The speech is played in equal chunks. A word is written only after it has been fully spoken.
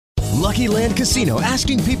Lucky Land Casino,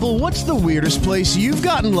 asking people, what's the weirdest place you've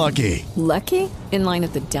gotten lucky? Lucky? In line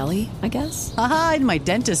at the deli, I guess? Aha, in my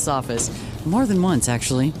dentist's office. More than once,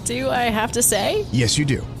 actually. Do I have to say? Yes, you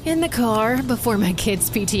do. In the car before my kids'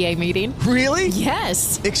 PTA meeting. Really?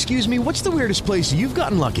 Yes. Excuse me, what's the weirdest place you've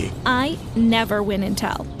gotten lucky? I never win and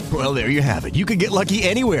tell. Well, there you have it. You can get lucky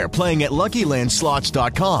anywhere, playing at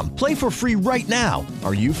LuckyLandSlots.com. Play for free right now.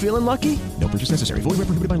 Are you feeling lucky? No purchase necessary. Void where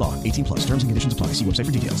prohibited by law. 18 plus. Terms and conditions apply. See website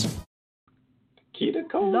for details. Keita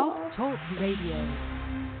Cole. Blog Talk Radio.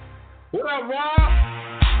 What up,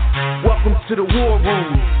 Rob? Welcome to the War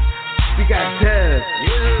Room. We got Tez,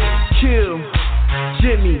 Kill,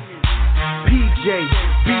 Jimmy, PJ,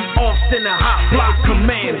 B. Austin, the Hot Block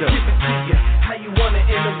Commander. How you want it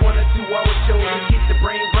in a 1 or 2 hour show to keep the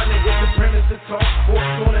brain running with the premise to talk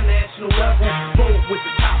sports on a national level. Roll with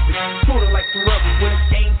the topic, sorta like the rebels when it's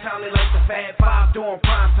game time. They like the Fab Five during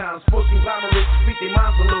prime time. Sports conglomerates speak their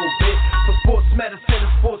minds a little bit. For sports medicine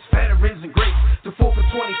and sports veterans and greats. The 4th and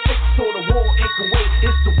 26th, so the war in Kuwait.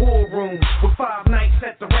 It's the War Room with 5 nights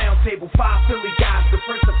at the round table. 5 Philly guys,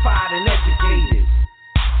 diversified and educated.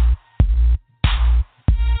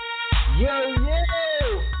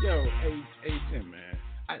 Hey, Tim, man.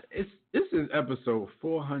 This is episode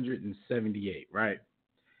 478, right?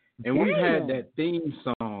 And we've had that theme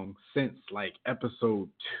song since like episode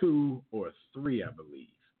 2 or 3, I believe.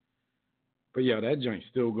 But that joint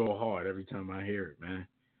still go hard every time I hear it, man.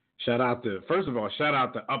 First of all, shout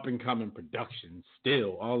out to Up and Coming Productions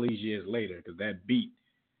still all these years later, because that beat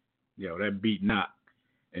knock.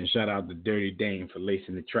 And shout out to Dirty Dame for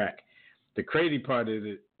lacing the track. The crazy part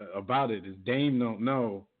about it is Dame don't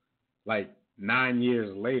know, like 9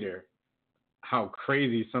 years later, how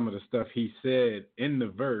crazy some of the stuff he said in the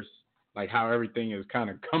verse, like how everything has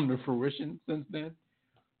kind of come to fruition since then.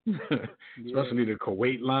 Especially the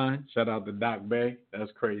Kuwait line. Shout out to Doc Bay.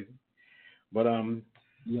 That's crazy. But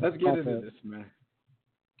let's get into this, man.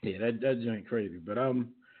 Yeah, that joint crazy. But War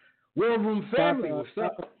Room family, what's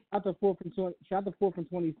up? Shout the 4th and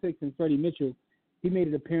 26 and Freddie Mitchell. He made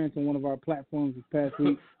an appearance on one of our platforms this past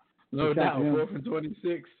week. No doubt, 4th and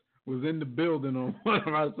 26 was in the building on one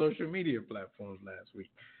of our social media platforms last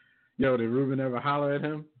week. Did Ruben ever holler at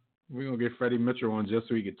him? We're going to get Freddie Mitchell on just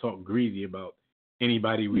so he could talk greasy about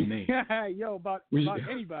anybody we name. About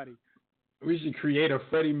anybody. We should create a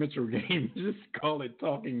Freddie Mitchell game. Just call it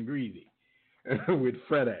Talking Greasy with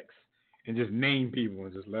FredEx and just name people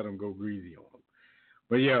and just let them go greasy on them.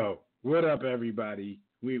 But what up, everybody?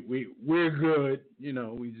 We're good.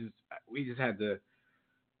 We just had to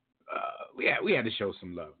we had to show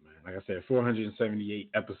some love, man. Like I said,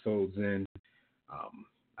 478 episodes in.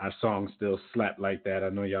 Our song still slapped like that. I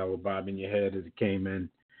know y'all were bobbing your head as it came in.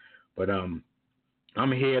 But I'm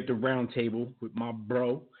here at the round table with my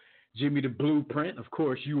bro, Jimmy the Blueprint. Of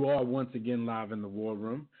course, you are once again live in the War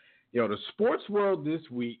Room. The sports world this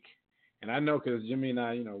week, and I know because Jimmy and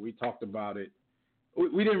I, we talked about it.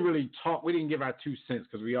 We didn't really talk. We didn't give our 2 cents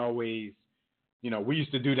because we always, we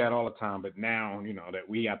used to do that all the time. But now, that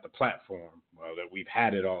we got the platform, that we've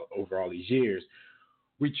had it over all these years,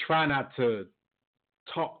 we try not to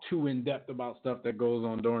talk too in depth about stuff that goes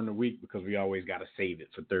on during the week because we always got to save it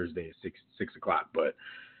for Thursday at 6 o'clock. But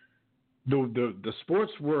the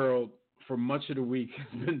sports world for much of the week has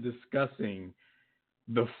been discussing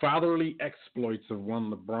the fatherly exploits of one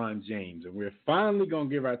LeBron James, and we're finally gonna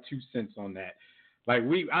give our 2 cents on that. Like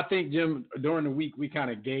I think, Jim, during the week we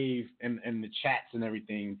kind of gave, and the chats and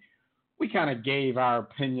everything, we kind of gave our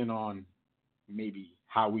opinion on maybe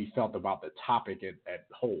how we felt about the topic at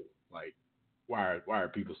whole. Like, why are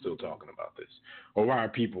people still talking about this, or why are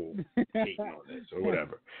people hating on this, or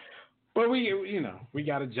whatever. But we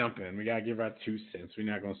got to jump in. We got to give our 2 cents. We're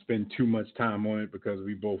not going to spend too much time on it because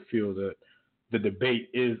we both feel that the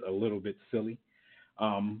debate is a little bit silly.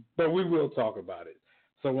 But we will talk about it.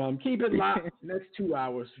 So keep it locked next 2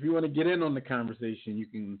 hours. If you want to get in on the conversation, you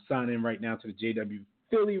can sign in right now to the JW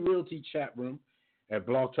Philly Realty chat room at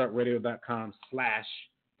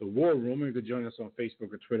blogtalkradio.com/the War Room. You can join us on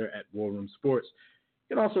Facebook or Twitter at War Room Sports.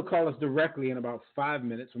 You can also call us directly in about 5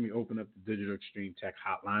 minutes when we open up the Digital Extreme Tech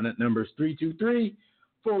Hotline. That number is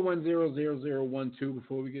 323-410-0012.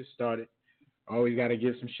 Before we get started, always got to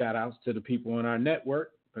give some shout-outs to the people on our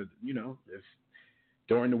network. But, if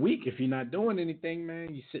during the week, if you're not doing anything,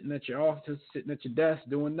 man, you're sitting at your office, sitting at your desk,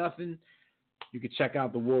 doing nothing, you can check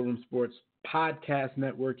out the War Room Sports Podcast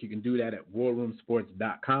Network. You can do that at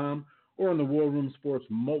warroomsports.com or on the War Room Sports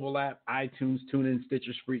mobile app, iTunes, TuneIn,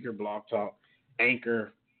 Stitcher, Spreaker, Blog Talk,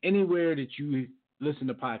 Anchor. Anywhere that you listen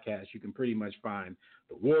to podcasts, you can pretty much find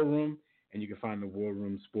the War Room. and you can find the War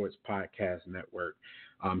Room Sports Podcast Network.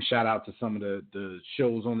 Shout out to some of the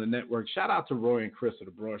shows on the network. Shout out to Roy and Chris of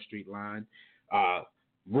the Broad Street Line.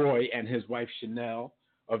 Roy and his wife Chanel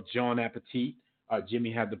of John Appetit.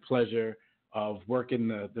 Jimmy had the pleasure of working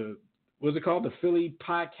the what's it called? The Philly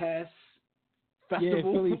Podcast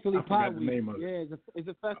Festival? Yeah, Philly Pod the Week. name of it. Yeah, it's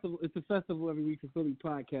a festival. It's a festival every week for Philly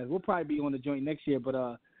Podcast. We'll probably be on the joint next year,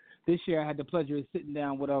 but this year I had the pleasure of sitting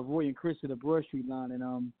down with Roy and Chris of the Broad Street Line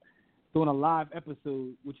and doing a live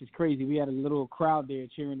episode, which is crazy. We had a little crowd there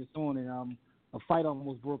cheering us on, and a fight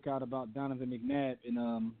almost broke out about Donovan McNabb,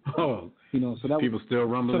 and so that people still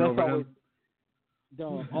rumbling over him.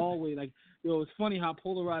 Dog, always like, it's funny how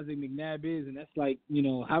polarizing McNabb is, and that's like,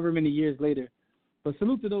 however many years later. But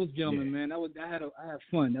salute to those gentlemen, man. I had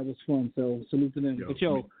fun. That was fun. So salute to them.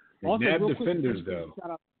 McNabb defenders though,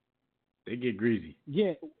 they get greasy.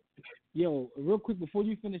 Yeah. Yo, real quick before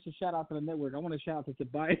you finish a shout out to the network, I want to shout out to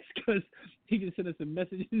Tobias because he just sent us a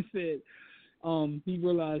message and said he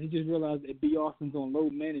just realized that B. Austin's on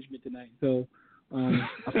load management tonight. So I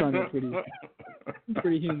find that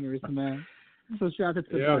pretty humorous, man. So shout out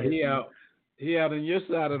to Tobias. He out on your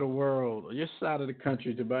side of the world, your side of the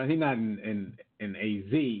country, Tobias. He not in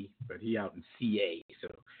AZ, but he out in CA.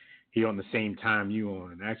 So he on the same time you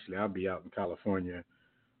on. And actually, I'll be out in California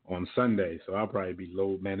on Sunday, so I'll probably be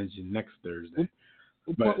load managing next Thursday.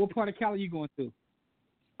 What part of Cali are you going to?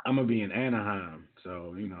 I'm gonna be in Anaheim,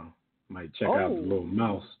 so might check out the little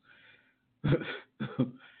mouse.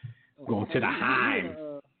 Going to the Heim.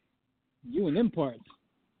 You in them parts?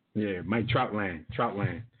 Yeah, Mike Troutland.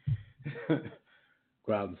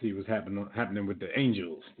 Go out and see what's happening with the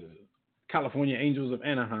Angels, the California Angels of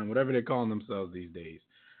Anaheim, whatever they're calling themselves these days.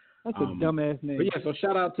 That's a dumbass name. But yeah, so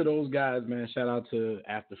shout out to those guys, man. Shout out to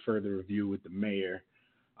After Further Review with the mayor.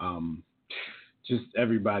 Just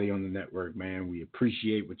everybody on the network, man. We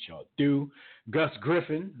appreciate what y'all do. Gus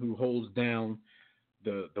Griffin, who holds down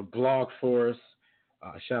the blog for us.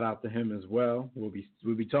 Shout out to him as well. We'll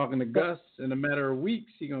be talking to Gus in a matter of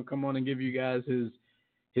weeks. He's gonna come on and give you guys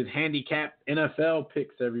his handicap NFL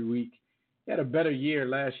picks every week. He had a better year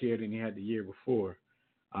last year than he had the year before.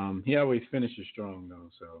 He always finishes strong though,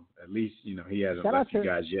 so at least he hasn't left you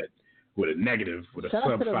guys yet with a negative, with a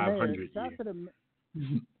sub 500 year.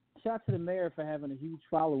 Shout out to the mayor for having a huge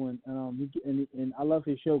following, and I love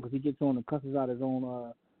his show because he gets on and cusses out his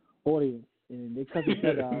own audience, and they cuss each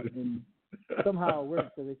other out, and somehow it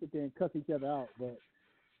works, so they sit there and cuss each other out. But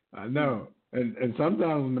I know, and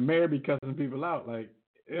sometimes when the mayor be cussing people out, like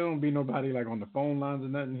it don't be nobody like on the phone lines or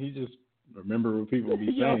nothing. He just remember what people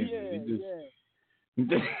be saying.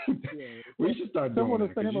 We should start doing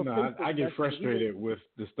that because I get frustrated with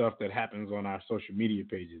the stuff that happens on our social media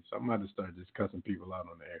pages. So I'm about to start just cussing people out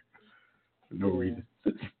on the air for no reason.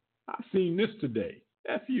 I've seen this today.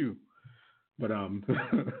 F you. But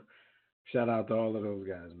shout out to all of those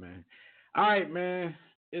guys, man. All right, man.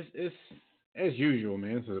 It's as usual,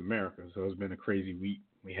 man. This is America, so it's been a crazy week.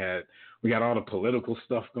 We got all the political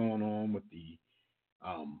stuff going on with the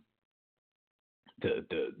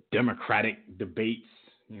Democratic debates,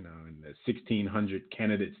 and the 1,600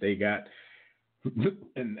 candidates they got,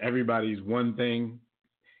 and everybody's one thing.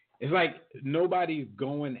 It's like nobody's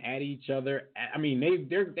going at each other. I mean,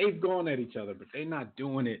 they've gone at each other, but they're not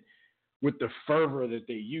doing it with the fervor that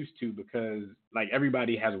they used to because, like,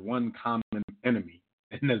 everybody has one common enemy,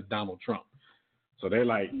 and that's Donald Trump. So they're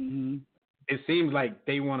like, it seems like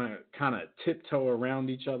they want to kind of tiptoe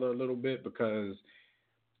around each other a little bit because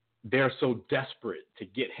they're so desperate to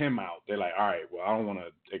get him out. They're like, all right, well, I don't want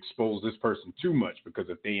to expose this person too much because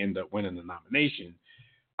if they end up winning the nomination,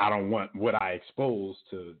 I don't want what I expose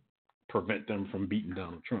to prevent them from beating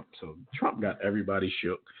Donald Trump. So Trump got everybody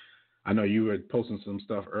shook. I know you were posting some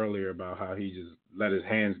stuff earlier about how he just let his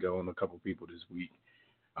hands go on a couple people this week.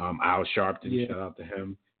 Al Sharpton, shout out to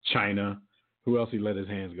him. China. Who else he let his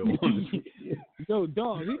hands go on this week? Yo,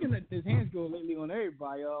 dog, he can let his hands go lately on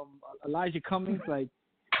everybody. Elijah Cummings, like,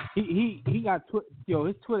 he got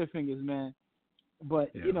his Twitter fingers, man.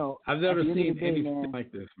 But I've never seen anything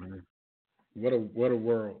like this, man. What a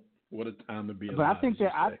world! What a time to be alive. But I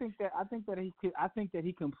think that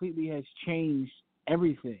he completely has changed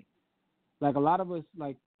everything. Like a lot of us,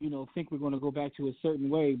 think we're going to go back to a certain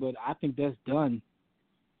way, but I think that's done.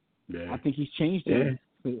 Yeah. I think he's changed it.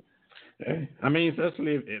 Yeah. I mean,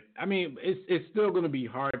 especially it's still going to be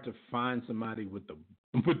hard to find somebody with the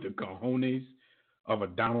cojones of a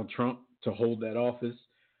Donald Trump to hold that office.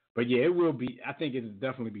 But yeah, it will be. I think it'll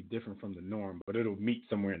definitely be different from the norm, but it'll meet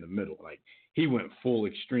somewhere in the middle. Like he went full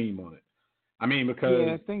extreme on it. I mean,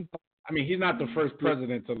 because he's not the first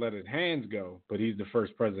president to let his hands go, but he's the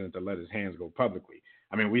first president to let his hands go publicly.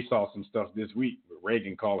 I mean, we saw some stuff this week with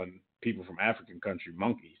Reagan calling people from African country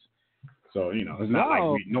monkeys. So, you know, it's not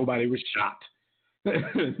like nobody was shocked.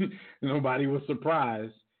 Nobody was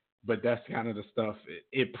surprised. But that's kind of the stuff.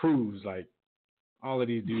 It proves, like, all of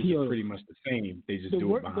these dudes are pretty much the same. They just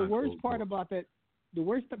do it behind the worst part about that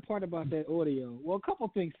audio, well, a couple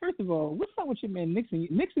things. First of all, what's up with your man Nixon?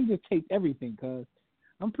 Nixon just taped everything, cuz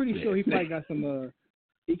I'm pretty sure he probably got some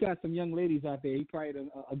young ladies out there. He probably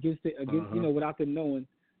against you know, without them knowing,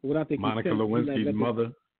 without their Monica consent. Lewinsky's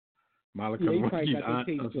mother. Monica Lewinsky's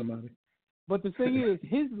aunt or somebody. But the thing is,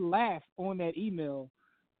 his laugh on that email,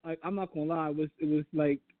 like, I'm not gonna lie, it was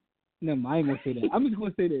like, no, I ain't gonna say that. I'm just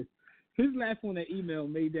gonna say this. His laugh on that email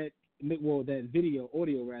that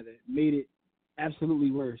audio rather, made it absolutely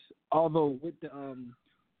worse. Although what the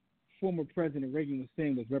former President Reagan was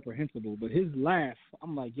saying was reprehensible, but his laugh,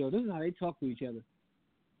 I'm like, yo, this is how they talk to each other.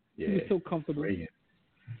 Yeah, he was so comfortable.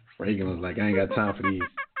 Reagan was like, I ain't got time for these.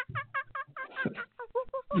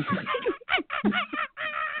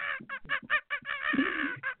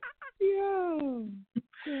 Yo,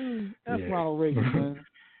 that's Ronald Reagan, man.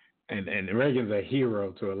 And Reagan's a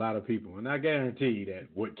hero to a lot of people. And I guarantee you that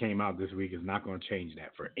what came out this week is not going to change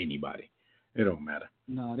that for anybody. It don't matter.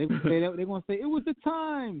 No, they're going to say, it was the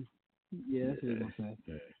time. Yeah, that's what they're going to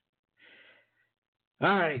say. Yeah.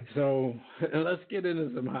 All right, so let's get into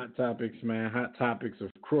some hot topics, man. Hot topics, of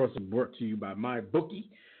course, are brought to you by MyBookie.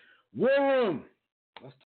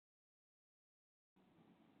 Let's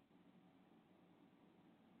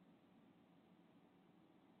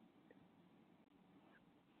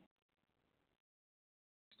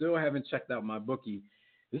still haven't checked out MyBookie,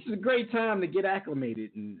 this is a great time to get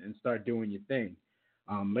acclimated and start doing your thing.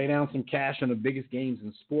 Lay down some cash on the biggest games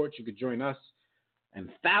in sports. You could join us and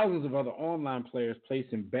thousands of other online players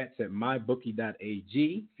placing bets at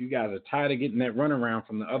mybookie.ag. If you guys are tired of getting that runaround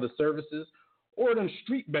from the other services or them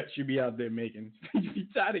street bets you be out there making, if you're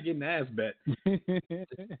tired of getting ass bet,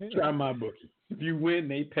 try MyBookie. If you win,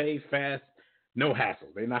 they pay fast, no hassle.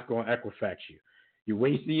 They're not going to Equifax you. You're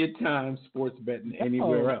wasting your time sports betting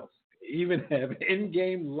anywhere else. They even have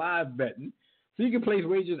in-game live betting, so you can place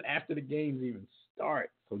wagers after the games even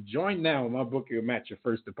start. So join now. MyBookie will match your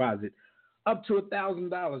first deposit up to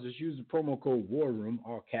 $1,000. Just use the promo code WARROOM,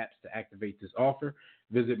 all caps, to activate this offer.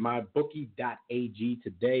 Visit mybookie.ag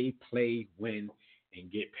today. Play, win,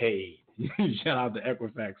 and get paid. Shout out to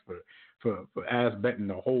Equifax for ass betting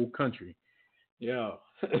the whole country. Yo,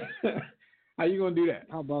 how you gonna do that?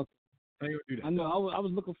 How about? How you gonna do that? I know. I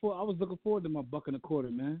was looking forward to my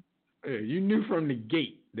 $1.25, man. Yeah, you knew from the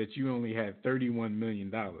gate that you only had $31 million,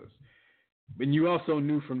 but you also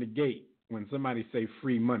knew from the gate when somebody say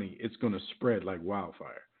free money, it's gonna spread like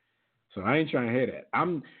wildfire. So I ain't trying to hear that.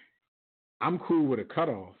 I'm cool with a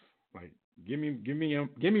cutoff. Like give me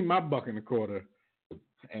my $1.25,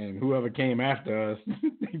 and whoever came after us,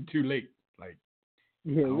 too late. Like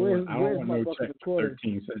yeah, I don't want no check for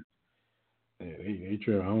 13 cents. Yeah, they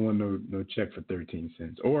true. I don't want no check for 13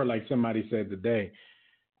 cents. Or like somebody said today,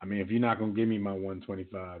 I mean, if you're not gonna give me my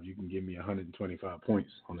 125, you can give me 125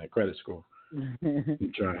 points on that credit score.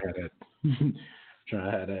 I'm trying to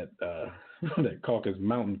have that that Caucasus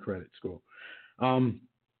Mountain credit score.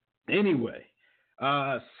 Anyway,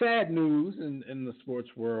 sad news in the sports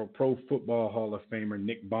world. Pro Football Hall of Famer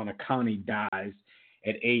Nick Buoniconti dies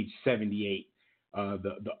at age 78.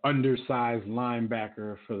 The undersized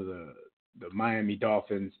linebacker for the Miami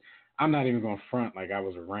Dolphins. I'm not even going to front like I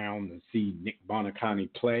was around and see Nick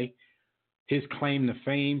Buoniconti play. His claim to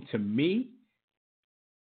fame, to me,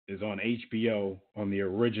 is on HBO on the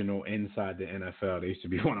original Inside the NFL. They used to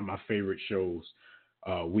be one of my favorite shows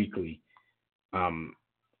weekly.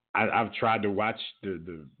 I've tried to watch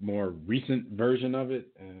the more recent version of it,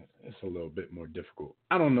 and it's a little bit more difficult.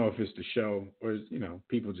 I don't know if it's the show or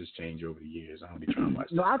people just change over the years. I don't be trying to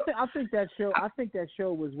watch. No, I think that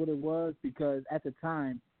show was what it was because at the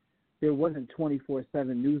time there wasn't 24/7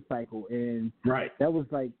 news cycle, and that was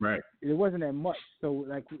like it wasn't that much. So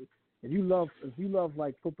like if you love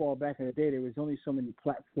like football back in the day, there was only so many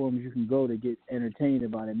platforms you can go to get entertained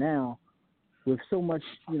about it. Now with so much,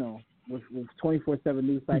 with 24/7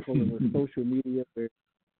 news cycle and with social media, where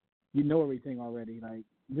you know everything already. Like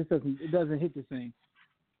it doesn't hit the same.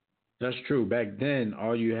 That's true. Back then,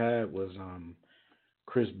 all you had was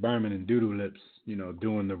Chris Berman and Doodle Lips,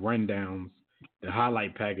 doing the rundowns, the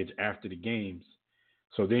highlight package after the games.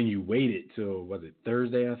 So then you waited till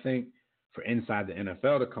Thursday, I think, for Inside the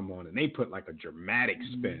NFL to come on, and they put like a dramatic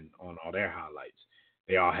spin on all their highlights.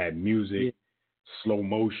 They all had music. Slow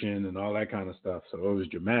motion and all that kind of stuff. So it was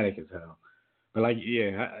dramatic as hell. But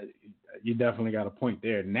you definitely got a point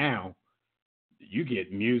there. Now, you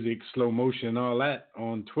get music, slow motion, all that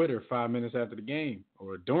on Twitter 5 minutes after the game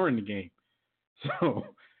or during the game. So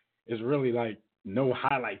it's really like no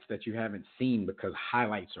highlights that you haven't seen because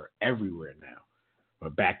highlights are everywhere now.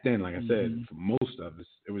 But back then, like I said, for most of us,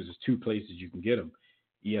 it was just two places you can get them.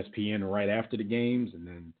 ESPN right after the games and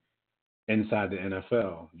then Inside the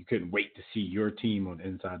NFL. You couldn't wait to see your team on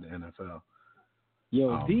Inside the NFL.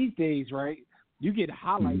 Yo, these days, right, you get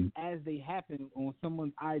highlights as they happen on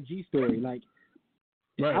someone's IG story. Like,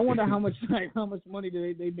 right. I wonder how much money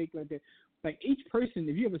do they make like that. Like, each person,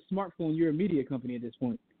 if you have a smartphone, you're a media company at this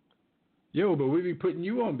point. Yo, but we be putting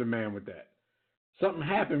you on demand with that. Something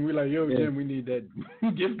happened, we're like, yo, Jim, we need that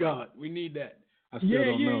gift card. We need that. I still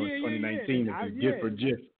don't know. It's 2019 if it's gift or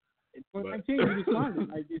gift. It's 2019, you just find it.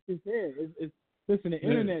 Like, it's just there. Listen, the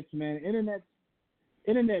internet,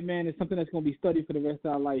 man, is something that's going to be studied for the rest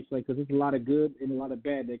of our life. Like, because there's a lot of good and a lot of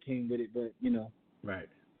bad that came with it. But, you know. Right.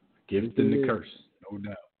 Gift and the curse, no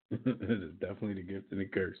doubt. It's definitely the gift and the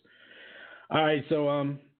curse. All right, so,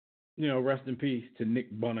 rest in peace to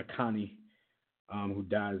Nick Buoniconti, who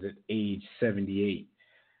dies at age 78.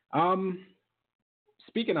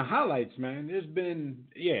 Speaking of highlights, man, there's been,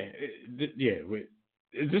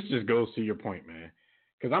 this just goes to your point, man,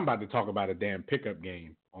 because I'm about to talk about a damn pickup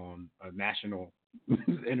game on a national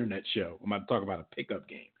internet show. I'm about to talk about a pickup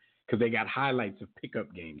game because they got highlights of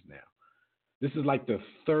pickup games now. This is like the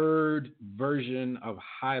third version of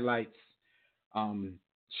highlights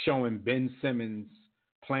showing Ben Simmons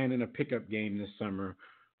playing in a pickup game this summer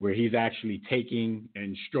where he's actually taking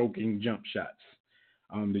and stroking jump shots.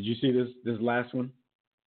 Did you see this last one?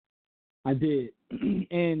 I did.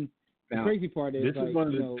 And the crazy part is, this is one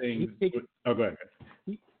of the things. Go ahead.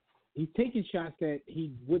 He's taking shots that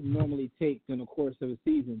he wouldn't normally take in the course of a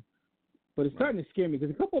season. But it's starting to scare me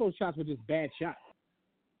because a couple of those shots were just bad shots.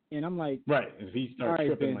 And I'm like, right, if he starts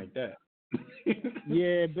tripping Ben, like that.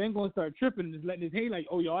 Yeah, Ben gonna start tripping and just letting his hate like,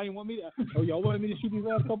 oh y'all ain't want me to, y'all wanted me to shoot these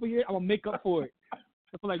last couple of years. I'm gonna make up for it.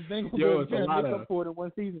 I feel like Ben gonna make up for it in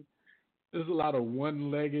one season. There's a lot of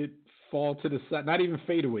one-legged fall to the side, not even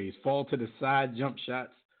fadeaways, fall to the side jump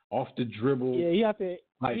shots off the dribble. Yeah, he have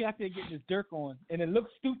to get his Dirk on, and it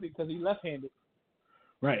looks stupid because he's left-handed.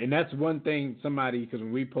 Right, and that's one thing somebody, because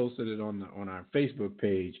when we posted it on our Facebook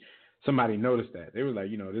page, somebody noticed that. They were like,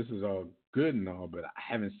 this is all good and all, but I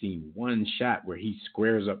haven't seen one shot where he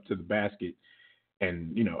squares up to the basket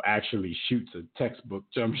and, actually shoots a textbook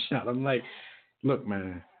jump shot. I'm like, look,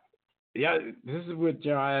 man, yeah, this is what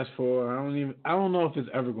y'all asked for. I don't know if it's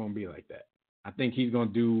ever going to be like that. I think he's going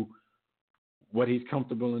to do what he's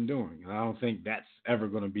comfortable in doing. And I don't think that's ever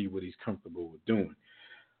going to be what he's comfortable with doing.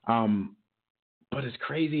 But it's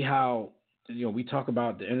crazy how, we talk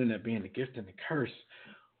about the internet being a gift and a curse.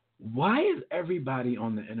 Why is everybody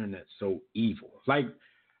on the internet so evil? Like,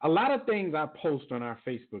 a lot of things I post on our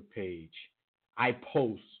Facebook page, I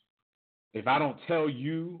post. If I don't tell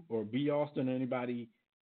you or B. Austin or anybody,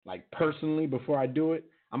 like, personally before I do it,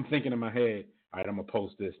 I'm thinking in my head, all right, I'm going to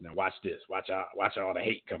post this. Now watch this. Watch all the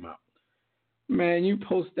hate come out. Man, you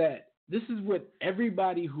post that. This is what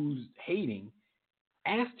everybody who's hating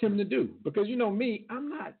asked him to do. Because, me, I'm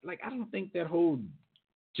not, I don't think that whole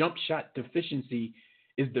jump shot deficiency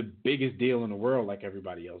is the biggest deal in the world like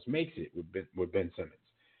everybody else makes it with Ben Simmons.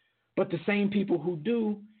 But the same people who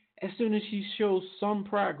do, as soon as he shows some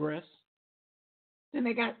progress, then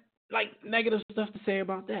they got, negative stuff to say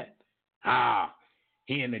about that.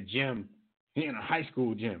 He in the gym. He in a high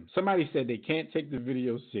school gym. Somebody said they can't take the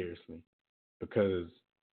video seriously because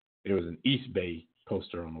there was an East Bay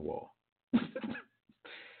poster on the wall.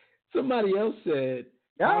 Somebody else said,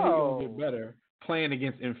 how he going to get better playing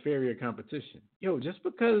against inferior competition? Just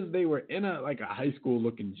because they were in a high school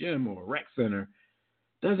looking gym or a rec center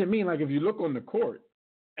doesn't mean, if you look on the court,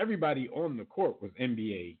 everybody on the court was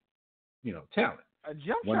NBA, talent. A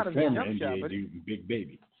jump one shot is former a jump NBA shot, dude, Big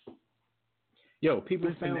Baby.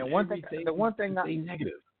 People found everything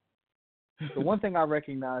negative. The one thing I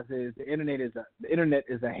recognize is the internet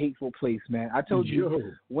is a hateful place, man. I told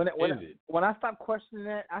you when I stopped questioning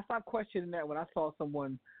that, when I saw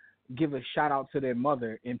someone give a shout out to their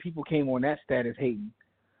mother and people came on that status hating,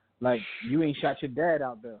 like, you ain't shot your dad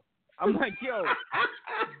out there. I'm like, yo,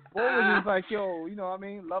 boy was just like, yo,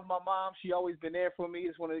 love my mom. She always been there for me.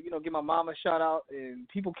 Just want to, give my mom a shout out. And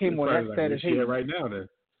people came on that status hating. Right now, then.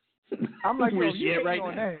 I'm like, yo, you hate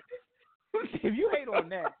on that. If you hate on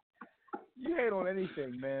that, you hate on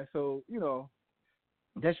anything, man. So,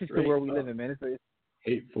 that's just the world we live in, man. It's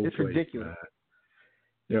hateful. It's place, ridiculous. Man.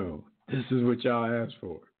 Yo, this is what y'all asked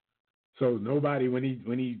for. So nobody, when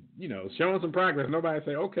he showing some progress, nobody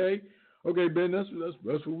say, okay, okay, Ben, that's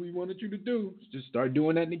what we wanted you to do. Just start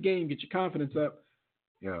doing that in the game. Get your confidence up.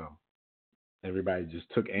 Everybody just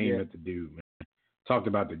took aim at the dude, man. Talked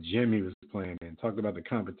about the gym he was playing in. Talked about the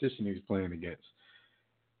competition he was playing against.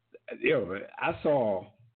 I saw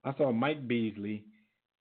Mike Beasley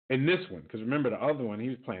in this one, because remember the other one, he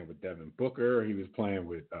was playing with Devin Booker. He was playing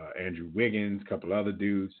with Andrew Wiggins, a couple other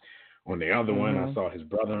dudes. On the other one, I saw his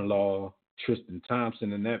brother-in-law, Tristan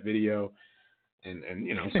Thompson, in that video, and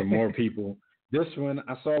some more people. This one,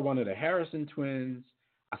 I saw one of the Harrison twins.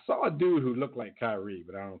 I saw a dude who looked like Kyrie,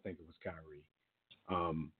 but I don't think it was Kyrie.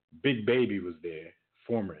 Big Baby was there,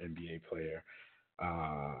 former NBA player.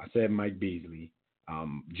 I said Mike Beasley.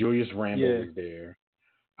 Julius Randle was there.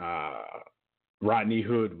 Rodney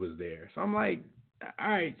Hood was there. So I'm like, all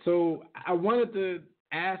right. So I wanted to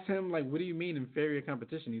ask him, like, what do you mean inferior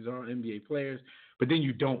competition? These aren't NBA players. But then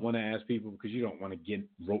you don't want to ask people because you don't want to get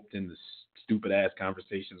roped into stupid-ass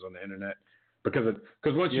conversations on the internet. Because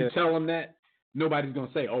once you tell them that, nobody's going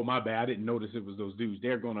to say, oh, my bad, I didn't notice it was those dudes.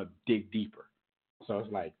 They're going to dig deeper. So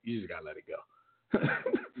it's like, you just got to let it go.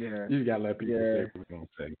 You just got to let people say what they're going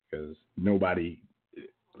to say because nobody,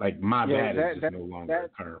 like, my bad is just no longer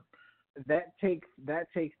a term. That takes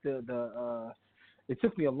the it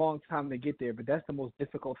took me a long time to get there, but that's the most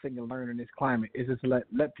difficult thing to learn in this climate is just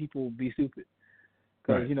let people be stupid.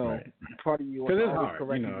 Because, part of you is it's always hard,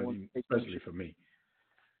 correct. Especially for me.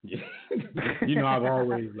 I've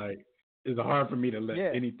always, it's hard for me to let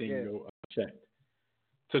anything go unchecked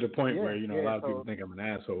to the point where, a lot of people think I'm an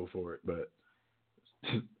asshole for it, but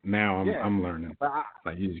now I'm learning.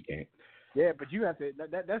 You just can't. Yeah, but you have to.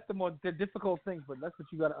 That's the difficult thing. But that's what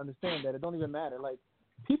you got to understand. That it don't even matter. Like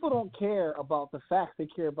people don't care about the facts; they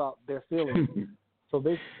care about their feelings. So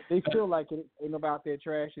they feel like it ain't about their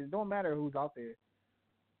trash. It don't matter who's out there.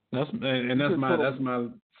 That's my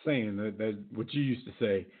saying. That's what you used to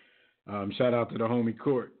say. Shout out to the homie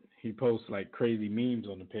Court. He posts like crazy memes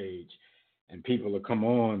on the page, and people will come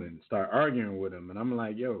on and start arguing with him. And I'm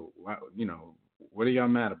like, yo, what are y'all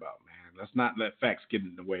mad about, man? Let's not let facts get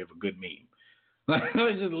in the way of a good meme. Let's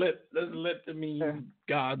let the meme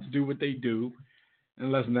gods do what they do,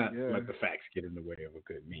 and let's not let the facts get in the way of a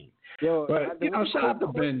good meme. Shout out to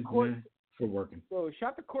Ben for working. So shout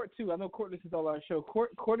out to Court too. I know Court listens to all our show.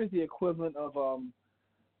 Court is the equivalent of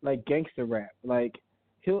like gangster rap. Like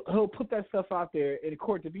he'll put that stuff out there. And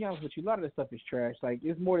Court, to be honest with you, a lot of this stuff is trash. Like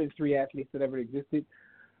there's more than 3 athletes that ever existed.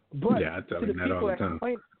 But I tell him that all the time.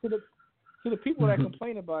 To the people that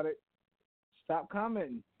complain about it, stop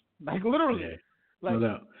commenting. Like literally. Yeah. No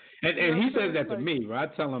doubt. And he says that to me, where I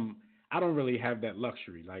tell him I don't really have that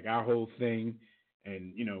luxury. Like our whole thing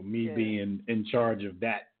and, me being in charge of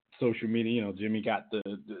that social media, Jimmy got the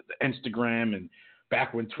Instagram, and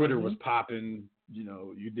back when Twitter was popping,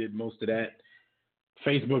 you did most of that.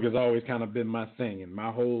 Facebook has always kind of been my thing. And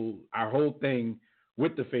our whole thing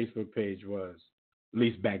with the Facebook page was, at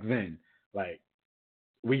least back then, like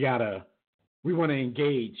we want to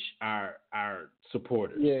engage our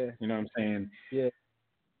supporters. Yeah. You know what I'm saying? Yeah.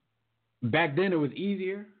 Back then it was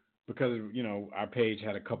easier because, our page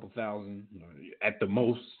had a couple thousand, at the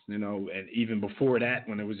most, and even before that,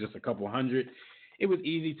 when it was just a couple hundred, it was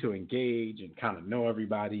easy to engage and kind of know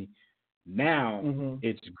everybody. Now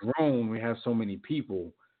it's grown. We have so many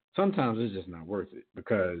people. Sometimes it's just not worth it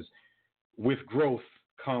because with growth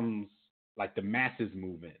comes like the masses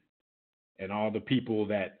move in and all the people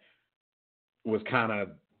that was kind of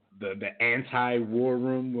the anti-war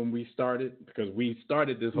room when we started, because we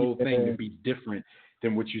started this whole thing to be different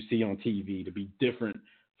than what you see on TV, to be different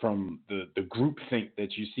from the groupthink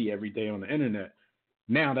that you see every day on the internet.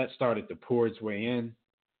 Now that started to pour its way in.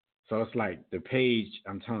 So it's like the page,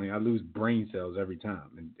 I'm telling you, I lose brain cells every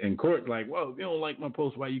time. And Court's like, well, if you don't like my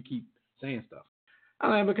post, why you keep saying stuff? I'm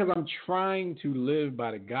like, because I'm trying to live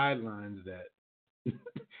by the guidelines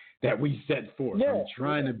that we set forth. I'm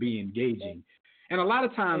trying to be engaging. And a lot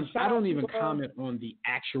of times I don't even comment on the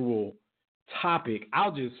actual topic.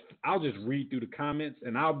 I'll just read through the comments,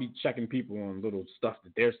 and I'll be checking people on little stuff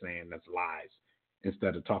that they're saying that's lies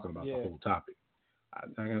instead of talking about the whole topic.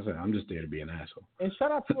 Like I said, I'm just there to be an asshole. And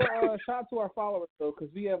shout out to our followers though,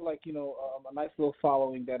 because we have a nice little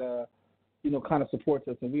following that kind of supports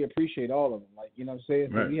us, and we appreciate all of them. Like what I'm saying.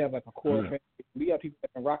 So we have like a core fan. We have people that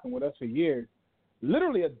have been rocking with us for years,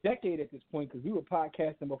 literally a decade at this point, because we were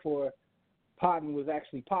podcasting before Podding was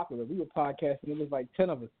actually popular. We were podcasting. It was like 10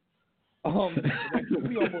 of us.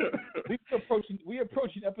 We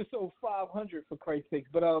approaching episode 500 for Christ's sakes.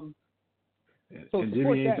 But so and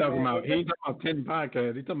Jimmy ain't talking about 10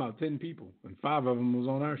 podcasts. He's talking about 10 people, and 5 of them was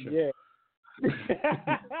on our show. Yeah.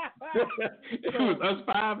 It was us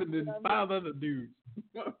 5 and then 5 other dudes.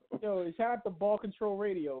 Yo, shout out to Ball Control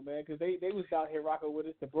Radio, man, because they was out here rocking with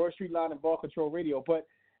us, the Broad Street Line and Ball Control Radio. But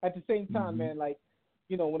at the same time, man, like,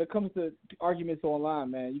 you know, when it comes to arguments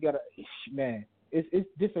online, man, you gotta, man, it's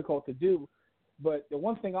difficult to do. But the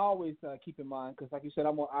one thing I always keep in mind, because like you said,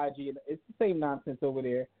 I'm on IG, and it's the same nonsense over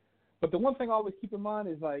there. But the one thing I always keep in mind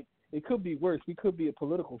is, like, it could be worse. We could be a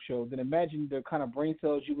political show. Then imagine the kind of brain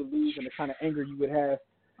cells you would lose and the kind of anger you would have.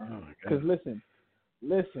 Because listen,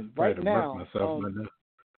 right now,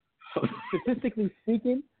 statistically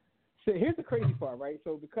speaking, so here's the crazy part, right?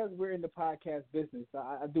 So because we're in the podcast business,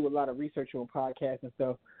 I do a lot of research on podcasts and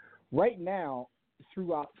stuff. Right now,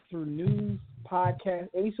 through news, podcasts,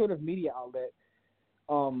 any sort of media outlet,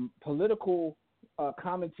 political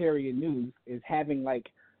commentary and news is having like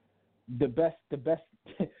the best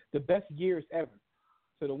the best years ever.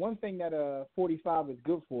 So the one thing that 45 is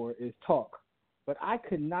good for is talk. But I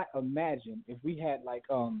could not imagine if we had like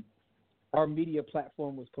our media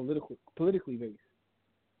platform was politically based.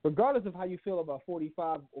 Regardless of how you feel about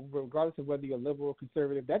 45, regardless of whether you're liberal or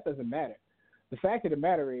conservative, that doesn't matter. The fact of the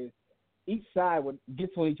matter is, each side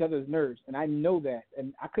gets on each other's nerves, and I know that.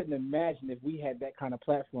 And I couldn't imagine if we had that kind of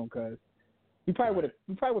platform, because we probably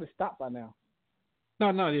would have stopped by now. We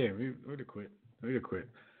would have quit.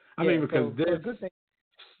 I mean, because good thing.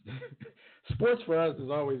 Sports for us has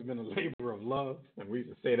always been a labor of love, and we used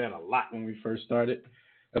to say that a lot when we first started.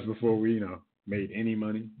 That's before we, made any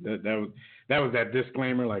money. That was that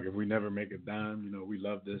disclaimer, like if we never make a dime, we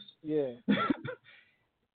love this. Yeah.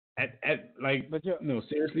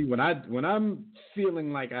 Seriously, when I'm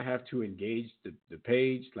feeling like I have to engage the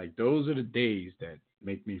page, like those are the days that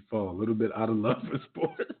make me fall a little bit out of love with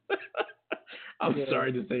sports. I'm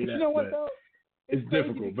sorry to say that. You know what though? It's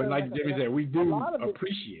difficult, but like Jimmy said, we do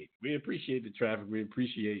appreciate. We appreciate the traffic. We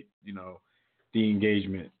appreciate, the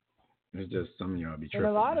engagement. It's just some of y'all be tripping.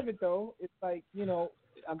 And a lot of it though, it's like,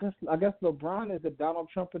 I guess LeBron is the Donald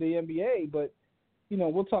Trump of the NBA, but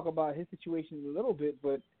we'll talk about his situation in a little bit.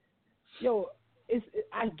 But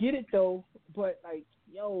I get it though. But like,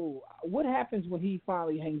 what happens when he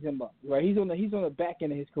finally hangs him up? Right? He's on the back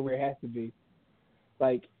end of his career. Has to be.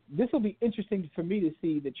 Like, this will be interesting for me to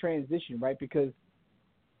see the transition, right? Because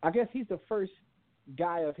I guess he's the first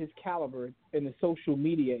guy of his caliber in the social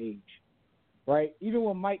media age, right? Even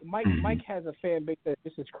when Mike has a fan base that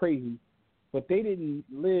this is crazy, but they didn't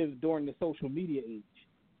live during the social media age.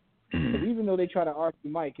 So even though they try to argue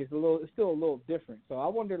Mike, it's still a little different. So I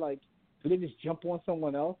wonder, like, do they just jump on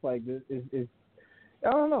someone else? Like, I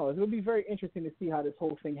don't know. It's going to be very interesting to see how this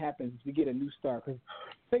whole thing happens as we get a new star. Because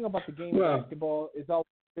the thing about the game of basketball is always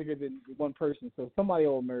bigger than one person. So somebody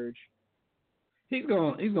will emerge. He's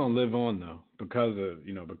gonna live on though, because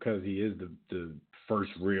he is the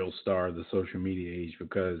first real star of the social media age.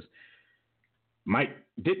 Because Mike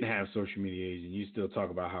didn't have social media age, and you still talk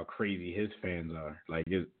about how crazy his fans are. Like,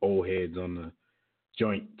 his old heads on the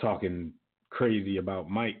joint talking crazy about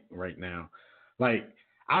Mike right now. Like,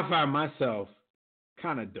 I find myself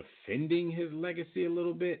kind of defending his legacy a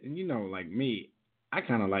little bit. And, like me, I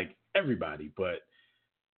kind of like everybody, but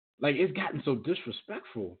like, it's gotten so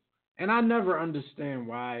disrespectful. And I never understand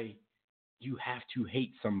why you have to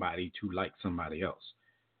hate somebody to like somebody else.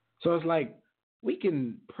 So it's like, we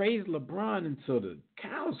can praise LeBron until the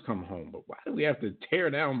cows come home, but why do we have to tear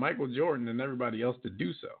down Michael Jordan and everybody else to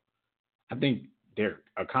do so? I think their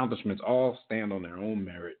accomplishments all stand on their own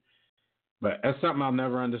merit. But that's something I'll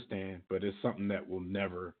never understand, but it's something that will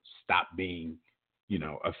never stop being,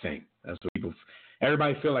 a thing. That's what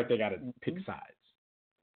everybody feel like they got to pick sides.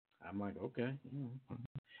 I'm like, okay,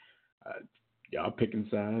 y'all picking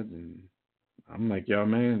sides, and I'm like, y'all,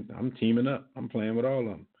 man, I'm teaming up. I'm playing with all of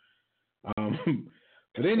them.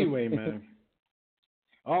 But anyway, man,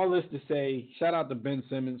 all this to say, shout out to Ben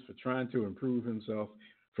Simmons for trying to improve himself,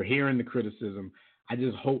 for hearing the criticism. I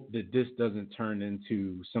just hope that this doesn't turn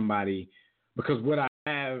into somebody, because what I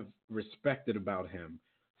have respected about him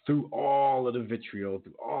through all of the vitriol,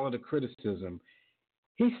 through all of the criticism,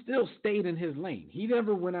 he still stayed in his lane. He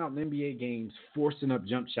never went out in NBA games forcing up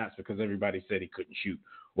jump shots because everybody said he couldn't shoot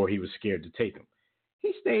or he was scared to take them.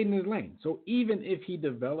 He stayed in his lane. So even if he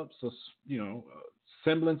develops a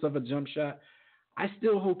semblance of a jump shot, I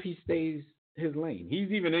still hope he stays his lane.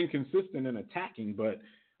 He's even inconsistent in attacking, but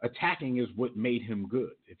attacking is what made him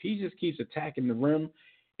good. If he just keeps attacking the rim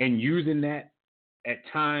and using that at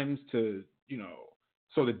times to,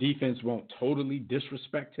 so the defense won't totally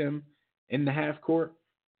disrespect him in the half court,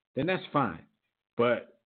 then that's fine.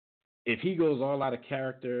 But if he goes all out of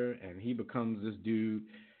character and he becomes this dude,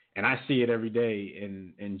 and I see it every day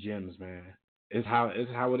in gyms, man, it's how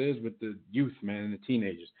it is with the youth, man, and the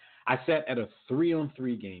teenagers. I sat at a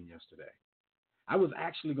 3-on-3 game yesterday. I was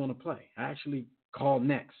actually going to play. I actually called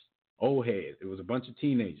next. Old head. It was a bunch of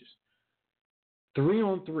teenagers.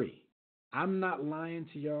 3-on-3. I'm not lying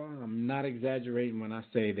to y'all. I'm not exaggerating when I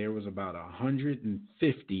say there was about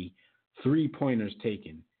 150 3-pointers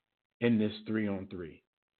taken in this 3-on-3.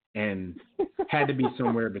 And had to be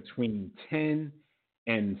somewhere between 10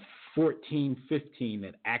 and 14, 15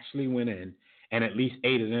 that actually went in. And at least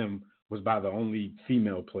 8 of them was by the only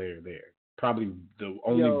female player there. Probably the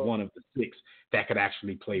only one of the 6 that could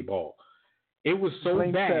actually play ball. It was so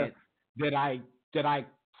bad that I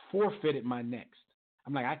forfeited my next.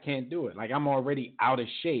 I'm like, I can't do it. Like, I'm already out of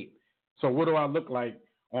shape. So what do I look like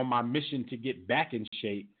on my mission to get back in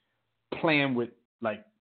shape, playing with, like,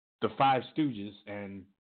 the Five Stooges and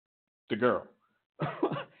the girl?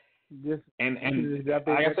 and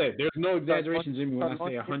like I said, there's no exaggeration, Jimmy, when I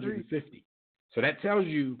say 150. So that tells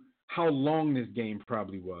you how long this game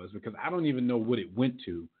probably was, because I don't even know what it went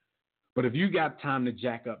to. But if you got time to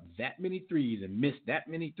jack up that many threes and miss that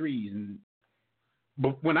many threes,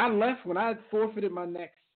 but when I left, when I forfeited my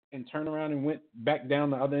next and turned around and went back down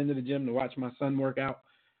the other end of the gym to watch my son work out,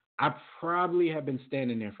 I probably have been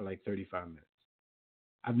standing there for like 35 minutes.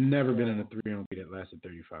 I've never been in a 3-on-3 that lasted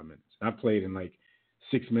 35 minutes. I've played in like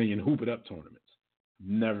 6 million hoop it up tournaments.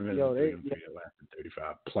 Never been in a 3-on-3 that lasted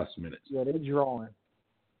 35 plus minutes. Yeah, they're drawing.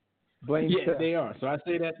 They are. So I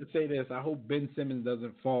say that to say this. I hope Ben Simmons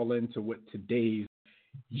doesn't fall into what today's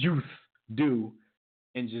youth do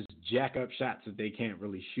and just jack up shots that they can't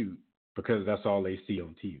really shoot because that's all they see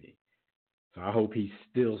on TV. So I hope he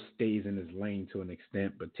still stays in his lane to an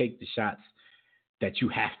extent, but take the shots that you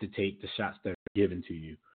have to take, the shots that are given to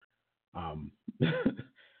you.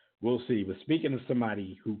 We'll see. But speaking of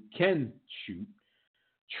somebody who can shoot,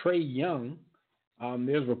 Trae Young,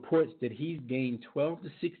 there's reports that he's gained 12 to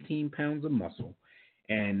 16 pounds of muscle,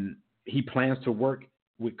 and he plans to work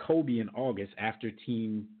with Kobe in August after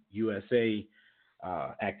Team USA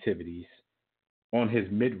activities on his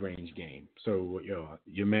mid-range game. So,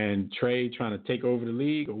 your man Trae trying to take over the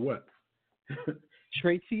league or what?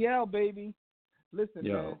 Trae TL, baby. Listen,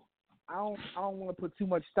 man, I don't want to put too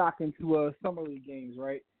much stock into summer league games,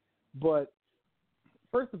 right? But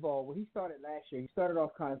first of all, when he started last year, he started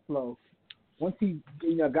off kind of slow. Once he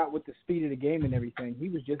got with the speed of the game and everything, he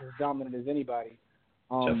was just as dominant as anybody.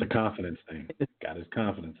 Just a confidence thing. Got his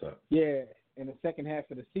confidence up. Yeah, in the second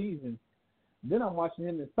half of the season. Then I'm watching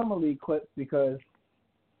him in summer league clips because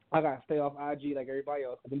I got to stay off IG like everybody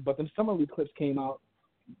else. But them summer league clips came out,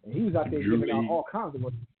 and he was out there giving out all kinds of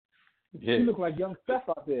work. Yeah. He looked like young Steph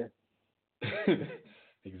out there.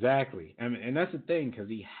 Exactly. And that's the thing, because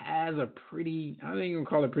he has a pretty, I don't even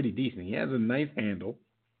call it pretty decent. He has a nice handle.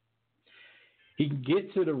 He can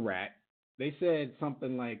get to the rack. They said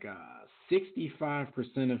something like 65%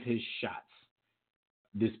 of his shots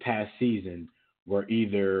this past season were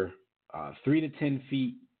either 3 to 10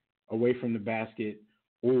 feet away from the basket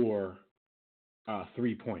or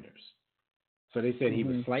 3-pointers. So they said he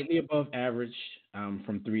was slightly above average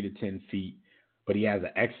from 3 to 10 feet, but he has an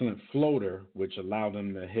excellent floater, which allowed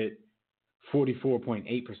him to hit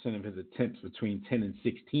 44.8% of his attempts between 10 and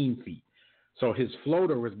 16 feet. So his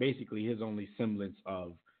floater was basically his only semblance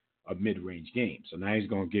of a mid-range game. So now he's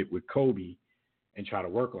going to get with Kobe and try to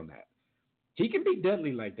work on that. He can be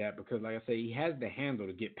deadly like that because, like I say, he has the handle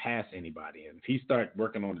to get past anybody. And if he starts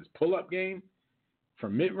working on his pull-up game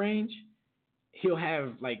from mid-range, he'll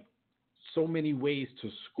have, like, so many ways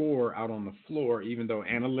to score out on the floor, even though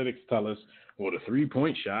analytics tell us, well, the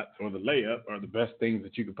three-point shot or the layup are the best things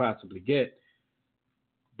that you could possibly get.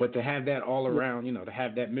 But to have that all around, to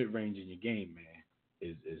have that mid-range in your game, man,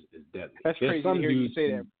 is deadly. That's crazy to hear you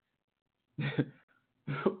say that.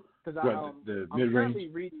 Because I'm currently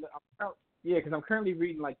reading. Because I'm currently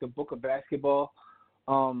reading like the book of basketball,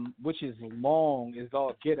 which is long as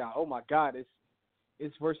all get out. Oh my God,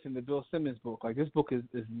 it's worse than the Bill Simmons book. Like this book is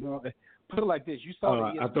put it like this. You saw.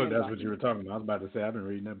 I thought that's what you were talking about. I was about to say I've been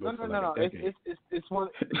reading that book. No. It's one.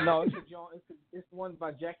 No, it's one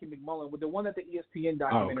by Jackie McMullen, with the one that the ESPN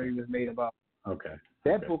documentary was made about. Okay.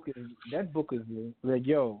 That book is like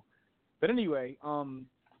yo. But anyway,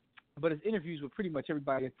 but his interviews with pretty much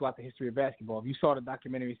everybody throughout the history of basketball. If you saw the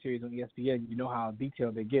documentary series on ESPN, you know how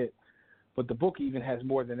detailed they get. But the book even has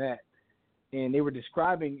more than that. And they were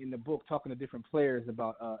describing in the book, talking to different players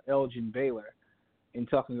about Elgin Baylor, and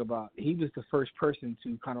talking about he was the first person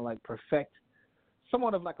to kind of like perfect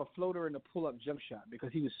somewhat of like a floater and a pull-up jump shot because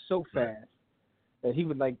he was so fast that he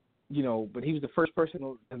would but he was the first person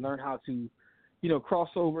to learn how to, cross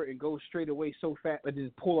over and go straight away so fast, but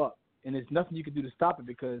just pull up. And there's nothing you could do to stop it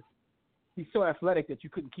because he's so athletic that you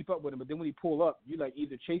couldn't keep up with him. But then when he pull up, you like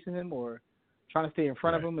either chasing him or trying to stay in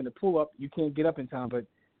front of him, and the pull up, you can't get up in time. But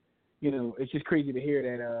it's just crazy to hear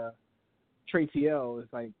that Trae Young is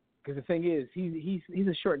like, because the thing is, he's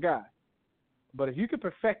a short guy, but if you could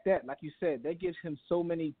perfect that, like you said, that gives him so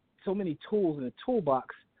many tools in the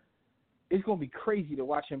toolbox. It's gonna be crazy to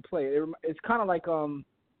watch him play. It's kind of like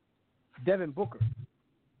Devin Booker,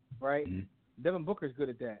 right? Mm-hmm. Devin Booker's good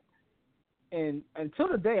at that. And until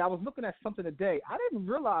today, I was looking at something today. I didn't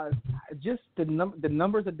realize just the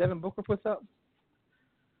numbers that Devin Booker puts up.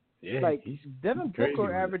 Yeah, like he's Devin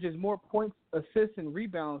Booker averages more points, assists, and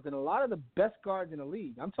rebounds than a lot of the best guards in the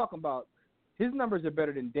league. I'm talking about his numbers are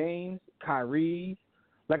better than Dame's, Kyrie.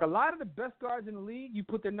 Like a lot of the best guards in the league, you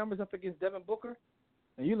put their numbers up against Devin Booker,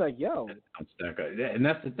 and you're like, yo. And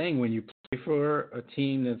that's the thing when you play for a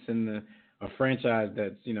team that's in a franchise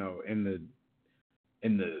that's in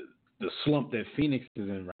the slump that Phoenix is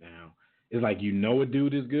in right now. It's like a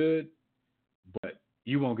dude is good, but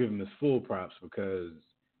you won't give him his full props because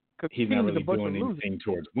he's not really doing anything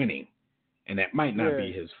towards winning, and that might not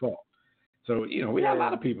be his fault. So, we had a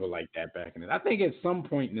lot of people like that back in it. I think at some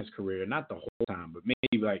point in his career, not the whole time, but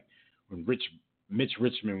maybe like when Mitch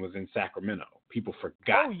Richmond was in Sacramento, people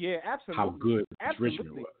forgot how good Mitch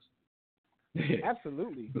Richmond was.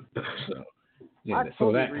 Absolutely. So,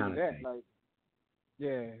 totally that agree kind of with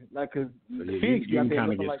thing. Because Phoenix be out there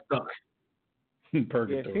looking like stuck.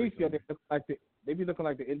 Phoenix be out there they be looking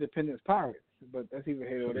like the Independence Pirates, but that's even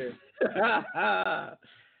here or there.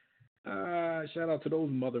 Shout out to those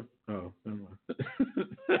mother. Oh, never mind.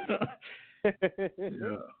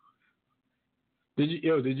 Yeah. Did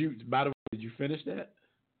you? By the way, did you finish that?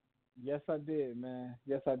 Yes, I did, man.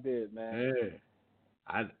 Yeah.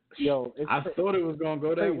 I I thought it was gonna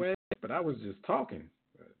go that way, but I was just talking.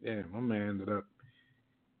 Yeah, my man ended up.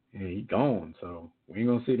 Yeah, he gone, so we ain't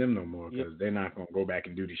gonna see them no more because they're not gonna go back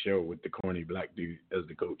and do the show with the corny black dude as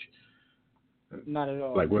the coach. Not at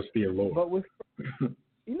all. Like, what's the allure? But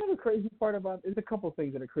the crazy part about there's a couple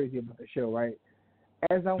things that are crazy about the show, right?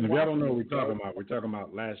 As I'm if y'all don't know what we're talking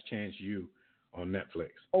about Last Chance U on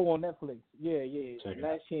Netflix. Oh, on Netflix. Yeah.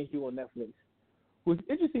 Last Chance U on Netflix. What's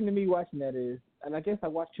interesting to me watching that is, and I guess I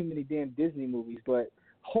watch too many damn Disney movies, but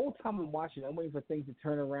whole time I'm watching, I'm waiting for things to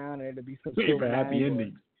turn around and it'll be some for happy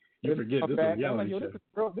endings. You forget this is a reality show.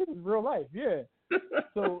 This is real life, yeah.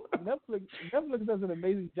 So Netflix does an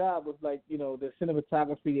amazing job with the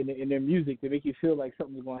cinematography and their music to make you feel like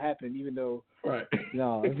something's gonna happen, even though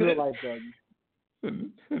no, it's real life.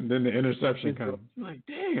 And then the interception comes. Like,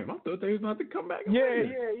 damn, I thought they was about to come back. Yeah.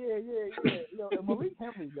 And Malik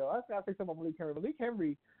Henry, though, I gotta say something about Malik Henry. Malik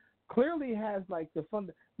Henry clearly has the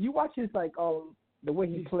fun. You watch his the way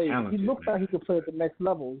he plays. Talented, he looks like he could play at the next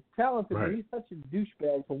level. He's talented, right. But he's such a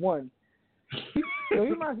douchebag for one. He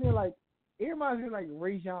reminds me of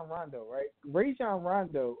Rajon Rondo, right? Rajon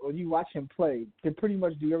Rondo, when you watch him play, can pretty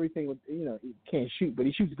much do everything with he can't shoot, but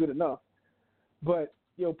he shoots good enough. But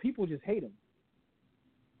people just hate him.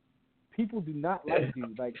 People do not like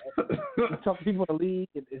dude. Like you talk to people in the league,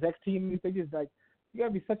 his ex-teammates, they just you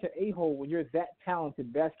gotta be such an a-hole when you're that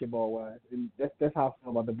talented basketball-wise, and that's how I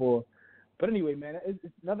feel about the Bulls. But anyway, man, it's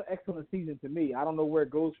another excellent season to me. I don't know where it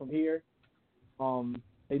goes from here.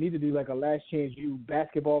 They need to do a Last Chance U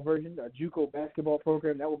basketball version, a JUCO basketball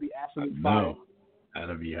program. That would be absolutely fire.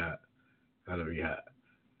 That'll be hot. We're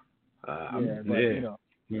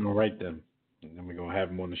gonna write them, and then we're gonna have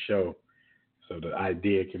them on the show, so the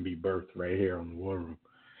idea can be birthed right here on the War Room.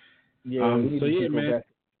 Yeah. Man.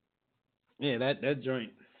 Yeah, that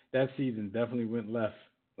joint, that season definitely went left.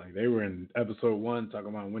 Like they were in episode 1 talking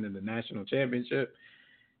about winning the national championship.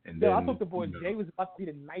 And then, I thought the boy Jay was about to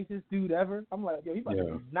be the nicest dude ever. I'm like, he's about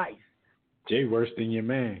to be nice. Jay worse than your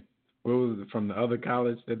man. What was it from the other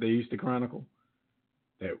college that they used to chronicle?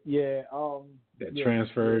 That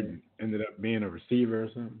transferred and ended up being a receiver or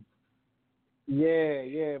something.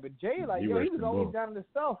 Yeah. But Jay, he was always down in the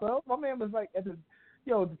south. So my man was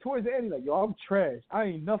towards the end, he's like, yo, I'm trash. I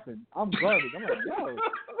ain't nothing. I'm garbage. I'm like, yo.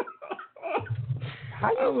 How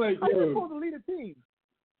you supposed to lead a team?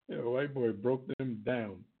 Yeah, white boy broke them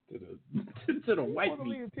down to the white meat.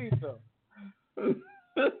 Lead a team, though.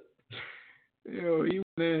 He went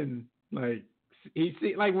in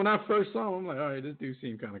when I first saw him, I'm like, all right, this dude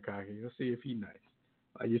seemed kind of cocky. Let's see if he's nice.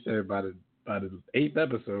 Like you said, by the 8th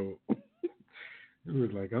episode, it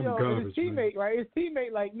was like, I'm garbage. His teammate, right? His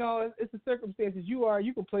teammate, no, it's the circumstances. You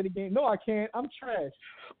can play the game. No, I can't. I'm trash.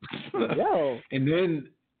 Yo. And then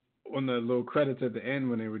on the little credits at the end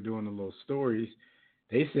when they were doing the little stories,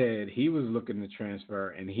 they said he was looking to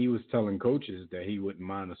transfer and he was telling coaches that he wouldn't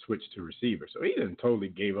mind a switch to receiver. So he didn't totally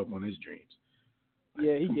gave up on his dreams.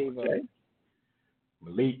 Yeah, he gave up.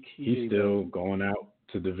 Malik, he's still going out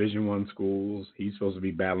to Division I schools. He's supposed to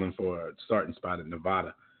be battling for a starting spot at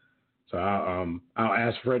Nevada. So I'll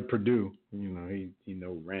ask Fred Purdue. You know, he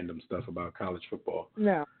know random stuff about college football.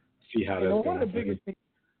 Now, see how that's going. One of the biggest things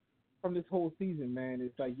from this whole season, man,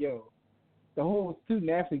 is like, the whole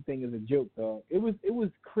student athlete thing is a joke, dog. It was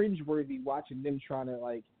cringeworthy watching them trying to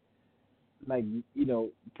like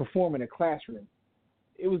perform in a classroom.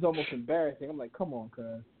 It was almost embarrassing. I'm like, come on,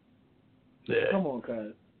 cuz. Yeah. Come on,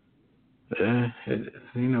 cuz. Yeah,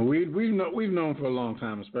 we've known for a long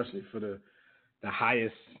time, especially for the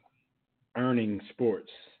highest earning sports.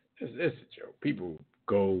 It's a joke. People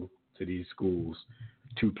go to these schools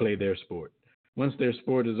to play their sport. Once their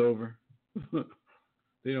sport is over,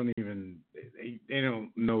 they don't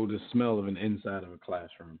know the smell of an inside of a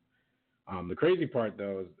classroom. The crazy part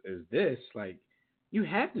though is this: like, you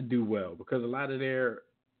have to do well because a lot of their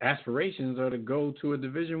aspirations are to go to a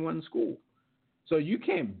Division I school. So you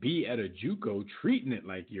can't be at a JUCO treating it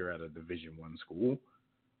like you're at a Division I school.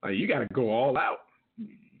 You got to go all out.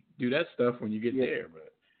 Do that stuff when you get there,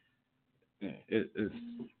 but it's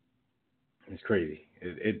crazy.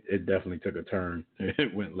 It definitely took a turn.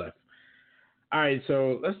 It went left. All right,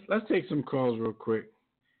 so let's take some calls real quick.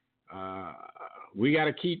 We got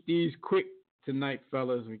to keep these quick tonight,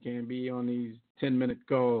 fellas. We can't be on these 10-minute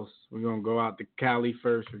calls. We're gonna go out to Cali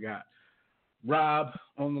first. We got Rob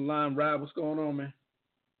on the line. Rob, what's going on, man?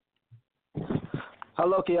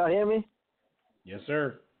 Hello, can y'all hear me? Yes,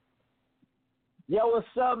 sir. Yo, what's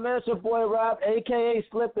up, man? It's your boy Rob, a.k.a.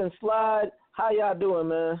 Slip and Slide. How y'all doing,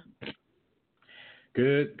 man?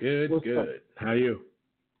 Good. How you?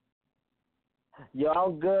 Yo,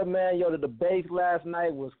 I'm good, man. Yo, the debate last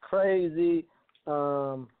night was crazy.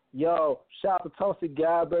 Yo, shout out to Tulsi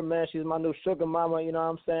Gabbard, man. She's my new sugar mama, you know what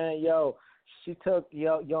I'm saying? Yo, she took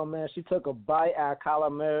a bite at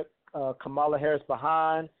Kamala Harris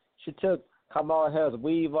behind. She took Kamala Harris'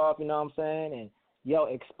 weave off, you know what I'm saying? And yo,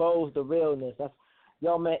 exposed the realness.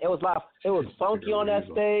 Yo, man, it was funky on that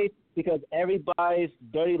stage because everybody's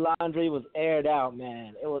dirty laundry was aired out,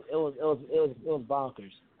 man. It was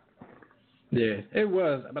bonkers. Yeah, it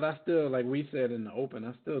was, but I still, like we said in the open,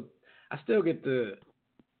 I still get to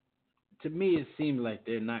me it seemed like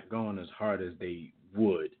they're not going as hard as they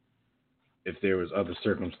would if there was other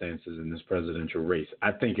circumstances in this presidential race.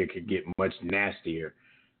 I think it could get much nastier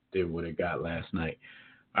than what it got last night.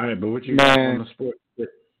 All right, but what you got on the sport?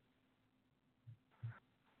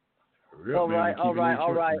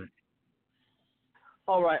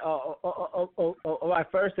 All right.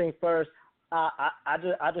 First thing first, I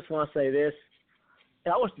just want to say this.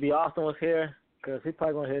 I wish the Austin was here because he's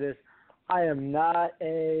probably gonna hear this. I am no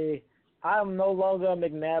longer a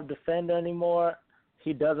McNabb defender anymore.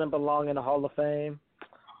 He doesn't belong in the Hall of Fame.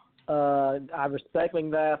 I respect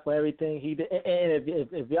McNabb for everything he did. And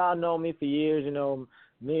if y'all know me for years, you know,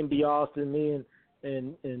 me and B. Austin, me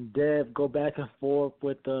and Dev go back and forth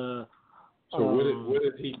with So what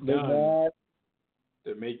has he done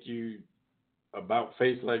to make you about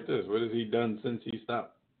face like this? What has he done since he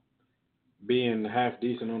stopped being half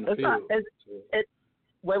decent on the field?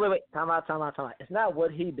 Wait. Time out. It's not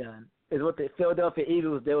what he done. It's what the Philadelphia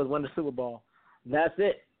Eagles did was win the Super Bowl. That's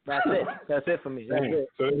it. That's it for me. That's it.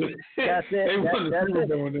 That's it. They won the Super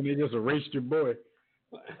Bowl and then they just erased your boy.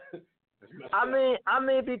 I mean,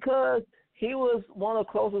 because he was one of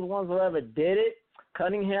the closest ones who ever did it.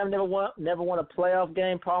 Cunningham never won a playoff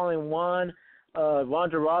game. Probably won.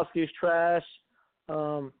 Ron Jaworski's trash.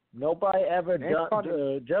 Nobody ever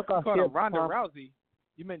done. Jeff Ronda Rousey.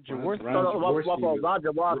 You meant Jaworski. Ron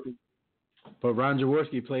Jaworski. But Ron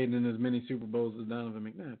Jaworski played in as many Super Bowls as Donovan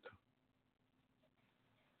McNabb.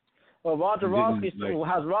 Well, Ron Jaworski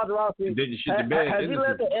has Ron Jaworski. Has he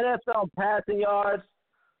led the NFL passing yards?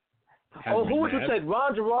 Who would you take,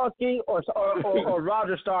 Ron Jaworski or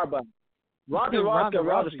Roger Starbuck? Ron Jaworski or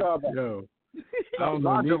Roger Starbuck? Yo, I don't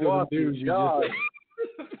know neither of the dudes you just said.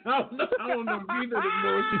 I don't know neither of the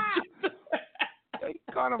boys you just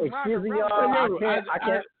said. I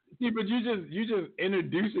can't. See, but you just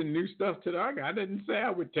introducing new stuff to the argument. I didn't say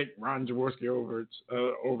I would take Ron Jaworski over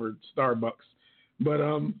Starbucks, but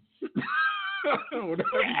whatever you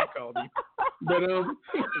call him. But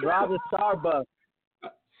Roger Starbucks.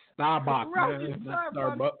 Starbucks, man, not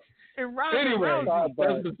Starbucks. Anyway,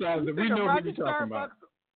 that's besides that. We know who you're talking about.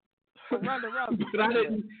 But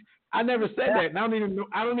I never said that. And I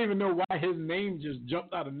don't even know why his name just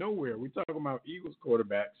jumped out of nowhere. We're talking about Eagles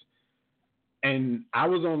quarterbacks. And I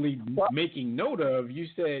was only making note of, you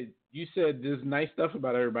said this nice stuff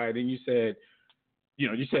about everybody. Then you said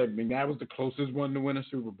McNabb was the closest one to win a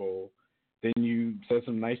Super Bowl. Then you said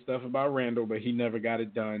some nice stuff about Randall, but he never got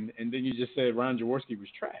it done. And then you just said Ron Jaworski was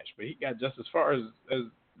trash, but he got just as far as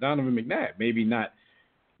Donovan McNabb. Maybe not,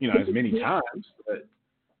 as many times, but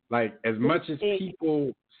like as much as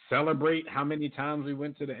people celebrate how many times we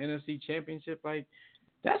went to the NFC Championship, like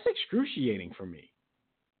that's excruciating for me.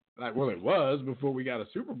 Like, well, it was before we got a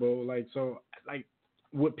Super Bowl. Like, so, like,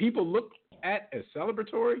 what people look at as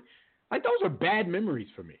celebratory, like those are bad memories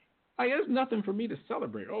for me. Like, there's nothing for me to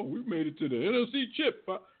celebrate. Oh, we made it to the NFC Chip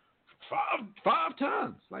five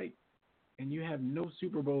times. Like, and you have no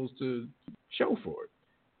Super Bowls to show for it.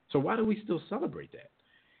 So why do we still celebrate that?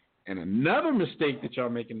 And another mistake that y'all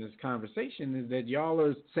make in this conversation is that y'all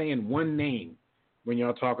are saying one name when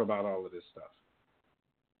y'all talk about all of this stuff.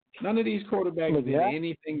 None of these quarterbacks did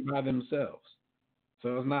anything by themselves.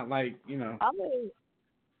 So it's not like, I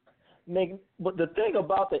mean, but the thing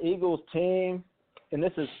about the Eagles team, and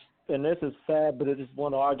this is sad, but it is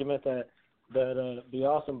one argument that B.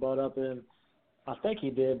 Austin brought up, and I think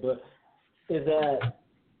he did, but is that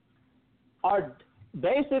our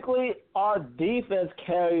defense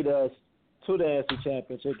carried us to the NFC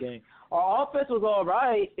Championship game. Our offense was all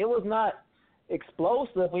right. It was not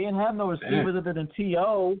explosive. We didn't have no receivers other than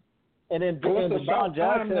T.O. and then Deshaun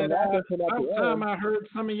Jackson. Time I heard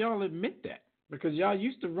some of y'all admit that, because y'all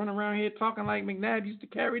used to run around here talking like McNabb used to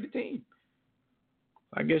carry the team.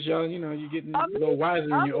 I guess y'all, you're getting a little wiser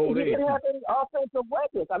in your old age. He didn't have any offensive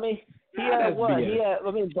weapons. I mean, Brian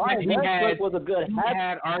Westbrook was a good He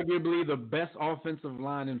had arguably the best offensive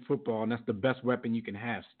line in football, and that's the best weapon you can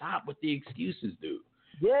have. Stop with the excuses, dude.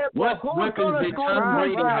 Yeah, what weapons did Tom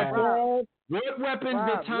Brady have? What weapons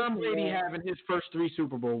did Tom Brady have in his first 3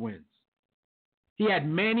 Super Bowl wins? He had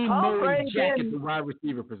Manny Moe Jack at the wide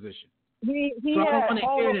receiver position. You're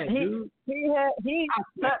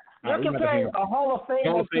comparing a Hall of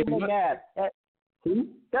Famer to McNabb. Who?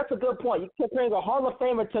 That's a good point. You're comparing a Hall of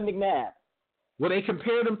Famer to McNabb. Well, they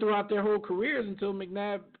compared them throughout their whole careers until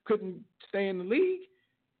McNabb couldn't stay in the league.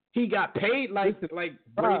 He got paid like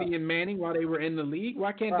Brady and Manning while they were in the league.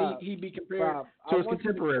 Why can't he be compared to his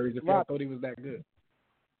contemporaries if y'all thought he was that good?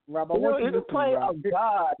 Rob, he's playing a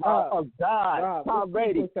god, Tom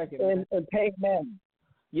Brady, and Peyton Manning.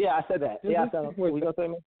 Yeah, I said that. Yeah, I said that. What you gonna say,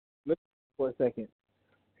 man? Listen for a second.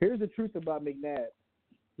 Here's the truth about McNabb.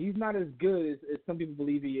 He's not as good as some people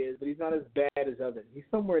believe he is, but he's not as bad as others. He's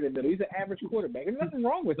somewhere in the middle. He's an average quarterback. There's nothing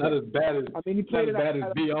wrong with that. Not as bad as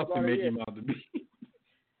B. Austin make him out to be.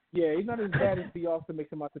 Yeah, he's not as bad as B. Austin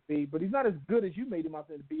makes him out to be, but he's not as good as you made him out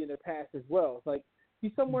to be in the past as well. It's like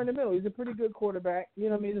he's somewhere in the middle. He's a pretty good quarterback. You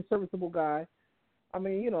know what I mean? He's a serviceable guy. I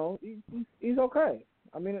mean, he's okay.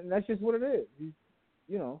 I mean, that's just what it is.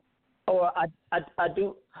 Oh, I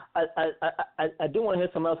do want to hear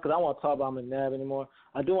something else because I don't want to talk about McNabb anymore.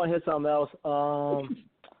 I do want to hear something else.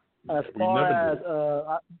 As far as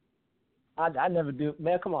I never do,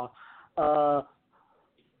 man. Come on.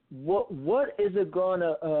 What is it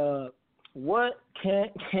gonna? What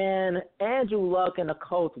can Andrew Luck and the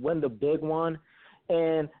Colts win the big one?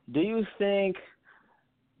 And do you think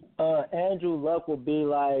Andrew Luck will be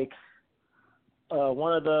like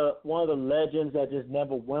one of the legends that just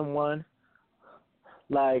never win one?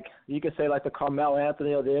 Like you could say like the Carmelo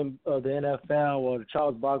Anthony of the NFL or the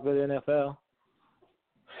Charles Barkley of the NFL.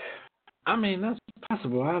 I mean, that's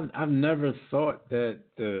possible. I've never thought that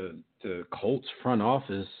the Colts front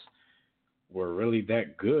office were really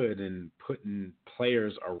that good in putting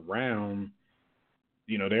players around,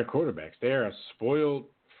 their quarterbacks. They're a spoiled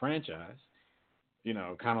franchise.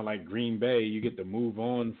 Kind of like Green Bay, you get to move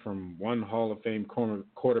on from one Hall of Fame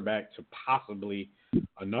quarterback to possibly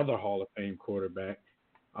another Hall of Fame quarterback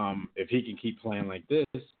if he can keep playing like this.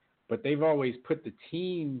 But they've always put the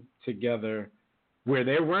team together where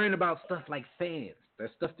they're worrying about stuff like fans.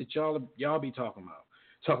 That stuff that y'all be talking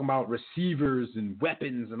about receivers and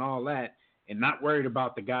weapons and all that, and not worried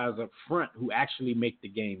about the guys up front who actually make the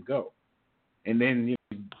game go. And then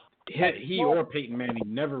he or Peyton Manning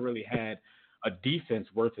never really had a defense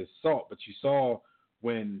worth his salt, but you saw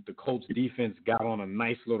when the Colts defense got on a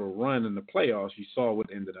nice little run in the playoffs, you saw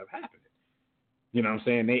what ended up happening. You know what I'm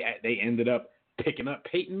saying? They ended up picking up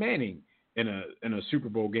Peyton Manning in a Super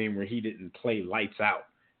Bowl game where he didn't play lights out.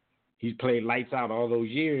 He's played lights out all those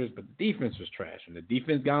years, but the defense was trash. When the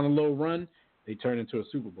defense got on a little run, they turned into a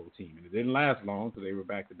Super Bowl team. And it didn't last long because they were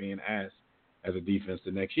back to being ass as a defense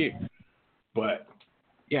the next year. But,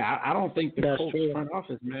 yeah, I don't think the Colts front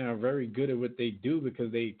office, man, are very good at what they do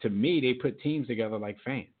because to me, they put teams together like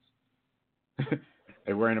fans.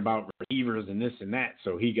 They're worrying about receivers and this and that.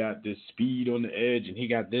 So he got this speed on the edge and he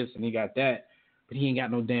got this and he got that. But he ain't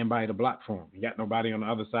got no damn body to block for him. He got nobody on the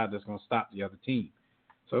other side that's going to stop the other team.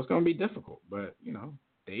 So it's going to be difficult. But,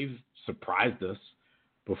 they've surprised us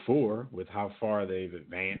before with how far they've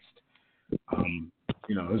advanced.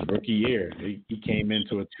 His rookie year, he came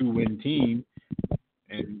into a 2-win team,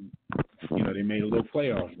 and, they made a little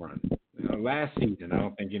playoff run. Last season, I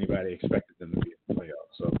don't think anybody expected them to be in the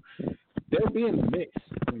playoffs. So they'll be in the mix.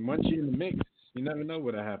 And once you're in the mix, you never know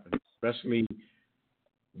what'll happen, especially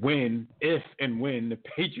if and when the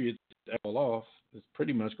Patriots fall off. It's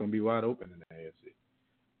pretty much going to be wide open in the AFC.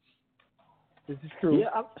 This is true.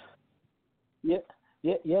 Yeah,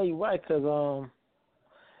 you're right. Cause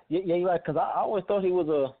you're right. Cause I always thought he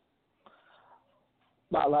was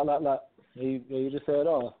you just said it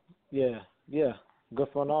all. Yeah, good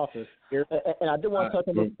front office. And I did want to touch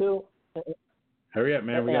on this too. Hurry up,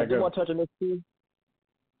 man. We gotta go. I did want to touch on this too.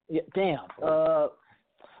 Yeah, damn.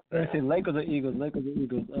 Let me see. Lakers or Eagles?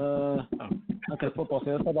 Okay, football.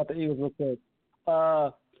 So let's talk about the Eagles real quick.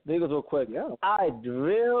 The Eagles real quick. Yeah. I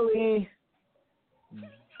really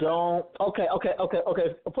don't. Okay. I'll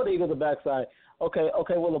put the Eagles on the backside. Okay.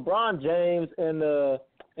 Well, LeBron James and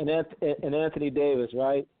Anthony Davis,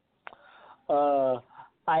 right?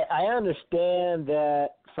 I understand that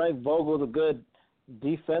Frank Vogel's a good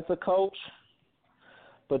defensive coach,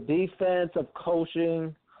 but defensive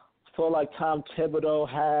coaching, sort of like Tom Thibodeau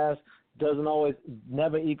has,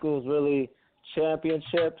 never equals really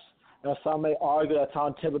championships. Now, some may argue that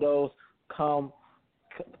Tom Thibodeau's comes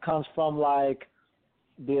from like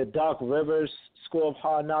the Doc Rivers school of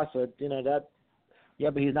hard knocks, but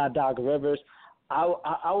but he's not Doc Rivers. I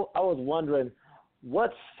was wondering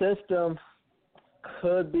what system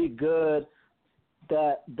could be good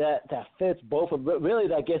that fits both of really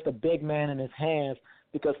that gets the big man in his hands.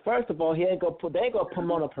 Because first of all, they ain't gonna put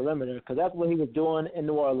him on a perimeter, because that's what he was doing in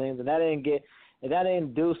New Orleans, and that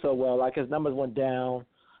didn't do so well. Like, his numbers went down,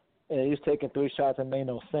 and he was taking 3 shots and made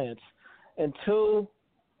no sense. And 2,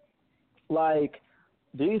 like,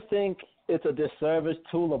 do you think it's a disservice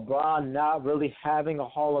to LeBron not really having a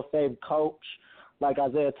Hall of Fame coach, like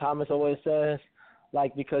Isaiah Thomas always says?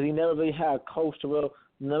 Like, because he never really had a coach to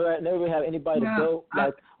never really have anybody to build.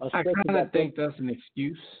 Like, I kind of think that's an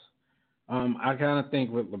excuse. I kind of think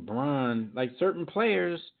with LeBron, like certain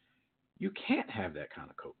players, you can't have that kind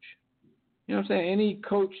of coach. You know what I'm saying? Any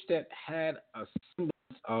coach that had a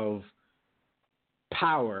semblance of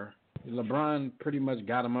power, LeBron pretty much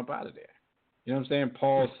got him up out of there. You know what I'm saying?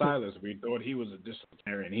 Paul Silas, we thought he was a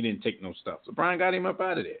disciplinarian. He didn't take no stuff. LeBron got him up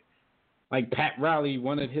out of there. Like Pat Riley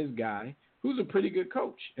wanted his guy, who's a pretty good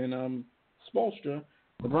coach. And Spoelstra,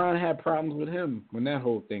 LeBron had problems with him when that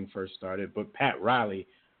whole thing first started. But Pat Riley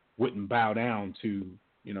wouldn't bow down to,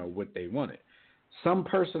 what they wanted. Some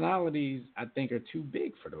personalities, I think, are too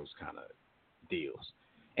big for those kind of deals.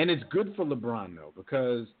 And it's good for LeBron, though,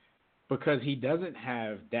 because he doesn't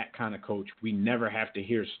have that kind of coach. We never have to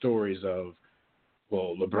hear stories of,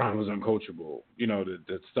 well, LeBron was uncoachable.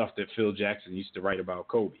 The stuff that Phil Jackson used to write about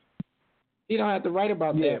Kobe. He don't have to write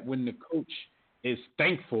about that when the coach is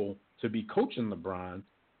thankful to be coaching LeBron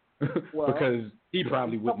because he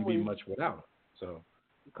probably wouldn't be much without him. So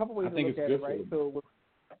a couple ways to look at it, right? So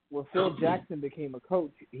when Phil Jackson became a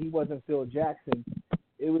coach, he wasn't Phil Jackson.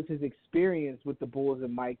 It was his experience with the Bulls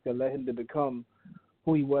and Mike that led him to become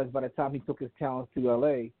who he was by the time he took his talents to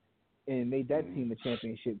L.A. and made that team a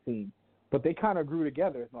championship team. But they kind of grew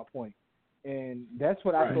together, is my point. And that's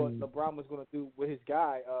what I thought LeBron was going to do with his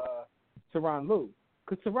guy, Tyronn Lue.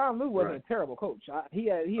 Because Tyronn Lue wasn't a terrible coach. Or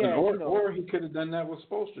he could have done that with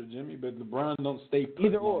Spoelstra, Jimmy, but LeBron don't stay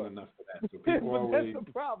put long enough for that. So people that's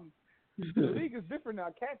the problem. The league is different now.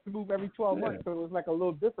 Cats move every 12 months, so it's like a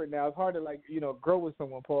little different now. It's hard to grow with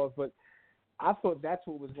someone, Paul. But I thought that's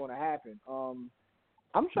what was going to happen.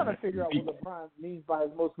 I'm trying to figure out what LeBron means by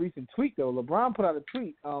his most recent tweet, though. LeBron put out a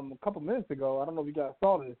tweet a couple minutes ago. I don't know if you guys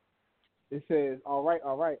saw this. It says, all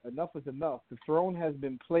right, enough is enough. The throne has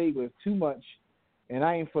been played with too much, and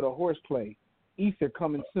I ain't for the horseplay. Ether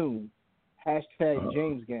coming soon. Hashtag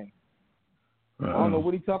James Gang. I don't know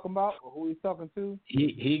what he's talking about or who he's talking to.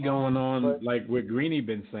 He going on like what Greeny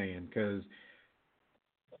been saying, because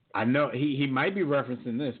I know he might be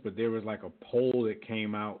referencing this, but there was like a poll that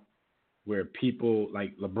came out where people,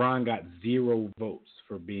 like LeBron got 0 votes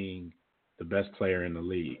for being the best player in the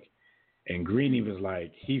league. And Greeny was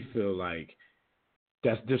like, he feel like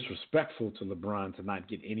that's disrespectful to LeBron to not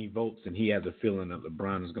get any votes, and he has a feeling that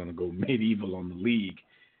LeBron is going to go medieval on the league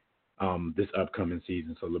this upcoming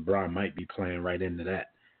season. So LeBron might be playing right into that.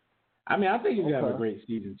 I mean, I think he's going to have a great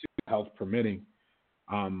season, too, health permitting.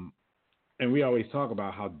 And we always talk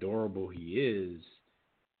about how durable he is.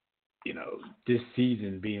 This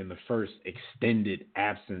season being the first extended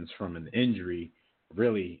absence from an injury,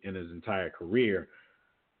 really, in his entire career.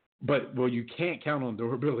 But you can't count on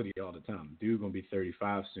durability all the time. Dude gonna be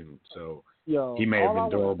 35 soon, so Yo, he may have been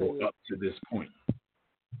all I wanna durable say up to this point.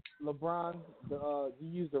 LeBron, you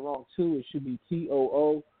used the wrong two. It should be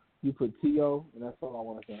TOO. You put TO, and that's all I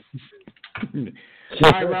want to say.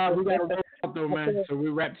 All right, Rob, we gotta roll out though, man. So we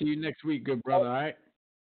wrap to you next week, good brother. All right.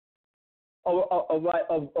 All right.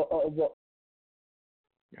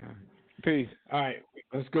 Peace. All right,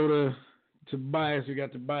 let's go to Tobias. We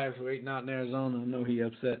got Tobias waiting out in Arizona. I know he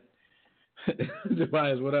upset.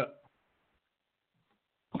 Tobias, what up?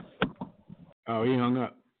 Oh, he hung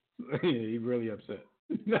up. He really upset.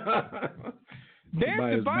 Damn,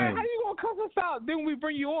 Tobias, how you gonna cuss us out? Then we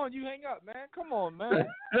bring you on, you hang up, man. Come on, man.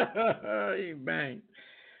 He banged.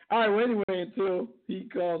 All right. Well, anyway, until he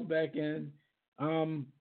calls back in, I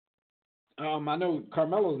know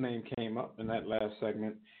Carmelo's name came up in that last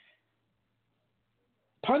segment.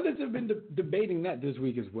 Pundits have been debating that this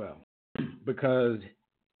week as well, because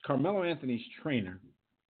Carmelo Anthony's trainer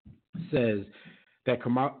says that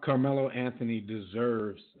Carmelo Anthony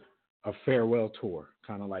deserves a farewell tour,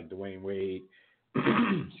 kind of like Dwayne Wade,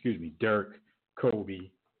 Dirk, Kobe,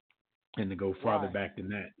 and to go farther back than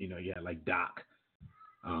that, you had like Doc,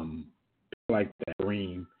 like that,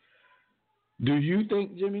 Kareem. Do you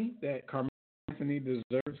think, Jimmy, that Carmelo Anthony deserves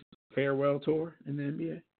a farewell tour in the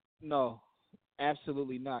NBA? No,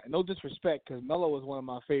 absolutely not. No disrespect, because Melo was one of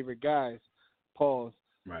my favorite guys. Pause.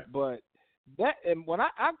 Right. But that, and when I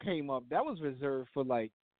came up, that was reserved for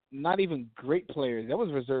like not even great players. That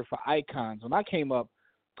was reserved for icons. When I came up,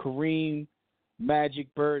 Kareem,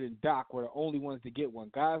 Magic, Bird, and Doc were the only ones to get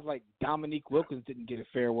one. Guys like Dominique Wilkins didn't get a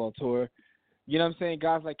farewell tour. You know what I'm saying?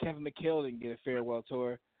 Guys like Kevin McHale didn't get a farewell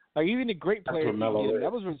tour. Like even the great players didn't get it.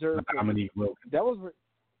 That was reserved for Dominique Wilkins. that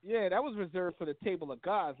was reserved for the table of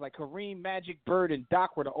gods. Like Kareem, Magic, Bird, and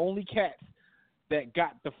Doc were the only cats that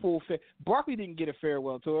got the full fit. Barkley didn't get a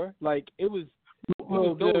farewell tour. Like it was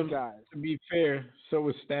those guys. To be fair, so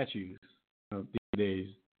was statues. These days,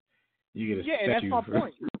 you get a statue and that's my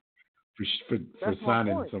point. for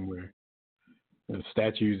signing somewhere.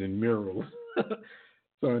 Statues and murals.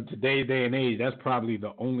 So in today's day and age, that's probably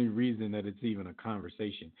the only reason that it's even a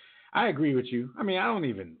conversation. I agree with you. I mean, I don't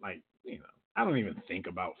even think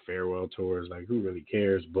about farewell tours. Like, who really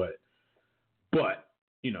cares? But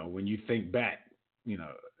when you think back,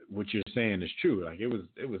 what you're saying is true. Like, it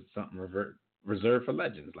was something reserved for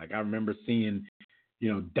legends. Like, I remember seeing,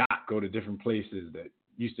 Doc go to different places that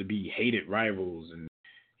used to be hated rivals, and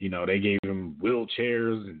they gave him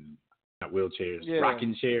wheelchairs and not wheelchairs,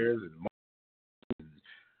 rocking chairs and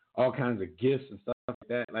all kinds of gifts and stuff like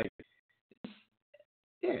that. Like,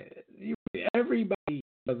 everybody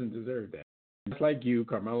doesn't deserve that. Just like you,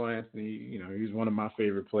 Carmelo Anthony, he's one of my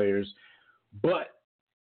favorite players, but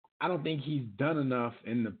I don't think he's done enough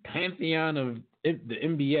in the pantheon of the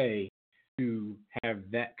NBA to have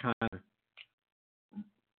that kind of.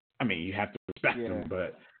 I mean, you have to respect him,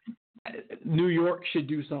 but New York should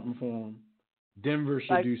do something for him. Denver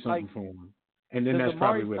should do something for him, and then that's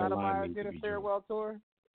probably where the line needs to be. Get a farewell tour?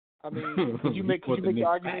 I mean, could you make the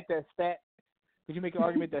argument that Stat? Could you make the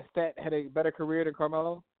argument that Stat had a better career than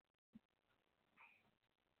Carmelo?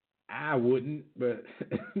 I wouldn't, but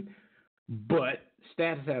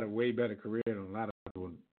Stats had a way better career than a lot of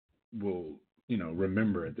people will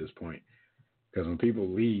remember at this point. Because when people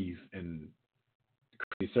leave and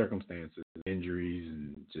crazy circumstances, injuries,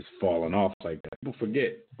 and just falling off like that, people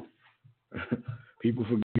forget. People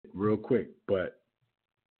forget real quick. But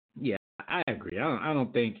yeah, I agree. I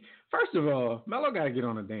don't think. First of all, Melo got to get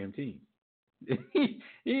on a damn team. he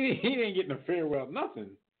ain't getting a farewell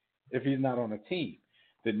nothing if he's not on a team.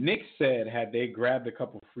 The Knicks said had they grabbed a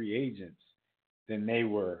couple free agents, then they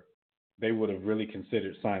would have really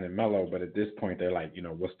considered signing Melo. But at this point, they're like,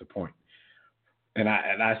 what's the point? And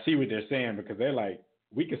I see what they're saying, because they're like,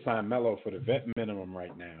 we could sign Melo for the vet minimum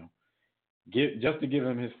right now, just to give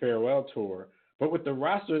him his farewell tour. But with the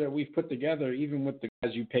roster that we've put together, even with the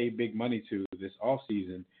guys you pay big money to this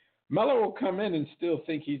offseason, Melo will come in and still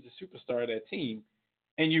think he's the superstar of that team,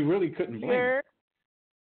 and you really couldn't blame him.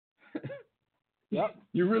 Yep.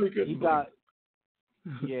 You really couldn't blame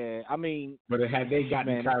him. Yeah, I mean. But had they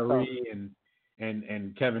gotten Kyrie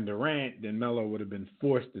and Kevin Durant, then Melo would have been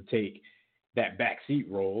forced to take that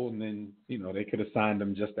backseat role, and then they could have signed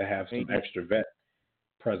him just to have some extra vet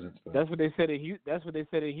presence. But that's what they said in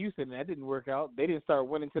Houston, and that didn't work out. They didn't start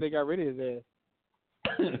winning until they got rid of his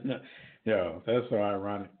ass. Yo, that's so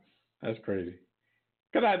ironic. That's crazy.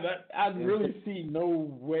 Because I really see no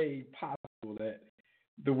way possible that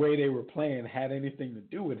the way they were playing had anything to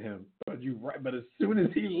do with him. But as soon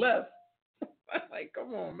as he left, like,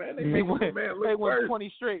 come on, man, they won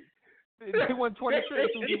 20 straight. They won 23 as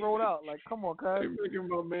soon as he rolled out. Like, come on, cuz. They making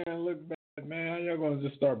my man look bad, man. How y'all gonna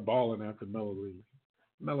just start balling after Melo leaves?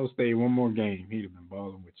 Melo stayed one more game, he'd have been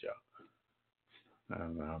balling with y'all. I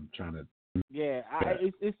don't know. I'm trying to. Yeah,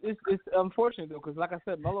 it's unfortunate though, because like I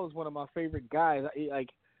said, Melo is one of my favorite guys.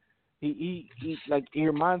 He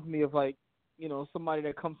reminds me of like, you know, somebody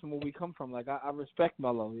that comes from where we come from. Like I respect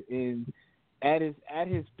Melo, and at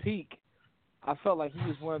his peak, I felt like he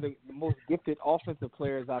was one of the most gifted offensive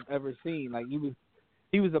players I've ever seen. Like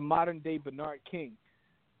he was a modern day Bernard King,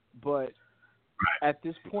 but at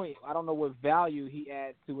this point, I don't know what value he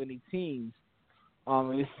adds to any teams.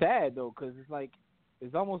 It's sad though, because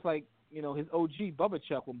it's almost like, you know, his OG Bubba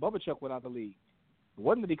Chuck when Bubba Chuck went out the league. It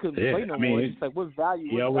wasn't that he couldn't play no more. It's just like what value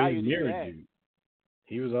did he add?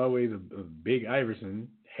 He was always a big Iverson,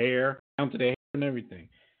 hair down to the hair and everything.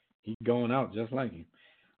 He's going out just like him.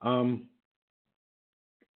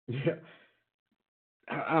 Yeah,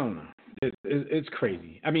 I don't know. It's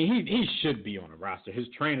crazy. I mean, he should be on a roster. His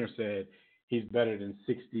trainer said he's better than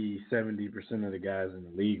 60-70% of the guys in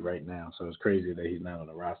the league right now. So it's crazy that he's not on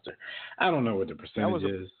the roster. I don't know what the percentage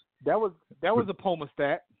is. That was a Poma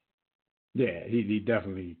stat. Yeah, he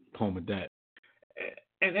definitely Poma that.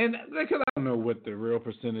 And because I don't know what the real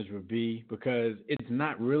percentage would be, because it's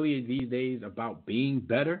not really these days about being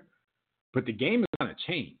better, but the game has kind of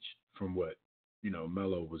changed from what, you know,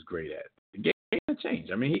 Melo was great at. The game has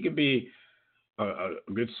changed. I mean, he could be a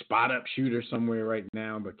good spot-up shooter somewhere right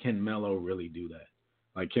now, but can Melo really do that?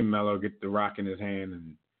 Like, can Melo get the rock in his hand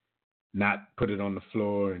and not put it on the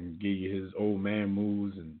floor and give you his old man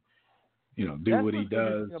moves and, you know, do what he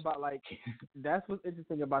does? That's what's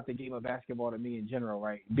interesting about the game of basketball to me in general,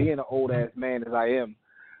 right? Being an old-ass man as I am,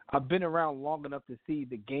 I've been around long enough to see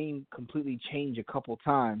the game completely change a couple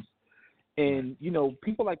times. And, you know,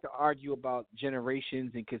 people like to argue about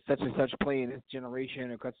generations and could such and such play in this generation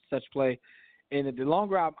or such and such play. And the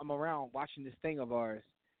longer I'm around watching this thing of ours,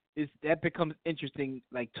 that becomes interesting,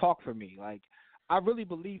 like, talk for me. Like, I really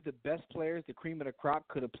believe the best players, the cream of the crop,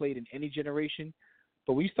 could have played in any generation.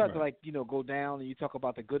 But when you start to, like, you know, go down and you talk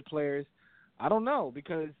about the good players, I don't know,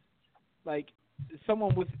 because, like,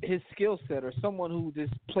 someone with his skill set or someone who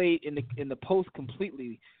just played in the post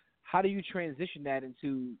completely, how do you transition that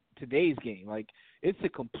into today's game? Like, it's a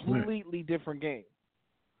completely different game.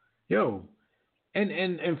 Yo,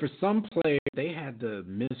 and for some players, they had the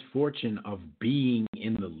misfortune of being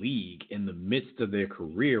in the league in the midst of their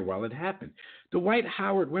career while it happened. Dwight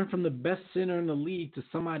Howard went from the best center in the league to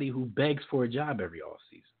somebody who begs for a job every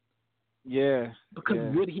offseason. Yeah.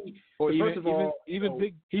 Because would he? Well, first of all, he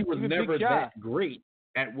was never that great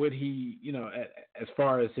at what he, you know, as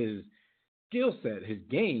far as his skill set, his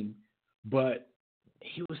game, but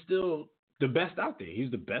he was still the best out there. He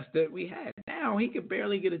was the best that we had. Now he could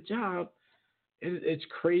barely get a job. It's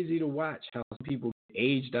crazy to watch how people get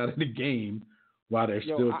aged out of the game while they're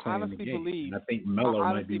still playing the game. And I think Melo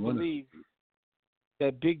might be one of them.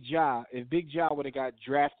 That if Big Ja would have got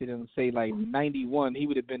drafted in, say, like 91, he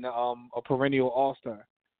would have been a perennial all-star.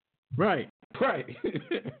 Right.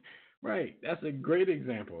 Right. That's a great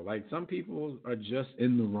example. Like, some people are just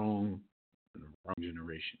in the wrong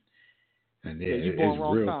generation. And it's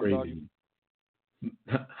real crazy.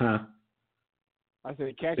 Huh? I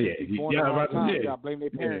said, catch it. Born the wrong time. You gotta blame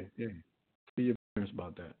their parents. Yeah. See your parents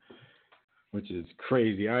about that, which is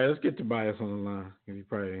crazy. All right, let's get Tobias on the line. He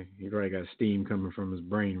probably got steam coming from his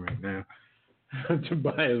brain right now.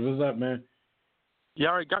 Tobias, what's up, man? You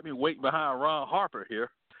already got me waiting behind Ron Harper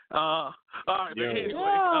here. All right, man.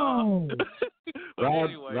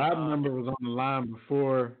 Anyway, Rob number was on the line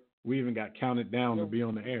before we even got counted down to be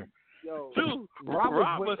on the air. Yo, dude,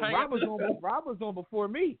 Rob was on before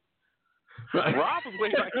me. Rob was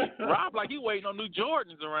waiting like he waiting on new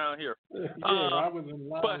Jordans around here. I was in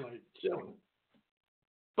line chilling.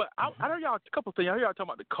 But I heard y'all a couple of things. I heard y'all talking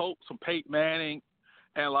about the Colts, some Peyton Manning,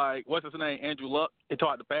 and like what's his name, Andrew Luck. They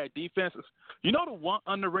talk about the bad defenses. You know the one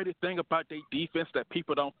underrated thing about their defense that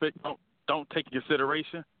people don't take into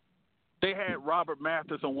consideration? They had Robert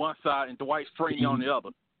Mathis on one side and Dwight Freeney on the other,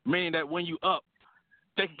 meaning that when you up,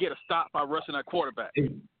 they can get a stop by rushing that quarterback.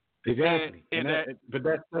 Exactly. But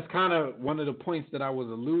that's kind of one of the points that I was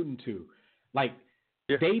alluding to. Like,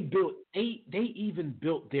 they even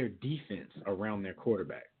built their defense around their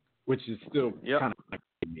quarterback, which is still kind of like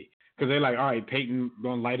me. Because they're like, all right, Peyton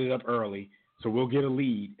going to light it up early, so we'll get a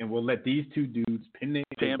lead, and we'll let these two dudes pin their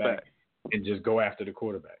head back and just go after the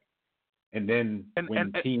quarterback. And then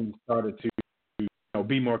when teams started to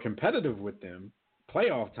be more competitive with them,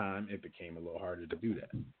 playoff time, it became a little harder to do that.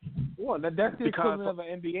 Well, that's the equivalent of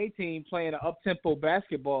an NBA team playing an up-tempo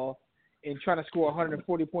basketball and trying to score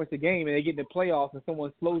 140 points a game, and they get in the playoffs and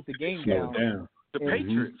someone slows the game down. The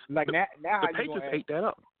Patriots, like now the Patriots ate that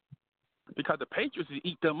up because the Patriots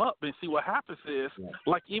eat them up, and see what happens is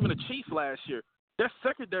like even the Chiefs last year, their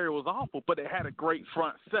secondary was awful, but they had a great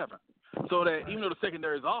front seven, so that even though the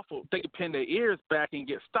secondary is awful, they could pin their ears back and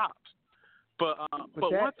get stops. But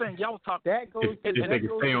one thing y'all was talking that goes if to they can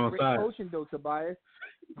stay on great side. coaching though, Tobias.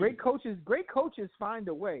 Great coaches find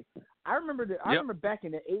a way. I remember back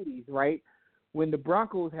in the 80s, right, when the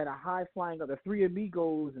Broncos had a high flying, the Three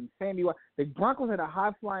Amigos and Sammy. The Broncos had a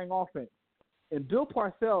high flying offense, and Bill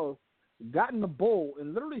Parcells got in the bowl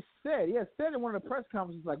and literally said in one of the press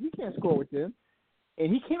conferences, like, we can't score with them,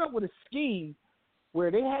 and he came up with a scheme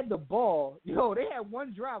where they had the ball. They had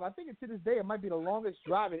one drive. I think to this day it might be the longest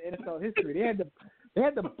drive in NFL history. They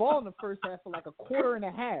had the ball in the first half for like a quarter and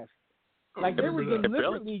a half. Like they were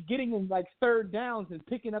deliberately getting them like third downs and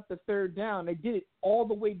picking up the third down. They did it all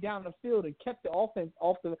the way down the field and kept the offense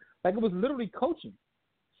off the like it was literally coaching.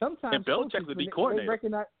 Sometimes and Belichick was the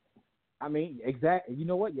coordinator. Exactly. You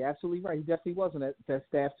know what? You're absolutely right. He definitely was on that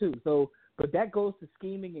staff too. So, but that goes to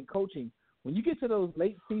scheming and coaching. When you get to those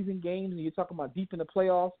late season games and you're talking about deep in the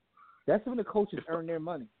playoffs, that's when the coaches earn their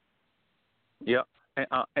money. Yeah,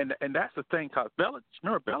 and that's the thing. Cause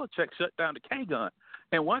Belichick shut down the K gun,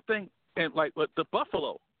 and one thing, and like with the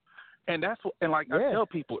Buffalo, and that's what, and like I tell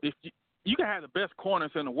people, if you can have the best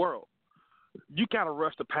corners in the world, you got to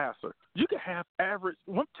rush the passer. You can have average.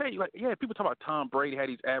 Let me tell you, like people talk about Tom Brady had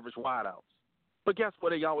these average wideouts. But guess what?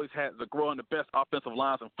 They always had the growing the best offensive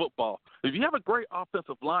lines in football. If you have a great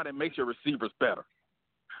offensive line, it makes your receivers better.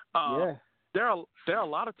 There are a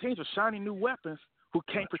lot of teams with shiny new weapons who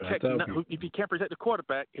can't protect. If you can't protect the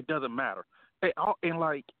quarterback, it doesn't matter. And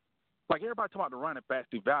like everybody talking about the running backs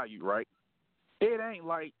devalue, right? It ain't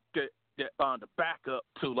like the backup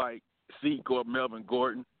to like Zeke or Melvin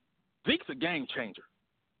Gordon. Zeke's a game changer.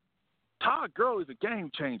 Todd Gurley's a game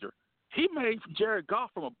changer. He made Jared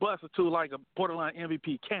Goff from a bust to like a borderline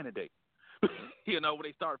MVP candidate. When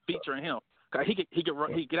they start featuring him, he could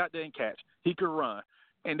run, he get out there and catch, he could run,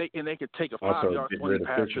 and they could take a 5-yard swing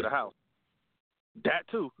pass to the house. That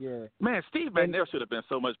too, man. Steve McNair should have been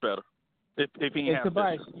so much better if he didn't have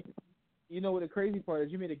Tobias, you know what the crazy part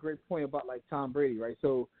is? You made a great point about like Tom Brady, right?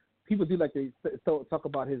 So people do like to talk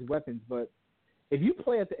about his weapons, but if you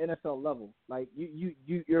play at the NFL level, like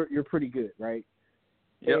you're pretty good, right?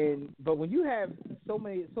 Yep. But when you have so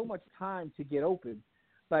much time to get open,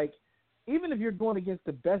 like even if you're going against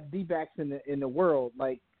the best D-backs in the world,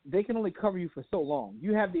 like they can only cover you for so long.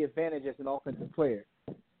 You have the advantage as an offensive player,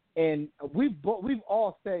 and we've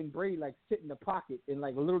all seen Brady like sit in the pocket and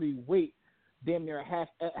like literally wait damn near half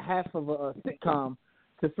of a sitcom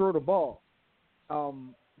to throw the ball.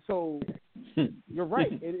 So you're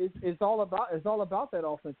right. It's all about that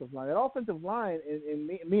offensive line. That offensive line, and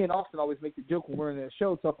me and Austin always make the joke when we're in the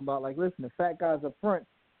show talking about like, listen, the fat guys up front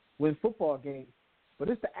win football games, but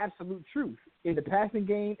it's the absolute truth in the passing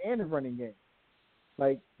game and the running game.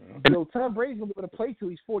 Like, Tom Brady's gonna be able to play till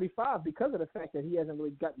he's 45 because of the fact that he hasn't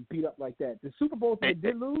really gotten beat up like that. The Super Bowls they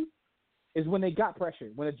did lose is when they got pressure,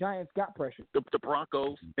 when the Giants got pressure. The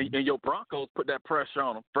Broncos and your Broncos put that pressure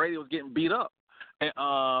on them. Brady was getting beat up. And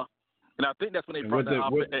I think that's when they brought that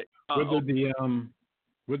up.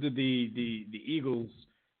 What did the Eagles,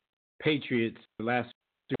 Patriots, the last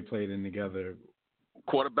two played in together?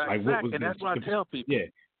 Quarterback sack, and that's what I tell people. Yeah,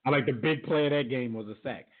 I like the big play of that game was a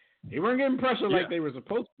sack. They weren't getting pressure like they were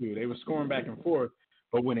supposed to. They were scoring back and forth,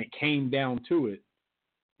 but when it came down to it,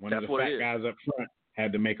 one of the fat guys up front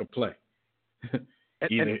had to make a play.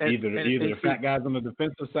 Either the fat guys on the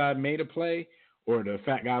defensive side made a play, or the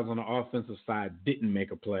fat guys on the offensive side didn't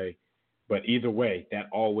make a play. But either way, that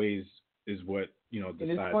always is what, decides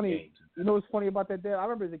games. You know what's funny about that, Dad? I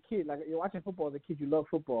remember as a kid, like you're watching football as a kid, you love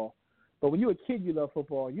football. But when you're a kid, you love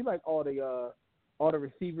football. You like all the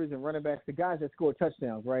receivers and running backs, the guys that score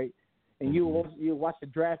touchdowns, right? And you watch the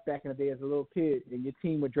draft back in the day as a little kid, and your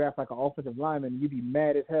team would draft like an offensive lineman, and you'd be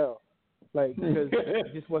mad as hell. Like, because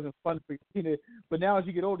it just wasn't fun for you. But now as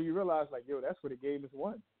you get older, you realize, like, that's where the game is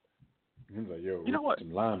won. He's like, you know what?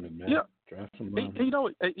 Some linemen, man. Yeah. Draft some linemen.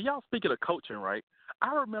 Y'all speaking of coaching, right?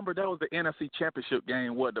 I remember that was the NFC Championship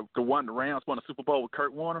game where the one the Rams won the Super Bowl with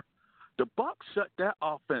Kurt Warner. The Bucs shut that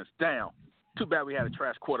offense down. Too bad we had a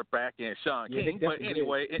trash quarterback and Sean King. But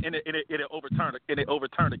anyway, it overturned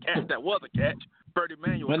the catch. That was a catch. Bertie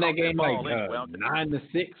Manuel when that game ball like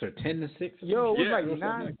 9-6 or 10-6. Yo, it was like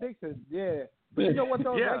 9-6. Yeah. But you know what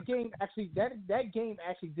though? That game actually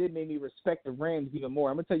did make me respect the Rams even more.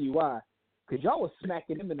 I'm gonna tell you why. Because y'all was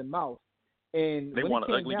smacking them in the mouth, and they when won it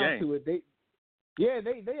an came ugly down game. to it, Yeah,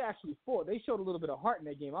 they actually fought. They showed a little bit of heart in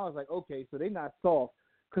that game. I was like, okay, so they're not soft.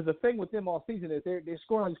 Because the thing with them all season is they're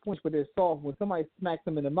scoring these points, but they're soft. When somebody smacks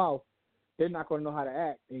them in the mouth, they're not going to know how to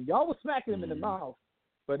act. And y'all was smacking them in the mouth,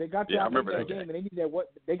 but they got that game, and they need that.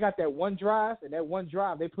 They got that one drive, and that one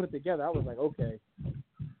drive they put it together. I was like, okay,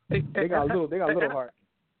 they got a little heart.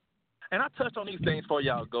 And I touched on these things before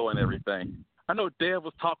y'all go and everything. I know Dev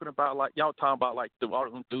was talking about y'all talking about all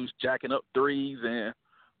them dudes jacking up threes and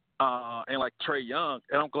like Trae Young,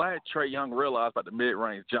 and I'm glad Trae Young realized about the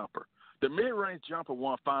mid-range jumper. The mid-range jumper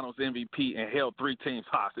won Finals MVP and held 3 teams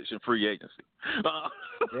hostage in free agency.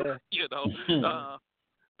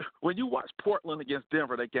 When you watch Portland against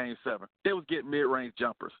Denver, that Game 7, they was getting mid-range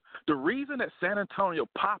jumpers. The reason that San Antonio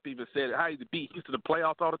Pop even said how he beat Houston in the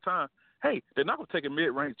playoffs all the time, hey, they're not going to take a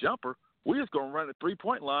mid-range jumper. We're just going to run the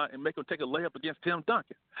three-point line and make them take a layup against Tim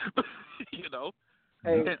Duncan.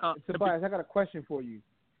 Hey, Tobias, I got a question for you.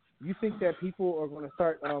 You think that people are going to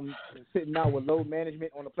start sitting out with load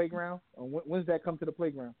management on the playground? When's that come to the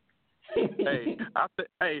playground?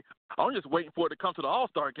 I'm just waiting for it to come to the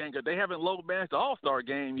All-Star game because they haven't load managed the All-Star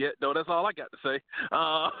game yet, though. That's all I got to say.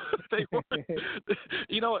 The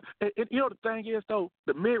thing is, though,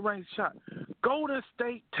 the mid-range shot. Golden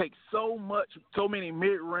State takes so many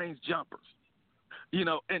mid-range jumpers.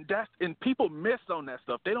 And people miss on that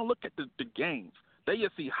stuff. They don't look at the games. They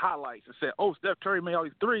just see highlights and say, oh, Steph Curry made all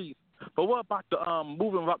these threes. But what about the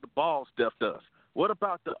moving about the ball Steph does? What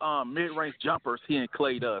about the mid-range jumpers he and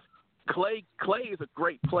Clay does? Clay is a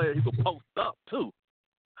great player. He can post up too,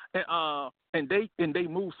 and they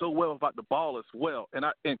move so well about the ball as well. And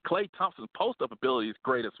Klay Thompson's post-up ability is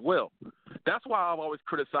great as well. That's why I've always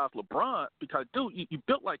criticized LeBron because, dude, you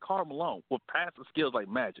built like Carmelo with passing skills like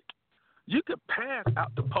Magic. You could pass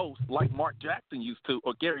out the post like Mark Jackson used to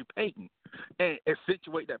or Gary Payton and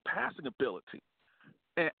accentuate that passing ability.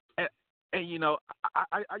 And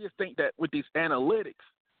I just think that with these analytics,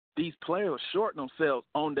 these players shorten themselves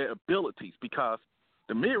on their abilities because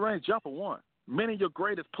the mid-range jumper won. Many of your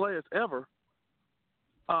greatest players ever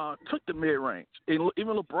took the mid-range. And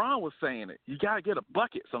even LeBron was saying it. You got to get a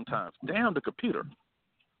bucket sometimes. Damn the computer.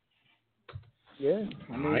 Yeah.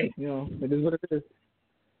 I mean, it is what it is.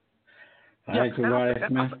 All right, Tobias,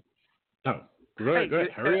 man. Oh, good.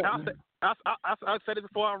 Hurry up. I'll say this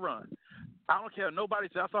before I run. I don't care. Nobody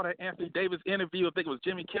said. I saw that Anthony Davis interview. I think it was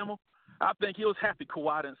Jimmy Kimmel. I think he was happy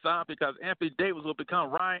Kawhi didn't sign because Anthony Davis will become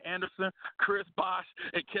Ryan Anderson, Chris Bosh,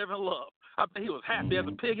 and Kevin Love. I think he was happy as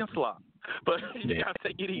a pig in slop. But you got to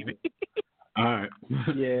take it easy. All right.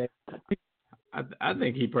 Yeah. I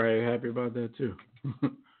think he probably happy about that, too.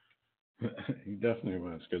 He definitely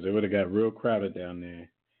was because it would have got real crowded down there.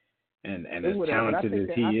 And as talented as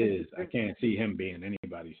he is, I can't see him being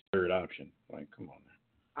anybody's third option. Like, come on, man.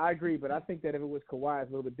 I agree, but I think that if it was Kawhi, it's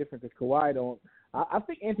a little bit different because Kawhi don't. I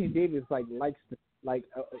think Anthony Davis likes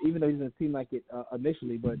even though he doesn't seem like it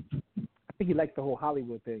initially, but I think he likes the whole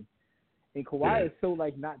Hollywood thing. And Kawhi is so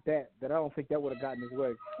not that I don't think that would have gotten his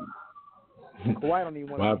way. Kawhi don't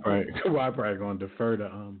even want. Kawhi probably going to defer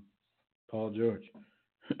to Paul George.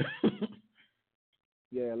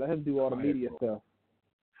 Yeah, let him do all the media stuff.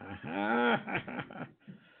 All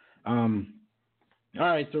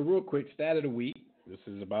right, so real quick, stat of the week. This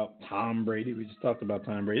is about Tom Brady. We just talked about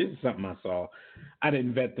Tom Brady. This is something I saw. I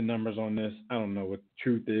didn't vet the numbers on this. I don't know what the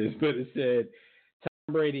truth is, but it said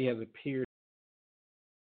Tom Brady has appeared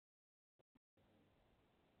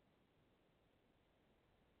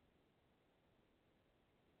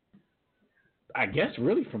I guess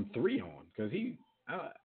really from 3 on because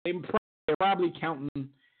they're probably counting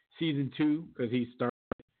season 2 because he started,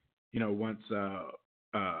 once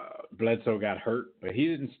Bledsoe got hurt, but he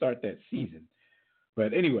didn't start that season.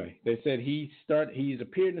 But anyway, they said he's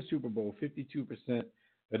appeared in the Super Bowl 52% of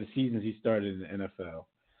the seasons he started in the NFL.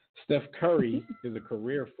 Steph Curry is a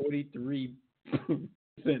career 43%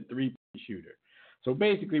 three-point shooter. So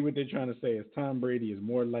basically what they're trying to say is Tom Brady is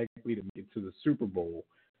more likely to make it to the Super Bowl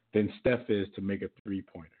than Steph is to make a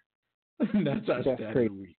three-pointer. That's our stat of the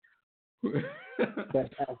week.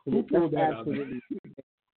 Who pulled that out?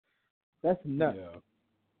 That's nuts. Yeah.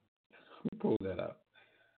 Who pulled that out?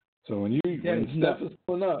 So when Steph is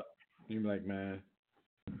pulling up, you're like, man,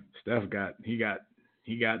 Steph got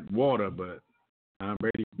water, but Tom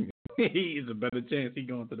Brady, he's a better chance he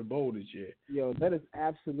going to the bowl this year. Yo, that is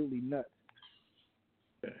absolutely nuts.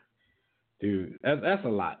 Yeah. Dude, that's a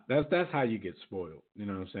lot. That's how you get spoiled. You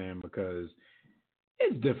know what I'm saying? Because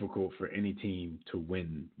it's difficult for any team to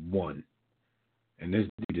win one. And this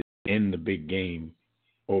dude is in the big game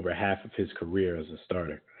over half of his career as a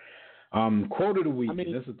starter. Quote of the week.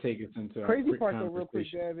 This will take us into crazy our quick part though, real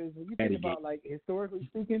quick, Dev, is when you think about historically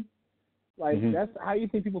speaking, Like that's how you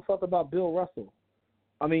think people felt about Bill Russell.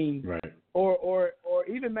 I mean, right. or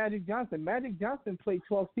even Magic Johnson. Magic Johnson played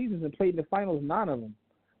 12 seasons and played in the finals 9 of them.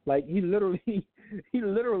 Like he literally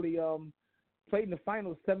played in the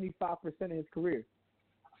finals 75% of his career.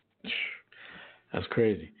 That's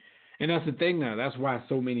crazy. And that's the thing now. That's why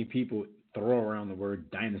so many people throw around the word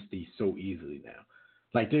dynasty so easily now.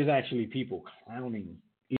 Like there's actually people clowning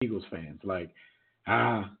Eagles fans. Like,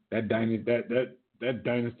 that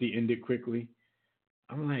dynasty ended quickly.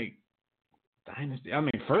 I'm like, dynasty. I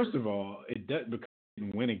mean, first of all, it does because they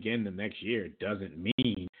can win again the next year. It doesn't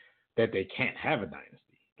mean that they can't have a dynasty.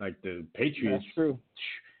 Like the Patriots, that's true.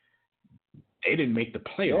 They didn't make the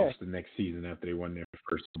playoffs the next season after they won their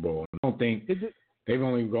first Super Bowl. I don't think they've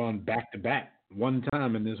only gone back to back one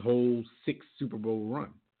time in this whole 6 Super Bowl run.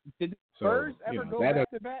 Did the Spurs ever go back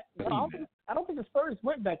to back? No, I don't think the Spurs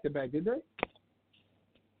went back to back, did they?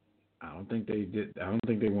 I don't think they did. I don't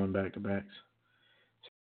think they won back to backs.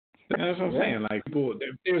 That's what I'm saying. Like people,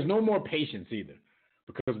 there's no more patience either,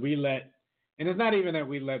 because we let, and it's not even that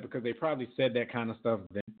we let, because they probably said that kind of stuff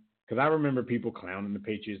then. Because I remember people clowning the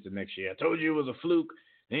Patriots the next year. I told you it was a fluke.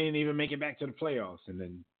 They didn't even make it back to the playoffs. And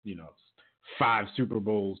then, 5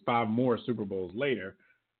 more Super Bowls later,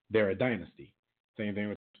 they're a dynasty. Same thing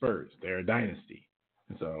with the Spurs. They're a dynasty.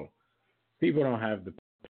 And so people don't have the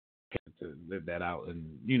patience to live that out.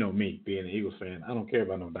 And me, being an Eagles fan, I don't care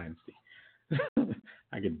about no dynasty.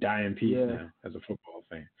 I could die in peace now as a football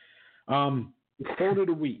fan. Quote of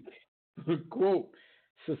the week. Quote,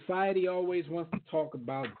 society always wants to talk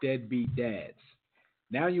about deadbeat dads.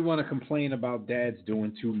 Now you want to complain about dads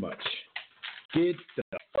doing too much. Get the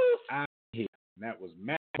fuck out of here. And that was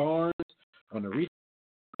Matt Barnes on the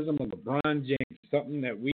racism of LeBron James. Something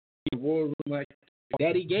that we in the war room like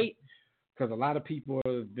Daddygate, because a lot of people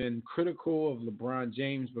have been critical of LeBron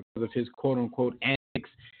James because of his quote-unquote antics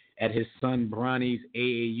at his son Bronny's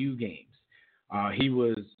AAU games. He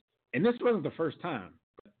was, and this wasn't the first time,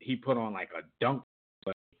 he put on like a dunk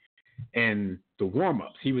and the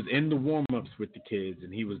warm-ups. He was in the warm-ups with the kids,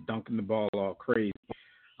 and he was dunking the ball all crazy.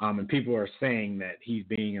 And people are saying that he's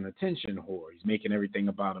being an attention whore. He's making everything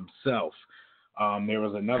about himself. There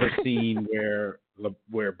was another scene where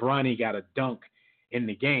Bronny got a dunk in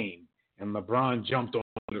the game, and LeBron jumped on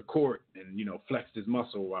the court and, flexed his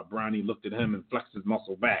muscle while Bronny looked at him and flexed his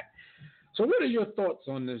muscle back. So what are your thoughts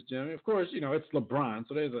on this, Jimmy? Of course, it's LeBron,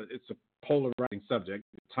 so it's a polarizing subject.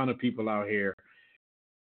 A ton of people out here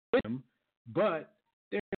with him, but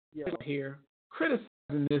they're out here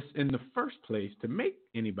criticizing this in the first place to make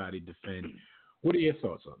anybody defend. What are your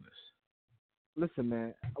thoughts on this? Listen,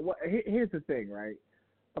 man, here's the thing, right?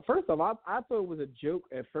 First off, I thought it was a joke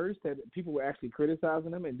at first that people were actually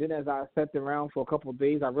criticizing him, and then as I sat around for a couple of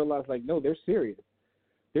days, I realized, like, no, they're serious.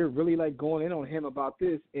 They're really, like, going in on him about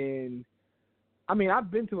this, and I mean,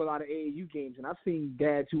 I've been to a lot of AAU games, and I've seen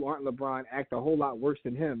dads who aren't LeBron act a whole lot worse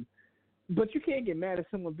than him. But you can't get mad at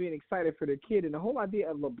someone being excited for their kid. And the whole idea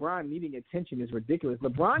of LeBron needing attention is ridiculous.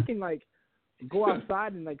 LeBron can, like, go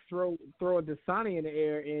outside and, like, throw a Dasani in the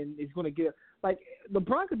air and he's going to get – like,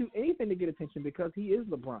 LeBron could do anything to get attention because he is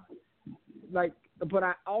LeBron. Like, but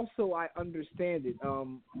I understand it.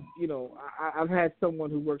 I've had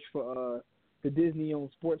someone who works for the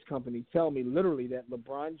Disney-owned sports company tell me literally that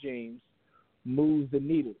LeBron James moves the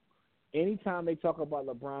needle. Anytime they talk about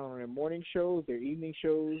LeBron on their morning shows, their evening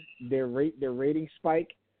shows, their ratings spike,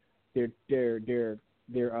 their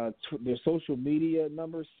social media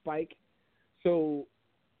numbers spike. So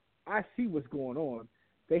I see what's going on.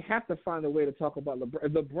 They have to find a way to talk about LeBron.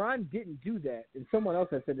 If LeBron didn't do that, and someone else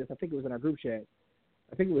had said this, I think it was in our group chat.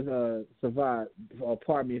 I think it was Savad,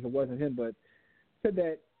 pardon me if it wasn't him, but said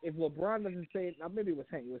that if LeBron doesn't say, now maybe it was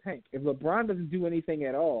Hank. It was Hank. If LeBron doesn't do anything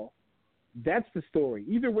at all, that's the story.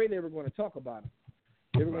 Either way, they were going to talk about him.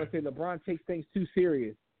 They were going to say LeBron takes things too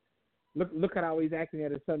serious. Look at how he's acting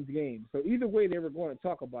at his son's game. So either way, they were going to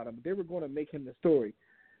talk about him. But they were going to make him the story.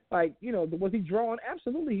 Like, was he drawn?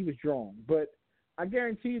 Absolutely, he was drawn. But I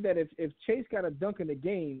guarantee you that if Chase got a dunk in the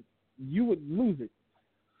game, you would lose it.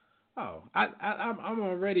 Oh, I'm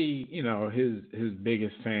already, his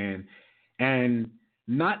biggest fan, and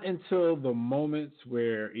not until the moments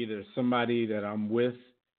where either somebody that I'm with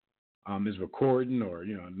is recording, or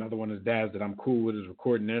another one of his dads that I'm cool with is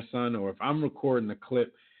recording their son, or if I'm recording the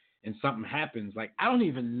clip and something happens, like I don't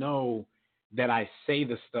even know that I say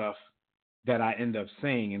the stuff that I end up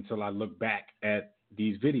saying until I look back at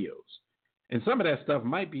these videos. And some of that stuff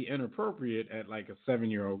might be inappropriate at like a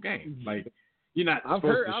 7-year-old game. Like you're not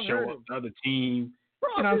supposed to show up the other team.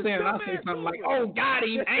 You know what I'm saying? And I'll say something like, "Oh, got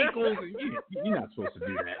him, ankles." And you're not supposed to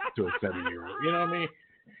do that to a 7-year-old. You know what I mean?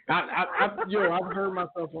 I've heard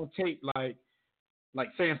myself on tape like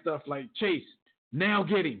saying stuff like, Chase, now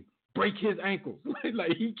get him, break his ankles.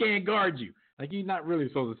 Like he can't guard you. Like you're not really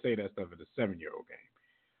supposed to say that stuff at a 7-year-old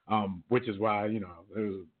game. Which is why, there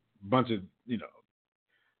was a bunch of,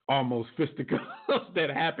 almost fisticuffs that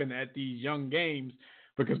happen at these young games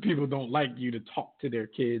because people don't like you to talk to their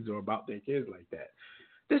kids or about their kids like that.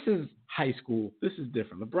 This is high school. This is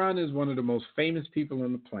different. LeBron is one of the most famous people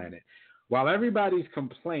on the planet. While everybody's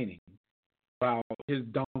complaining about his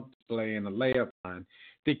dunk display and the layup line,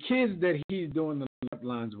 the kids that he's doing the layup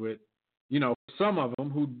lines with, some of them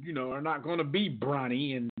who, are not going to be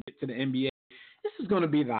brawny and get to the NBA, this is going to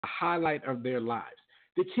be the highlight of their lives.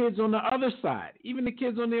 The kids on the other side, even the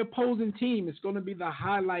kids on the opposing team, it's going to be the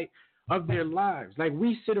highlight of their lives. Like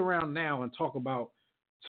we sit around now and talk about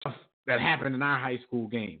stuff that happened in our high school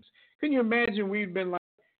games. Can you imagine we've been like,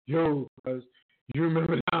 yo, you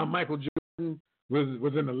remember the time Michael Jordan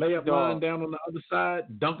was in the layup line down on the other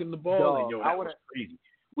side, dunking the ball? And, that was crazy.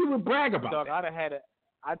 We would brag about that.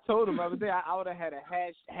 I told him the other day I would have had a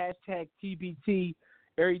hashtag TBT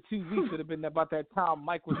every 2 weeks. Would have been about that time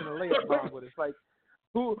Mike was in the layup line with us. Like,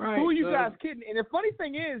 who are you guys kidding? And the funny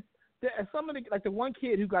thing is that some of the one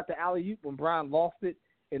kid who got the alley-oop when Brian lost it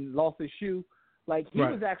and lost his shoe, like he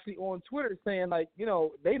was actually on Twitter saying like,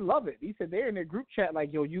 they love it. He said they're in their group chat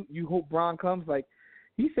like, yo, you hope Brian comes. Like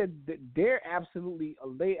he said that they absolutely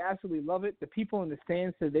love it. The people in the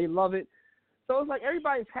stands said they love it. So it's like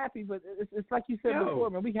everybody's happy, but it's like you said before,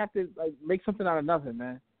 man. We have to make something out of nothing,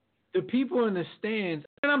 man. The people in the stands,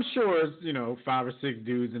 and I'm sure it's 5 or 6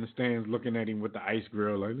 dudes in the stands looking at him with the ice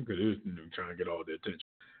grill, like, look at this dude trying to get all the attention.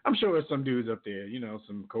 I'm sure there's some dudes up there,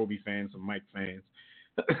 some Kobe fans, some Mike fans,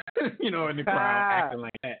 in the crowd acting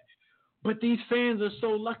like that. But these fans are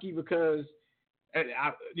so lucky because,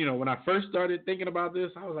 when I first started thinking about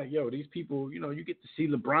this, I was like, yo, these people, you get to see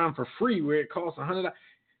LeBron for free where it costs $100.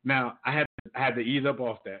 Now, I had to ease up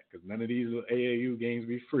off that because none of these AAU games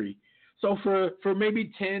be free. So for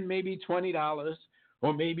maybe $10, maybe $20,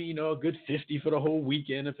 or maybe, a good $50 for the whole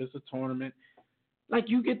weekend if it's a tournament, like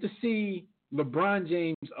you get to see LeBron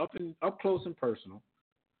James up close and personal.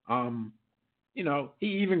 He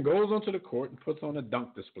even goes onto the court and puts on a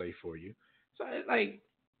dunk display for you. So, like,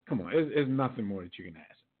 come on, it's nothing more that you can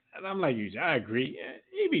ask. And I'm like, I agree.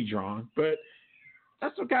 He'd be drawn, but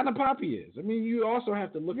that's what kind of pop he is. I mean, you also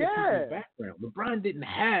have to look at people's background. LeBron didn't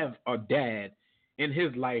have a dad in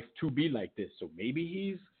his life to be like this, so maybe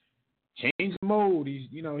he's changed the mode. He's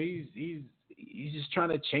just trying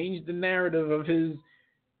to change the narrative of his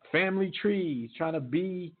family tree. He's trying to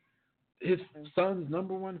be his son's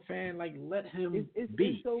number one fan. Like, let him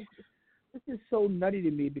be. This is so nutty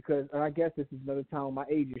to me because, and I guess this is another time my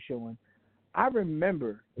age is showing. I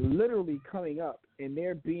remember literally coming up and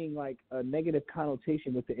there being like a negative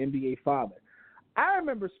connotation with the NBA father. I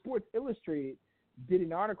remember Sports Illustrated did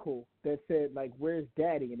an article that said like, "Where's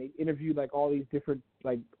Daddy?" and they interviewed like all these different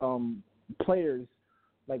like players,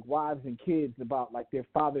 like wives and kids about like their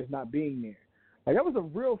fathers not being there. Like that was a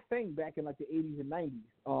real thing back in like the 80s and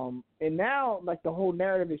 90s. And now like the whole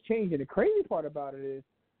narrative is changing. The crazy part about it is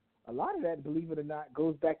a lot of that, believe it or not,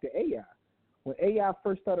 goes back to AI. When AI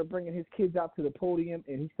first started bringing his kids out to the podium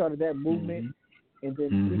and he started that movement, and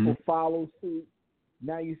then people follow suit.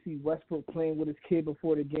 Now you see Westbrook playing with his kid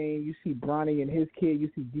before the game. You see Bronny and his kid. You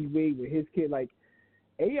see D-Wade with his kid. Like,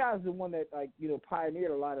 AI is the one that, like,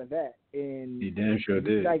 pioneered a lot of that. And he damn sure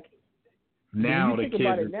did. Like, now the kids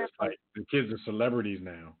are just like, the kids are celebrities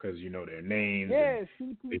now because you know their names. Yeah,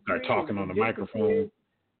 they start talking on the microphone.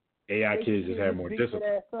 AI kids just have more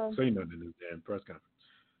discipline. So you know the damn press conference.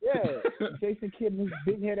 Yeah, Jason Kidd and his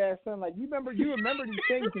big head ass son. Like, you remember these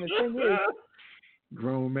things, and the thing is,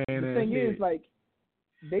 grown man. The thing is, like,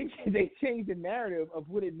 they changed the narrative of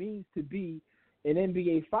what it means to be an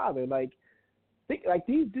NBA father. Like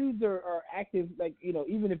these dudes are active. Like,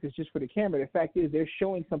 even if it's just for the camera, the fact is they're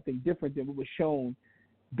showing something different than what was shown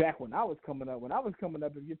back when I was coming up. When I was coming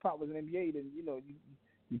up, if your pop was an NBA, then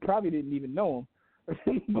you probably didn't even know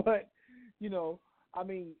him. But I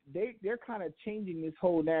mean, they're kind of changing this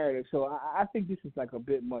whole narrative. So I think this is like a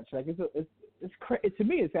bit much. Like to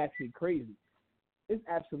me, it's actually crazy. It's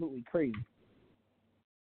absolutely crazy.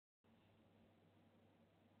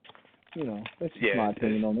 That's just my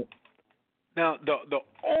opinion on it. Now, the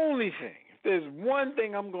only thing, if there's one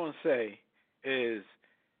thing I'm going to say is,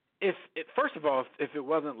 first of all, if it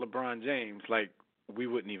wasn't LeBron James, like, we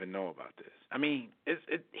wouldn't even know about this. I mean,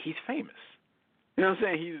 he's famous. You know what I'm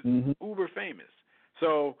saying? He's uber famous.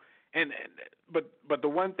 So, but the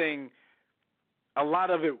one thing, a lot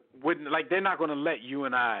of it wouldn't, like, they're not going to let you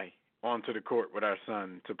and I onto the court with our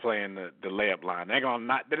son to play in the layup line. They're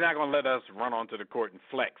not gonna let us run onto the court and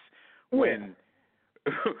flex when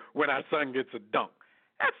our son gets a dunk.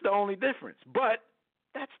 That's the only difference. But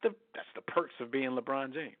that's the perks of being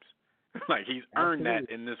LeBron James. Like, he's earned that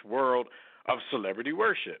in this world of celebrity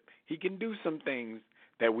worship. He can do some things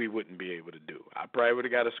that we wouldn't be able to do. I probably would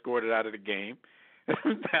have got escorted out of the game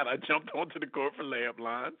that I jumped onto the court for layup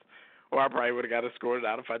lines, or I probably would have got escorted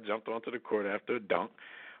out if I jumped onto the court after a dunk.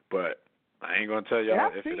 But I ain't going to tell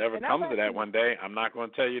y'all if it ever comes to that one day. I'm not going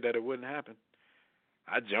to tell you that it wouldn't happen.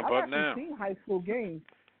 I'd jump up now. I've seen high school games.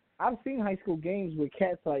 I've seen high school games where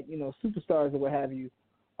cats like, superstars or what have you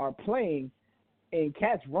are playing, and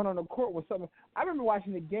cats run on the court with something. I remember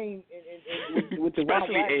watching the game with DeJuan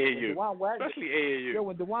Wagner. Especially AAU. Yo,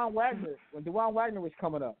 when DeJuan Wagner was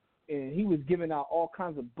coming up, and he was giving out all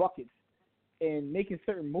kinds of buckets and making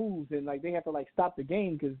certain moves, and like they have to stop the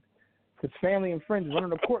game because family and friends running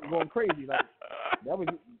the court going crazy. Like that was,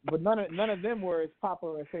 but none of them were as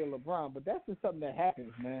popular as say LeBron. But that's just something that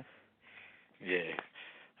happens, man. Yeah.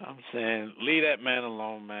 I'm saying, leave that man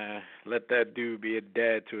alone, man. Let that dude be a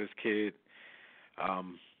dad to his kid.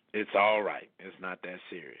 It's all right. It's not that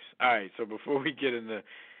serious. All right, so before we get into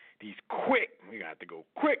these we got to go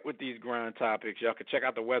quick with these grind topics. Y'all can check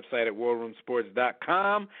out the website at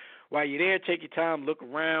warroomsports.com. While you're there, take your time, look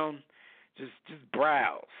around, just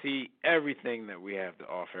browse, see everything that we have to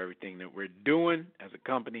offer, everything that we're doing as a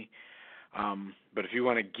company. But if you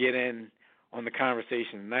want to get in on the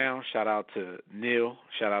conversation now, shout out to Neil,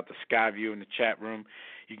 shout out to Skyview in the chat room.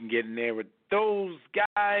 You can get in there with those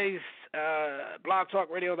guys,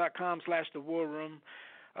 blogtalkradio.com/thewarroom.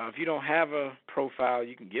 If you don't have a profile,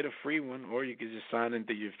 you can get a free one, or you can just sign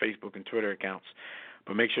into your Facebook and Twitter accounts.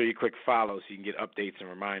 But make sure you click follow so you can get updates and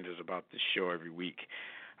reminders about the show every week.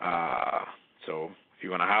 So if you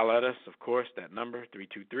want to holler at us, of course, that number,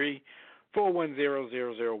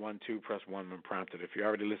 323-410-0012, press 1 when prompted. If you're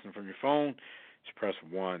already listening from your phone, just press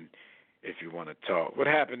 1 if you want to talk. What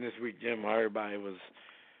happened this week, Jim? Everybody was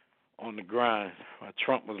on the grind while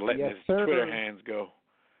Trump was letting his Twitter hands go.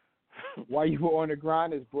 While you were on the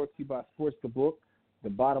grind is brought to you by Sports the Book. The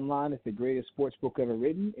bottom line is the greatest sports book ever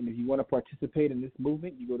written, and if you want to participate in this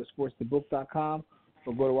movement, you go to sportsthebook.com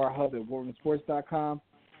or go to our hub at warroomsports.com.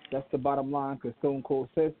 That's the bottom line because Stone Cold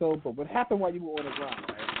says so. But what happened while you were on the grind,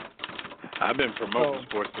 right? I've been promoting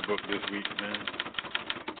Sports the Book this week, man,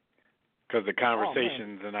 because the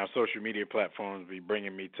conversations and our social media platforms be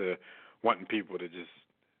bringing me to wanting people to just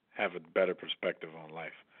have a better perspective on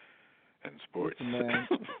life and sports. Listen, man.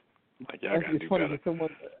 Like, y'all got to do better.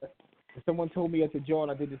 Someone told me at the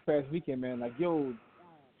joint I did this past weekend, man, like, yo,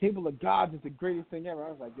 Table of Gods is the greatest thing ever. I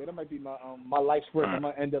was like, yeah, that might be my life's work. I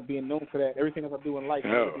might end up being known for that. Everything else I do in life,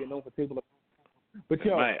 I'm going to be known for Table of Gods. But,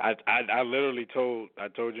 yo. Man, I literally told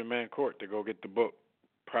your man Court to go get the book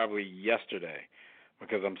probably yesterday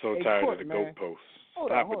because I'm so tired of the goat posts.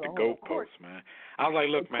 Stop with the goat posts, man. I was like,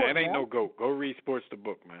 look, man, it ain't no goat. Go read Sports the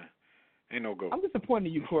Book, man. Ain't no goat. I'm disappointed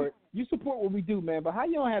in you, Court. You support what we do, man, but how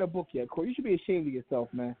you don't have a book yet, Court? You should be ashamed of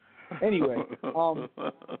yourself, man. Anyway,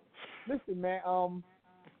 listen, man,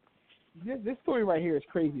 this story right here is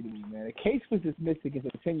crazy to me, man. A case was dismissed against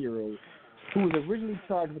a 10-year-old who was originally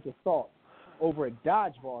charged with assault over a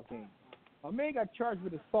dodgeball game. A man got charged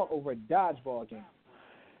with assault over a dodgeball game.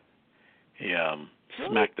 He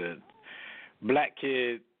smacked a black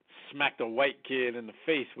kid, smacked a white kid in the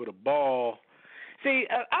face with a ball. See,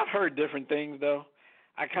 I've heard different things, though.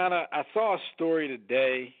 I saw a story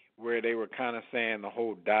today where they were kind of saying the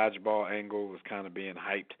whole dodgeball angle was kind of being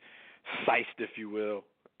hyped, sized, if you will.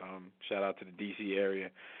 Shout out to the D.C.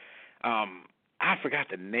 area. I forgot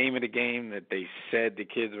the name of the game that they said the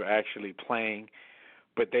kids were actually playing,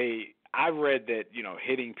 but I read that,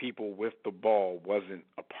 hitting people with the ball wasn't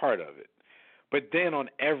a part of it. But then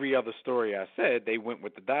on every other story I said, they went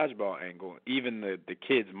with the dodgeball angle. Even the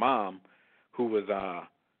kid's mom, who was,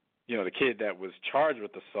 the kid that was charged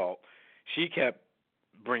with assault, she kept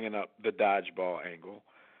bringing up the dodgeball angle.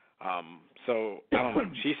 So, I don't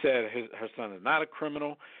know. She said her son is not a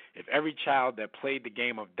criminal. If every child that played the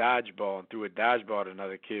game of dodgeball and threw a dodgeball at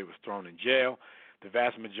another kid was thrown in jail, the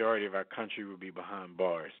vast majority of our country would be behind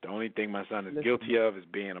bars. The only thing my son is guilty of is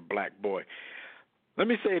being a black boy. Let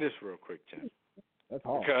me say this real quick, Jen. That's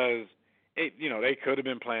hard. Because, they could have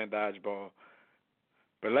been playing dodgeball.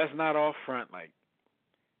 But let's not all front like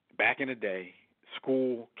back in the day,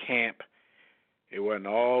 school, camp, it wasn't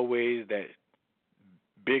always that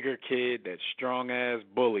bigger kid, that strong-ass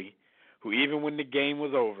bully who even when the game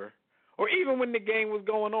was over or even when the game was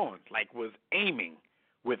going on, was aiming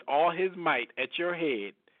with all his might at your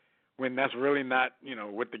head when that's really not,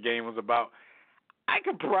 what the game was about. I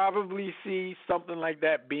could probably see something like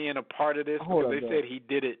that being a part of this because they said he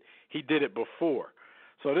did it before.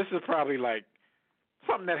 So this is probably like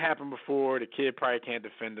something that happened before. The kid probably can't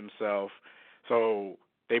defend himself, so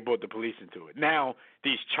they brought the police into it. Now,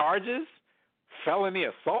 these charges, felony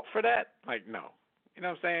assault for that, like, no. You know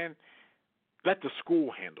what I'm saying? Let the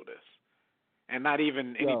school handle this. And not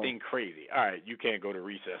even anything crazy. All right, you can't go to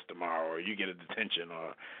recess tomorrow, or you get a detention,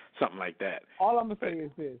 or something like that. All I'm gonna say is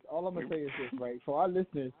this, right? For our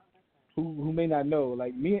listeners who may not know,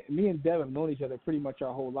 like me and Dev have known each other pretty much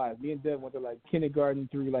our whole lives. Me and Dev went to like kindergarten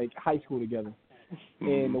through like high school together.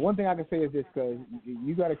 And the one thing I can say is this, because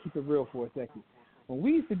you got to keep it real for a second. When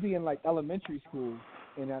we used to be in like elementary school,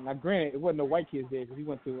 and now granted it wasn't no white kids there because we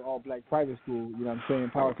went to all black private school. You know what I'm saying?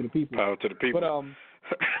 Power to the people. Power to the people. But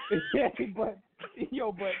but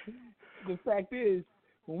the fact is,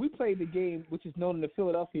 when we played the game, which is known in the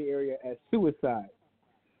Philadelphia area as suicide,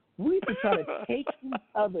 we used to try to take each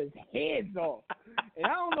other's heads off. And I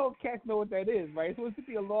don't know if cats know what that is, right? So it's to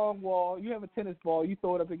be a long wall. You have a tennis ball. You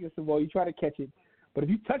throw it up against the wall. You try to catch it. But if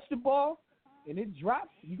you touch the ball and it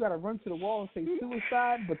drops, you got to run to the wall and say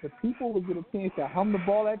suicide. But the people would get a chance to hum the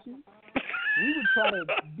ball at you. We would try to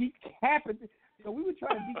decapitate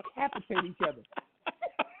each other.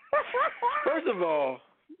 First of all,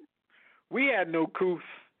 we had no couth,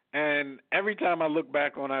 and every time I look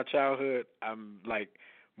back on our childhood, I'm like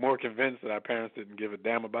more convinced that our parents didn't give a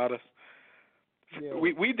damn about us. Yeah.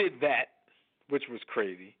 We did that, which was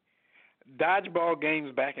crazy. Dodgeball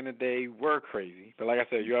games back in the day were crazy, but like I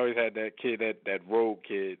said, you always had that kid, that rogue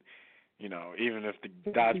kid. You know, even if the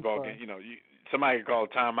dodgeball game, somebody could call a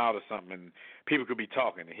timeout or something, and people could be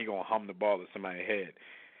talking, and he gonna hum the ball at somebody's head.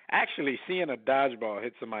 Actually, seeing a dodgeball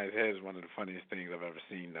hit somebody's head is one of the funniest things I've ever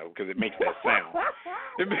seen, though, because it makes that sound.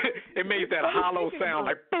 It makes that hollow sound,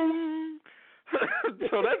 like boom.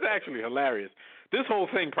 So that's actually hilarious. This whole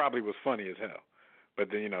thing probably was funny as hell. But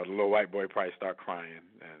then, the little white boy probably started crying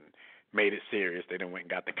and made it serious. They then went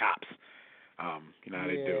and got the cops. You know how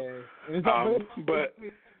they do. But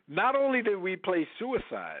not only did we play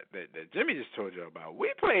suicide that Jimmy just told you about,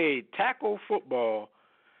 we played tackle football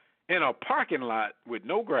in a parking lot with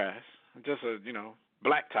no grass, just a,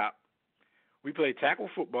 blacktop. We played tackle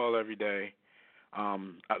football every day. A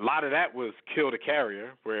lot of that was kill the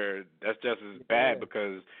carrier, where that's just as bad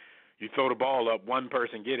because you throw the ball up, one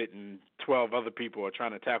person get it, and 12 other people are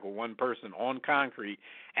trying to tackle one person on concrete,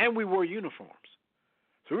 and we wore uniforms.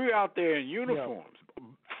 So we were out there in uniforms,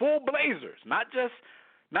 full blazers, not just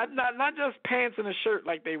pants and a shirt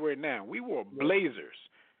like they wear now. We wore blazers.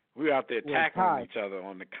 We were out there tackling each other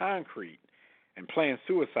on the concrete and playing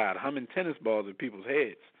suicide, humming tennis balls at people's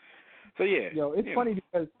heads. So, yeah. It's funny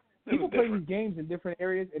because people play these games in different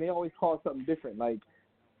areas, and they always call it something different. Like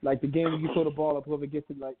the game where you throw the ball up, whoever gets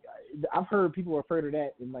it. Like, I've heard people refer to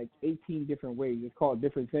that in, 18 different ways. It's called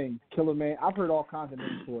different things. Killer Man. I've heard all kinds of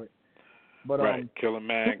names for it. But, Killer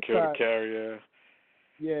Man, kill the carrier.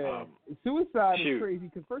 Yeah. Suicide is crazy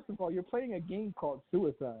because, first of all, you're playing a game called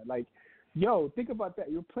suicide. Like, think about that.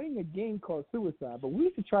 You're playing a game called suicide, but we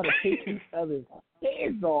used to try to take each other's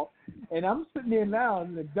heads off. And I'm sitting there now as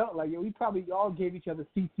an adult, we probably all gave each other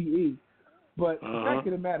CTE. But the fact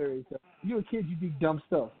of the matter is, you're a kid, you do dumb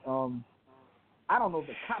stuff. I don't know if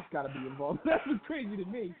the cops got to be involved. That's what's crazy to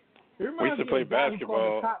me. We used to play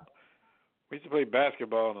basketball. We used to play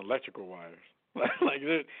basketball on electrical wires.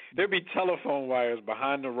 There'd be telephone wires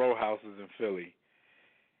behind the row houses in Philly.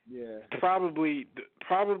 Yeah. Probably,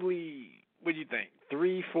 what do you think,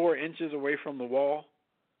 3-4 inches away from the wall?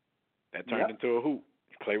 That turned into a hoop.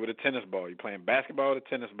 You play with a tennis ball. You're playing basketball with a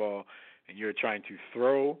tennis ball, and you're trying to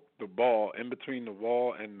throw the ball in between the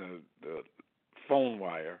wall and the phone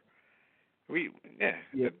wire. Childhood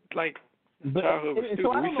was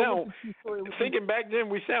stupid. Thinking back then,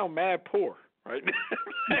 we sound mad poor, right?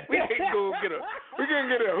 We couldn't get a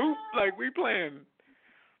hoop like we playing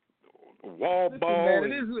wall ball. Man,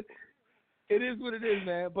 it is what it is,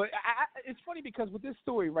 man. But it's funny because with this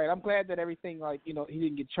story, right, I'm glad that everything, he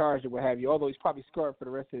didn't get charged or what have you, although he's probably scarred for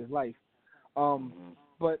the rest of his life.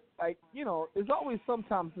 But, there's always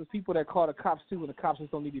sometimes there's people that call the cops, too, and the cops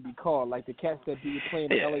just don't need to be called. Like the cats that be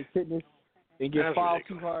playing in LA Fitness and get fouled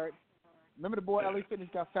too hard. Remember the boy LA Fitness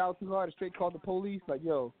got fouled too hard and straight called the police? Like,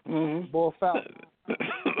 boy fouled.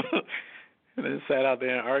 And then sat out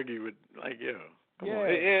there and argued with, boy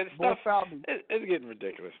fouled me. It's getting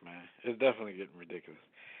ridiculous, man. It's definitely getting ridiculous.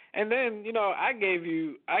 And then, I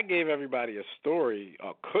gave everybody a story,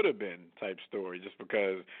 or could have been type story, just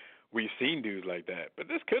because we've seen dudes like that. But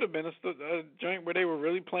this could have been a joint where they were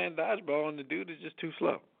really playing dodgeball and the dude is just too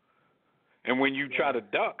slow. And when you try to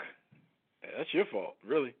duck, that's your fault,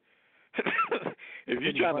 really. If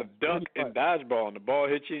you're trying to dunk in dodgeball and the ball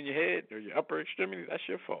hits you in your head or your upper extremity, that's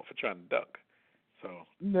your fault for trying to duck. So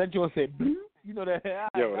that joint said, "Bloop." You know that?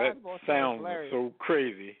 Yo, that sound was so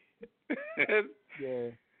crazy.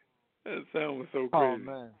 Yeah. That sound was so crazy. Oh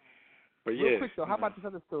man. But Real quick though, how about this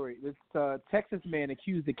other story? This Texas man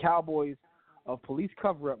accused the Cowboys of police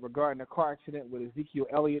cover-up regarding a car accident with Ezekiel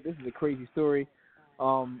Elliott. This is a crazy story.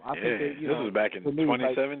 I think this was back in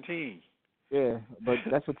 2017. Yeah, but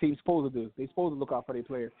that's what teams supposed to do. They supposed to look out for their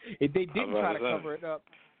player. If they didn't try to cover it up,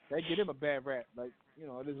 they get him a bad rap. Like, you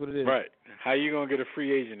know, it is what it is. Right. How you gonna get a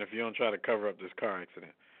free agent if you don't try to cover up this car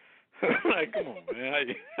accident? Like, come on, man.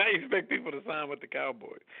 How you expect people to sign with the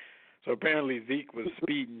Cowboys? So apparently Zeke was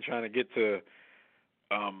speeding trying to get to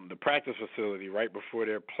the practice facility right before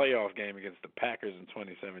their playoff game against the Packers in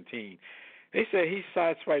 2017. They said he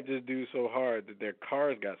sideswiped this dude so hard that their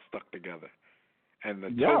cars got stuck together. And the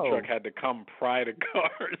tow truck had to come pry the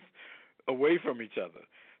cars away from each other.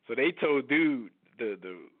 So they told dude,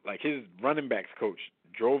 like his running backs coach,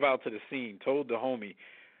 drove out to the scene, told the homie,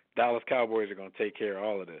 Dallas Cowboys are going to take care of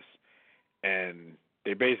all of this. And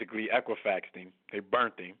they basically Equifaxed him. They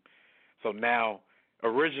burnt him. So now,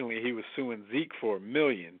 originally he was suing Zeke for $1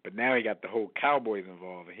 million, but now he got the whole Cowboys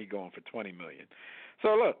involved, and he going for $20 million. So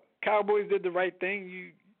look, Cowboys did the right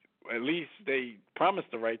thing. At least they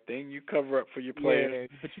promised the right thing. You cover up for your players.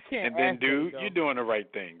 Yeah, but you can't. And then, dude, you're doing the right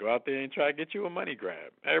thing. Go out there and try to get you a money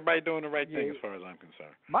grab. Everybody doing the right thing as far as I'm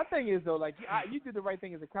concerned. My thing is, though, like, you did the right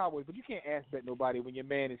thing as a Cowboy, but you can't ass bet nobody when your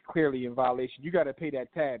man is clearly in violation. You got to pay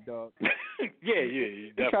that tab, dog. Yeah,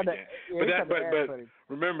 you definitely can. But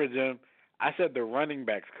remember, Jim, I said the running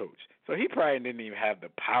backs coach. So he probably didn't even have the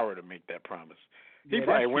power to make that promise. He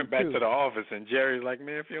probably went back to the office, and Jerry's like,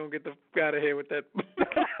 man, if you don't get the f*** out of here with that.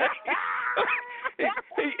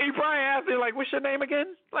 he probably asked him, like, what's your name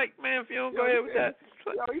again? Like, man, if you don't go ahead with that.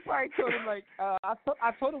 He probably told him, like,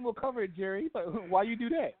 I told him we'll cover it, Jerry. He's like, why you do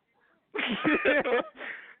that?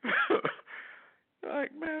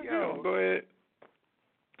 Like, man, you don't go ahead.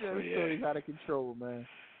 Yeah, this story's out of control, man.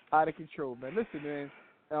 Out of control, man. Listen, man.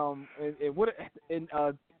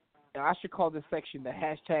 I should call this section the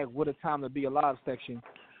hashtag What a Time to Be Alive section.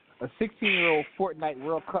 A 16-year-old Fortnite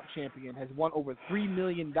World Cup champion has won over $3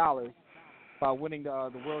 million by winning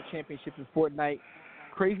the World Championship in Fortnite.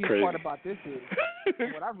 Crazy part about this is,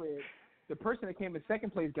 from what I read, the person that came in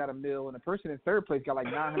second place got $1 million, and the person in third place got like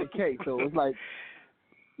 $900K. So it was like,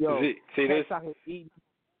 yo,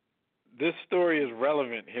 this story is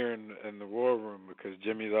relevant here in the war room because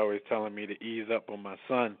Jimmy's always telling me to ease up on my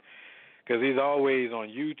son. Because he's always on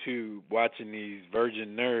YouTube watching these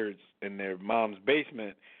virgin nerds in their mom's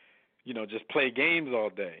basement, you know, just play games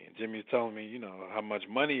all day. And Jimmy's telling me, you know, how much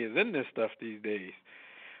money is in this stuff these days.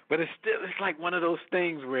 But it's like one of those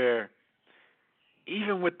things where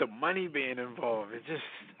even with the money being involved,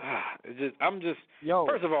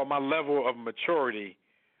 first of all, my level of maturity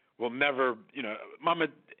will never, you know,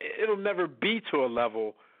 it'll never be to a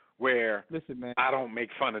level where I don't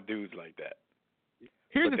make fun of dudes like that.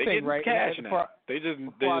 Here's the thing, right? Cash now. They're just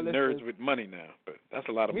nerds with money now, but that's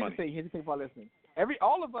a lot of money. Here's the thing for our listeners.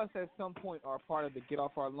 All of us at some point are part of the Get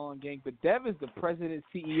Off Our Lawn gang, but Dev is the president,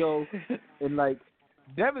 CEO, and like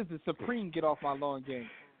Dev is the supreme Get Off My Lawn gang.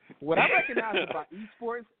 What I recognize about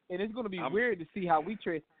esports, and it's going to be weird to see how we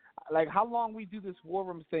trade, like how long we do this war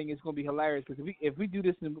room thing is going to be hilarious because if we do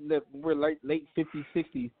this when we're late 50s,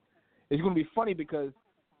 60s, it's going to be funny because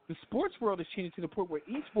the sports world is changing to the point where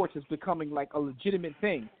esports is becoming like a legitimate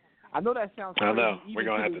thing. I know that sounds crazy. I know. We're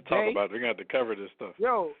going to have to talk about it. We're going to have to cover this stuff.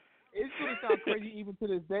 Yo, it's going to sound crazy even to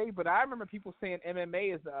this day, but I remember people saying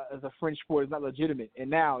MMA is a fringe sport, is not legitimate. And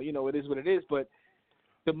now, you know, it is what it is. But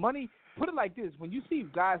the money, put it like this, when you see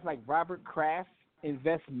guys like Robert Kraft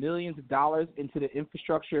invest millions of dollars into the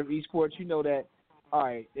infrastructure of esports, you know that, all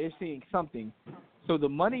right, they're seeing something. So the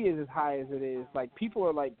money is as high as it is. Like, people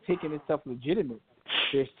are, like, taking this stuff legitimate.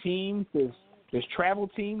 There's teams, there's travel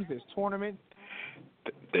teams, there's tournaments.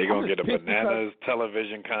 They're going to get a bananas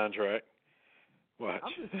television contract. Watch.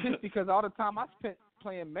 I'm just pissed because all the time I spent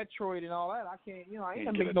playing Metroid and all that, I can't, you know, I ain't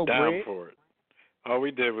going to make no bread. bread. For it. All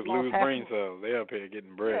we did was lose brain cells. They up here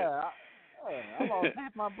getting bread. I lost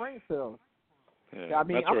half my brain cells. Yeah, I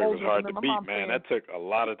mean, Metroid was hard to beat, man. That took a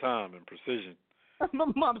lot of time and precision. My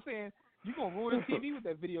mom saying, you going to ruin the TV with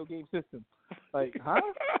that video game system. Like, huh?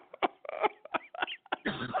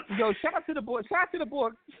 Yo, shout out to the boy. Yo, shout out to the boy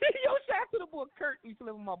Kurt who used to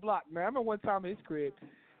live on my block, man. I remember one time in his crib,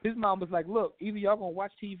 his mom was like, look, either y'all going to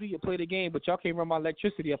watch TV or play the game, but y'all can't run my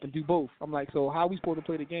electricity up and do both. I'm like, so how are we supposed to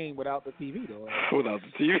play the game without the TV, though? Without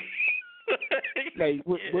the TV? Like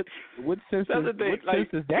what sense? That's the thing. What sense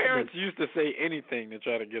does that parents make? used to say anything to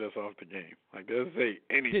try to get us off the game. Like they'll say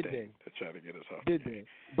anything to try to get us off. Did they?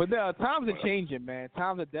 But times are changing, man.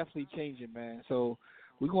 Times are definitely changing, man. So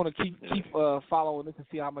we're gonna keep following this and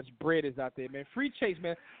see how much bread is out there, man. Free Chase,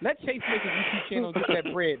 man. Let Chase make his YouTube channel and get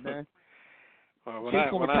that bread, man. When I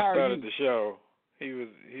started the show, he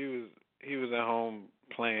was at home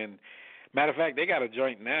playing. Matter of fact, they got a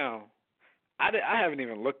joint now. I haven't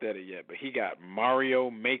even looked at it yet, but he got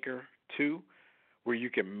Mario Maker 2, where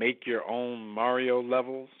you can make your own Mario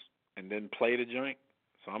levels and then play the joint.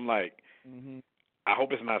 So I'm like, I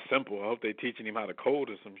hope it's not simple. I hope they're teaching him how to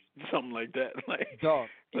code or something like that. Like, dog.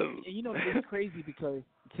 And you know, it's crazy because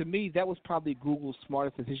to me that was probably Google's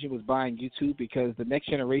smartest decision was buying YouTube, because the next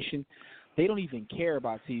generation, they don't even care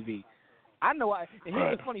about TV. I know. And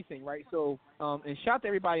here's the funny thing, right? So, and shout out to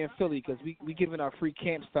everybody in Philly, because we giving our free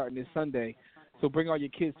camp starting this Sunday. So bring all your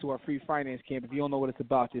kids to our free finance camp. If you don't know what it's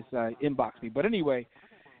about, just inbox me. But anyway,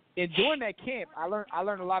 during that camp, I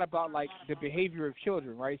learned a lot about like the behavior of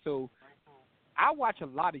children, right? So I watch a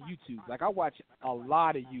lot of YouTube. Like I watch a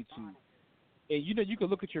lot of YouTube, and you know you can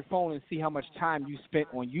look at your phone and see how much time you spent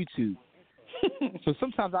on YouTube. So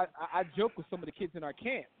sometimes I joke with some of the kids in our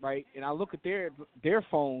camp, right? And I look at their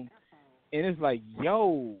phone. And it's like,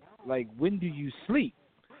 yo, like, when do you sleep?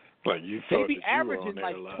 Like you they be averaging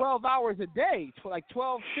like 12 hours a day, like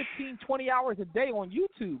 12, 15, 20 hours a day on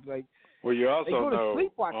YouTube. Like, well, you also know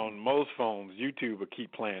sleep on most phones, YouTube will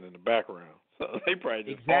keep playing in the background, so they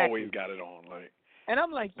probably just always got it on. Like, and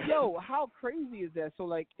I'm like, yo, how crazy is that? So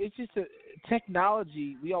like, it's just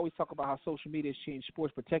technology. We always talk about how social media has changed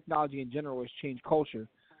sports, but technology in general has changed culture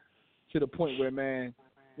to the point where, man,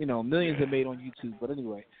 you know, millions are made on YouTube. But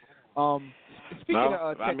anyway. Speaking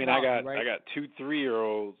of technology, I got 2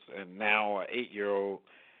 3-year-olds and now an 8-year-old.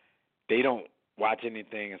 They don't watch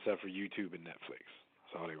anything except for YouTube and Netflix.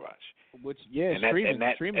 That's all they watch. Which streaming. At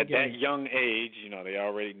games. that young age, you know, they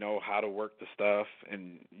already know how to work the stuff,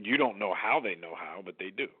 and you don't know how they know how, but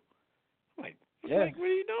they do. Like, what are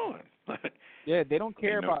you doing? Yeah, they don't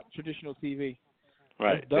care about traditional TV.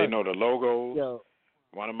 Right. They know the logos. Yo.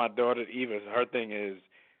 One of my daughters, Eva, her thing is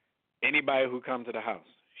anybody who comes to the house,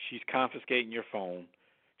 she's confiscating your phone.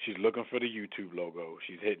 She's looking for the YouTube logo.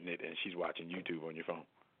 She's hitting it, and she's watching YouTube on your phone.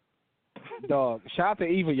 Dog, shout out to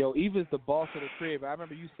Eva, yo. Eva's the boss of the crib. I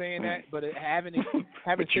remember you saying that, but having stayed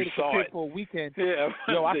at the crib for a weekend. Yeah,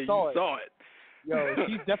 yo, I saw it. Yo,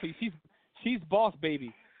 she's definitely she's boss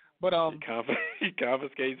baby. But she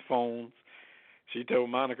confiscates phones. She told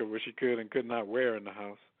Monica what she could and could not wear in the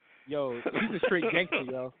house. Yo, she's a straight gangster,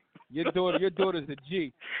 yo. Your daughter's a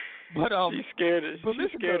G. But she's scared of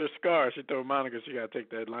Scar. She told Monica she gotta take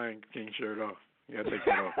that Lion King shirt off. You gotta take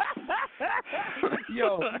that off.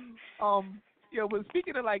 Yo, but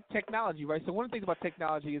speaking of like technology, right? So one of the things about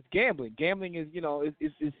technology is gambling. Gambling is, you know,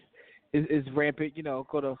 is rampant. You know,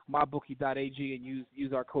 go to mybookie.ag and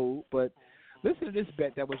use our code. But listen to this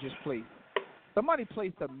bet that was just placed. Somebody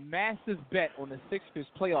placed a massive bet on the Sixers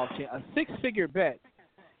playoff chance, a 6-figure bet.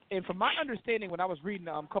 And from my understanding, when I was reading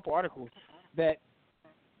a couple articles, that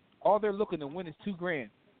all they're looking to win is $2,000.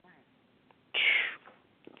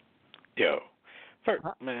 Yo,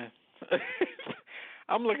 man,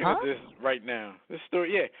 I'm looking at this right now. This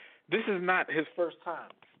story, this is not his first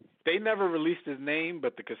time. They never released his name,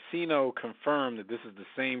 but the casino confirmed that this is the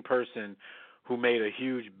same person who made a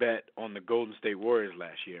huge bet on the Golden State Warriors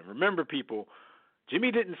last year. Remember, people,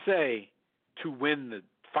 Jimmy didn't say to win the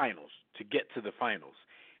finals, to get to the finals.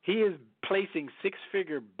 He is placing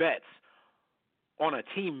 6-figure bets on a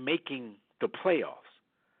team making the playoffs.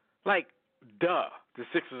 Like, duh, the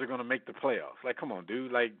Sixers are going to make the playoffs. Like, come on,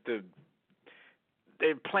 dude. Like,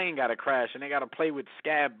 their plane got to crash, and they got to play with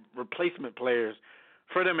scab replacement players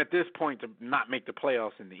for them at this point to not make the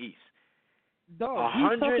playoffs in the East.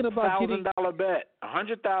 $100,000 bet,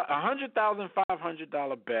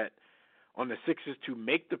 $100,500 bet on the Sixers to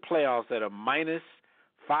make the playoffs at a minus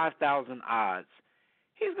 5,000 odds.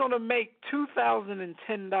 He's going to make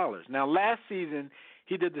 $2,010. Now, last season,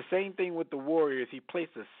 he did the same thing with the Warriors. He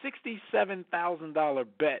placed a $67,000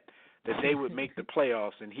 bet that they would make the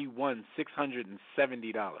playoffs, and he won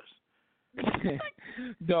 $670.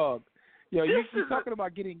 Dog, yo, you're talking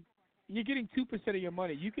about you're getting 2% of your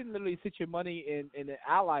money. You can literally sit your money in an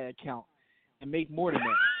ally account and make more than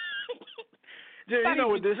that. Yeah, you know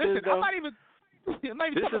what this is, though? I'm not even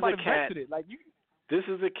talking about investing it. Like, this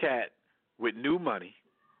is a cat with new money.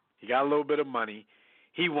 He got a little bit of money.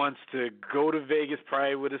 He wants to go to Vegas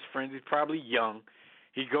probably with his friends. He's probably young.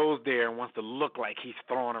 He goes there and wants to look like he's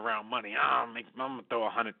throwing around money. I'm going to throw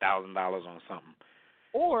 $100,000 on something.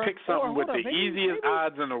 Or pick something with the easiest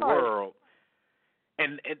odds in the world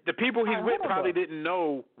And the people he's with probably though. didn't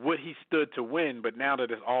know what he stood to win, but now that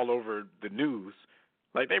it's all over the news,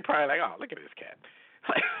 like they probably like, oh, look at this cat.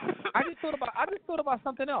 I just thought about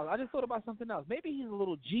something else. Maybe he's a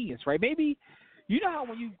little genius, right? Maybe you know how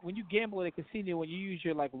when you gamble at a casino, when you use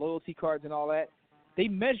your like loyalty cards and all that, they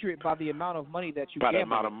measure it by the amount of money that you by gamble. the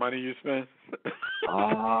amount of money you spend.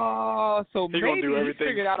 Oh, so maybe he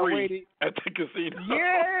figured out a way to at the casino.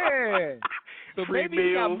 Yeah. So Free maybe meals,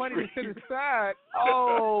 he got money to set aside.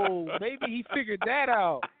 Oh, maybe he figured that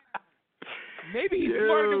out. Maybe he's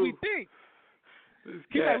smarter than we think.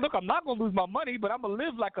 He's like, look, I'm not gonna lose my money, but I'm gonna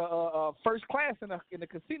live like a first class in the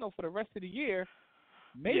casino for the rest of the year.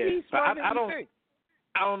 Maybe he's smarter than we think.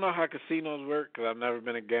 I don't know how casinos work because I've never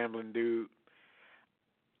been a gambling dude.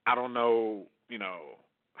 I don't know,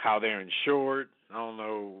 how they're insured. I don't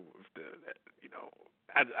know if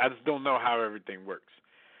I just don't know how everything works.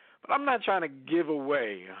 But I'm not trying to give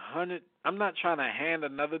away I'm not trying to hand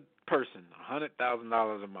another person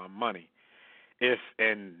 $100,000 of my money if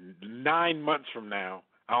in 9 months from now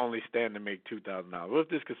I only stand to make $2,000. What if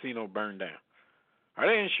this casino burned down? Are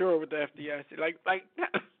they insured with the FDIC? Like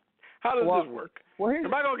how does this work?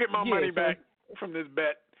 Am I gonna get my money back from this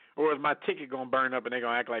bet, or is my ticket gonna burn up and they're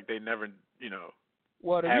gonna act like they never,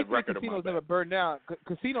 Well, the had reason record casinos of my never burn down,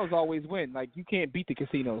 casinos always win. Like, you can't beat the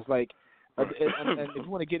casinos. Like, and if you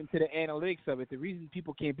want to get into the analytics of it, the reason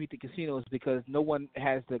people can't beat the casinos is because no one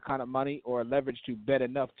has the kind of money or leverage to bet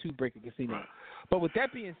enough to break a casino. Right. But with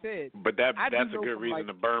that being said, but that's a good reason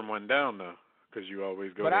to burn one down, though, because you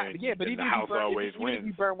always go there and the house always wins. Even if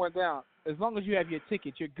you burn one down, as long as you have your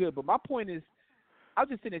ticket, you're good. But my point is, I was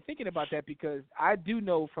just sitting there thinking about that because I do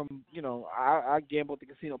know from, I gamble at the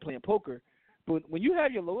casino playing poker. But when you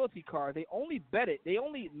have your loyalty card, they only bet it. They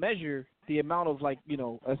only measure the amount of, like,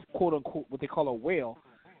 a quote unquote what they call a whale,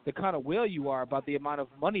 the kind of whale you are about the amount of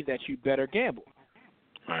money that you bet or gamble.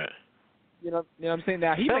 Right. You know what I'm saying?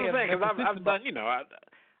 Now he may have because I've done.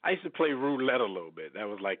 I used to play roulette a little bit. That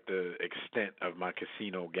was like the extent of my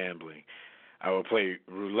casino gambling. I would play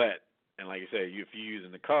roulette, and like you said, if you're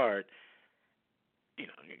using the card, you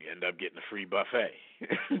end up getting a free buffet.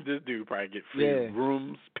 This dude probably get free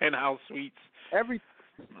rooms, penthouse suites.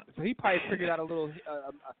 So he probably figured out a little.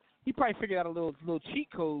 He probably figured out a little cheat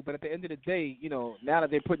code. But at the end of the day, now that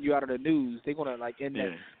they're putting you out of the news, they're gonna end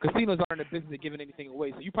that. Casinos aren't in the business of giving anything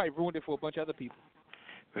away. So you probably ruined it for a bunch of other people.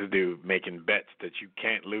 This dude making bets that you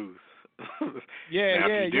can't lose.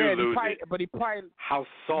 Yeah. But he probably. How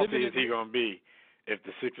salty is he gonna be if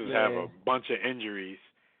the Sixers have a bunch of injuries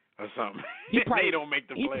or something? They don't make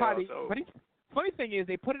the playoffs. But funny thing is,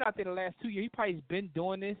 they put it out there the last 2 years. He probably's been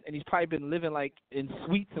doing this, and he's probably been living like in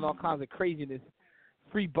suites and all kinds of craziness.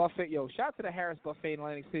 Free buffet, shout out to the Harris Buffet in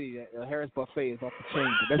Atlantic City. The Harris Buffet is off the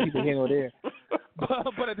chain. The best people handle there.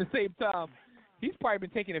 But at the same time, he's probably been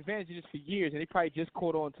taking advantage of this for years, and he probably just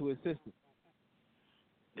caught on to his system.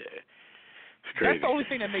 Yeah, it's crazy. That's the only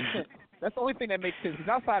thing that makes sense. Because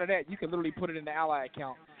outside of that, you can literally put it in the Ally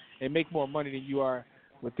account and make more money than you are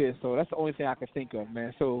with this. So that's the only thing I can think of,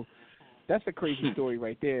 man. So that's a crazy story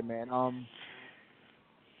right there, man. Man.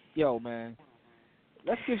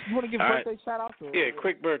 You want to give birthday shout-outs? Yeah,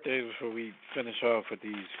 quick birthdays before we finish off with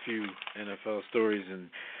these few NFL stories. And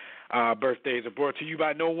birthdays are brought to you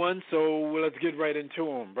by no one, so let's get right into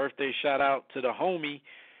them. Birthday shout-out to the homie,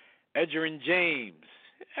 Edgerrin James.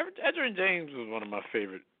 Edgerrin James was one of my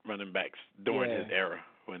favorite running backs during his era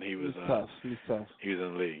when he was tough. He's tough. He was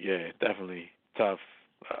in the league. Yeah, definitely tough.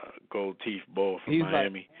 Gold teeth bull from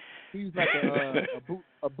Miami. He's like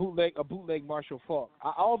a bootleg Marshall Faulk.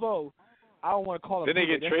 Although I don't want to call him. Didn't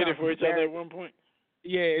they get traded for each other at one point?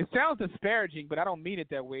 Yeah, it sounds disparaging, but I don't mean it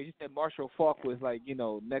that way. It's just that Marshall Faulk was like,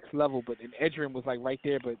 next level, but Edgerrin was like right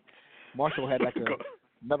there, but Marshall had like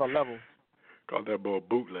another level. Called that boy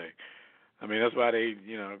bootleg. I mean, that's why they,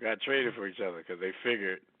 got traded for each other, because they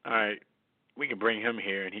figured, all right, we can bring him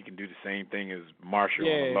here and he can do the same thing as Marshall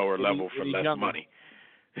on a lower level for less money.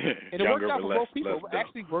 And it worked out for both people. It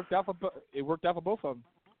actually worked out for both of them.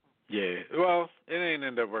 Yeah, well, it ain't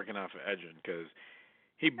end up working out for Edgerrin because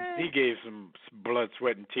he gave some blood,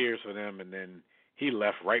 sweat, and tears for them, and then he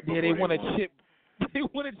left right before they won a chip. They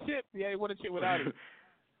won a chip. Yeah, they won a chip without him.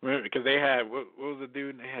 Because they had what was the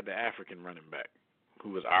dude? They had the African running back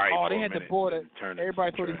who was all right. Oh, they had the boy that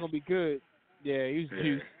everybody thought he was gonna be good. Yeah, he was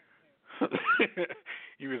juice.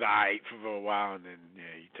 He was all right for a while, and then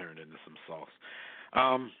he turned into some sauce.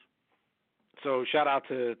 So shout out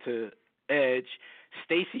to Edge.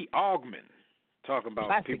 Stacey Augmon, talking about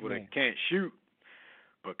Classic people man. that can't shoot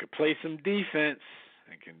but could play some defense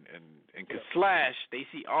and can slash.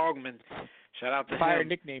 Stacey Augmon, shout out to Fire him.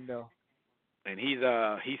 nickname though. and he's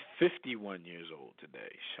 51 years old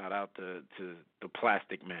today. Shout out to the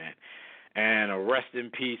Plastic Man. And a rest in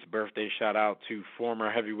peace birthday shout out to former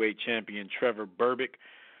heavyweight champion Trevor Berbick,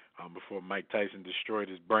 before Mike Tyson destroyed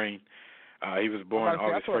his brain. He was born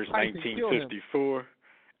August 1st, 1954,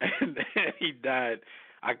 and he died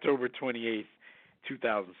October 28th,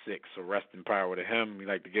 2006. So rest in power to him. We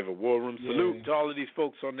like to give a war room salute to all of these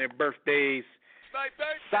folks on their birthdays.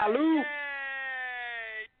 Salute!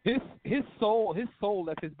 His soul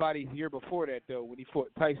left his body a year before that though. When he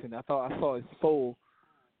fought Tyson, I saw his soul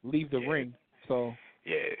leave the ring. So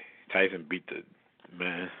Tyson beat the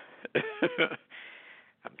man.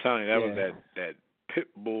 I'm telling you, that was that pit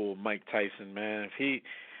bull Mike Tyson, man. If it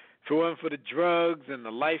wasn't for the drugs and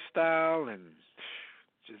the lifestyle and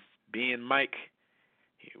just being Mike,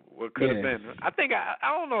 what could have been. I think I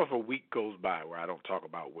don't know if a week goes by where I don't talk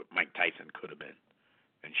about what Mike Tyson could have been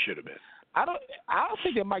and should have been. I don't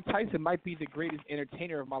think that Mike Tyson might be the greatest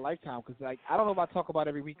entertainer of my lifetime because I don't know if I talk about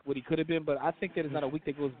every week what he could have been, but I think that there's not a week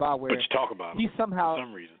that goes by where but you talk about he somehow for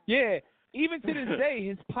some reason. Yeah, even to this day,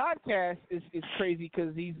 his podcast is crazy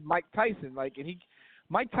because he's Mike Tyson. Mike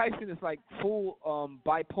Tyson is like full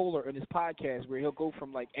bipolar in his podcast where he'll go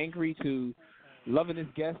from like angry to loving his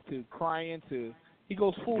guests to crying to he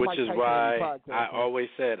goes full Which Mike is Tyson why in his podcast. I always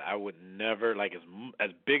said I would never, like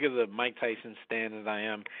as big as a Mike Tyson stan as I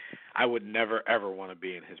am, I would never ever want to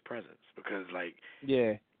be in his presence because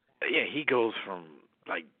he goes from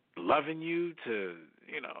like loving you to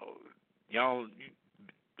y'all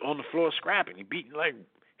on the floor scrapping. He beat like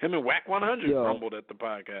him and Whack 100 rumbled at the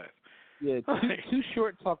podcast. Yeah, Too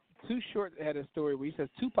Short had a story where he says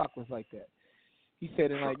Tupac was like that. He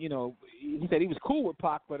said, he said he was cool with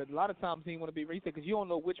Pac, but a lot of times he didn't want to be. He said, because you don't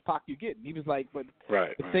know which Pac you get. He was like, but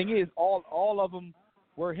the thing is, all of them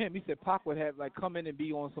were him. He said Pac would have come in and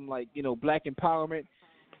be on some black empowerment.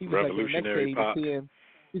 He was revolutionary Pac.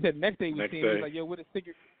 He said next day he was seeing him, he was like, yo, with a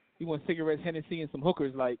cigarette, he wants cigarettes, Hennessy, and some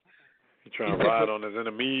hookers. Like he trying to ride on his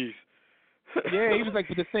enemies. Yeah, he was like,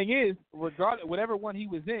 but the thing is, regardless, whatever one he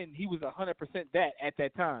was in, he was 100% that at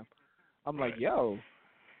that time. I'm like, yo.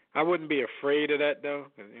 I wouldn't be afraid of that though,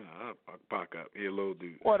 because I'll Pac up. He's a little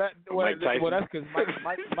dude. That's because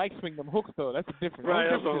Mike swing them hooks though. That's different. Right,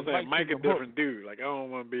 that's what I'm saying. Mike a different dude. Like I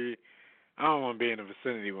don't want to be in the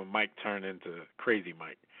vicinity when Mike turned into crazy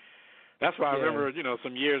Mike. That's why I remember,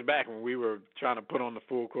 some years back when we were trying to put on the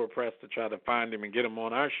full court press to try to find him and get him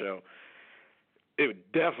on our show.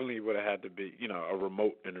 It definitely would have had to be, a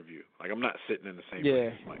remote interview. Like I'm not sitting in the same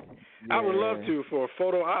place as Mike. I would love to for a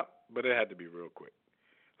photo op, but it had to be real quick.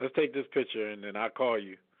 Let's take this picture, and then I'll call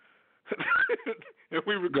you. And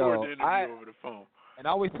we record the interview over the phone. And I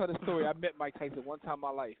always tell the story. I met Mike Tyson one time in my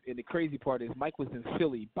life, and the crazy part is Mike was in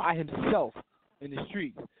Philly by himself in the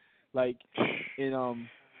streets. But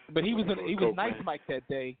he was nice Mike that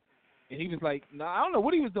day. And he was like, I don't know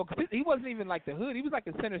what he was doing. 'Cause he wasn't even like the hood. He was like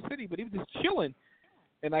in Center City, but he was just chilling.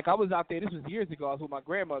 And I was out there. This was years ago. I was with my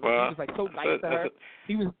grandmother. He was like so nice to her.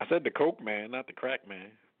 I said the coke man, not the crack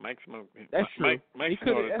man. Mike smoked. That's true. Mike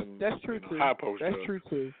that's true too. High post that's true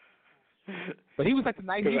too. But he was like he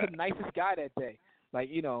was the nicest guy that day. Like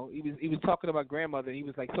he was talking to my grandmother, and he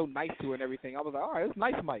was like so nice to her and everything. I was like, all right, it's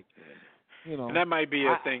nice, Mike. And that might be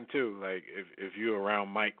a thing too. Like if you're around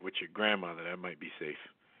Mike with your grandmother, that might be safe.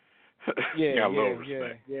 Yeah.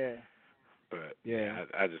 But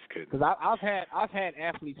I just couldn't. Because I've had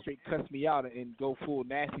athletes straight cuss me out and go full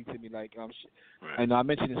nasty to me. Like and I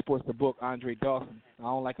mentioned in Sports the Book, Andre Dawson. I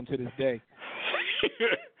don't like him to this day.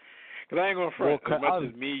 Because I ain't gonna front. As much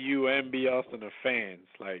as me, you, and B. Austin are fans,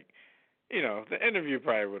 like the interview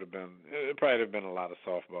probably would have been. It probably have been a lot of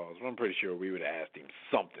softballs. I'm pretty sure we would have asked him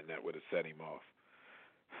something that would have set him off.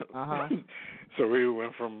 So we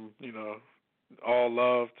went from all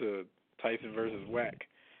love to Tyson versus Whack.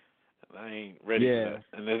 I ain't ready for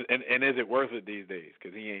that. And is it worth it these days?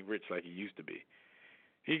 Because he ain't rich like he used to be.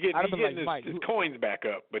 He getting his coins back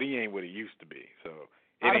up, but he ain't what he used to be. So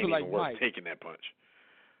it ain't even worth taking that punch.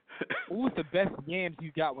 What was the best yams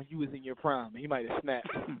you got when you was in your prime? He might have snapped.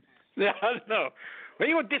 Yeah, I know. When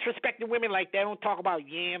you disrespecting women like that, don't talk about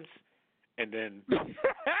yams. And then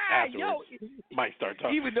afterwards, Mike start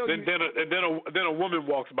talking. Then a woman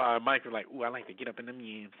walks by, and Mike was like, "Ooh, I like to get up in them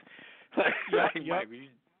yams." Mike,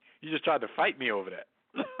 you just tried to fight me over that.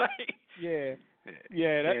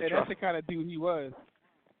 That's the kind of dude he was.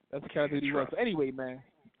 That's the kind of dude he was. So anyway, man,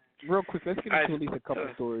 real quick, let's get into at least a couple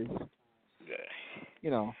of stories.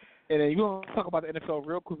 And then you want to talk about the NFL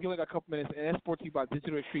real quick. We only got a couple minutes, and that's brought to you by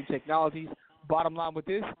Digital Extreme Technologies. Bottom line with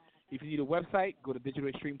this, if you need a website, go to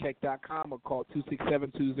digitalextremetech.com or call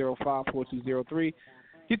 267-205-4203.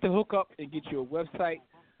 Get the hookup and get you a website.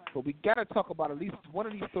 But we got to talk about at least one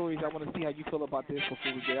of these stories. I want to see how you feel about this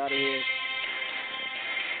before we get out of here.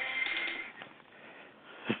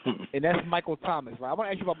 And that's Michael Thomas, right? I want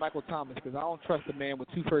to ask you about Michael Thomas because I don't trust a man with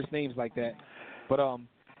two first names like that. But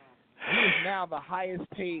he is now the highest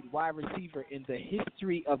paid wide receiver in the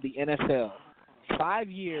history of the NFL. 5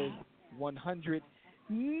 years, $100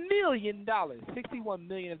 million. $61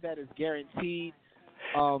 million of that is guaranteed.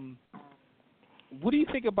 What do you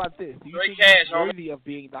think about this? Do you think he's worthy of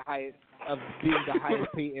being the highest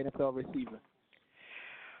paid NFL receiver?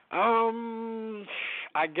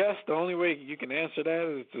 I guess the only way you can answer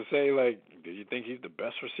that is to say, like, do you think he's the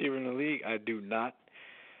best receiver in the league? I do not.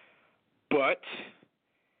 But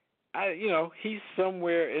he's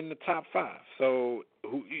somewhere in the top 5. So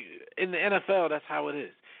in the NFL, that's how it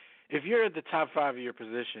is. If you're at the top 5 of your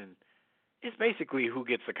position, it's basically who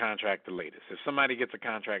gets the contract the latest. If somebody gets a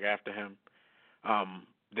contract after him,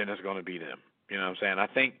 then it's going to be them. You know what I'm saying? I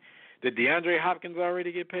think, did DeAndre Hopkins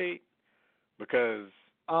already get paid? Because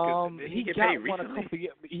he get paid recently?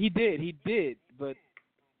 He did. But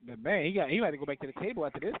man, he had to go back to the table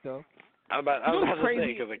after this, though. I was about to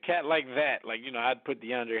say, because a cat like that, I'd put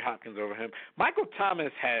DeAndre Hopkins over him. Michael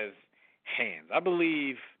Thomas has hands. I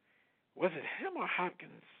believe, was it him or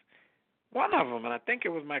Hopkins? One of them, and I think it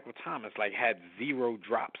was Michael Thomas, had 0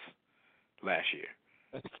 drops last year.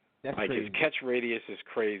 That's crazy. His catch radius is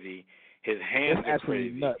crazy. His hands are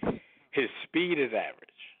crazy. Nuts. His speed is average.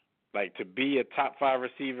 To be a top 5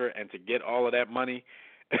 receiver and to get all of that money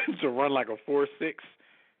and to run like a 4.6,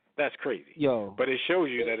 that's crazy. But it shows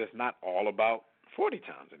you that it's not all about 40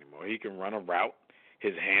 times anymore. He can run a route.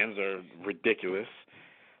 His hands are ridiculous.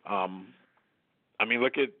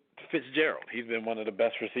 Look at Fitzgerald. He's been one of the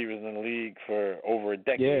best receivers in the league for over a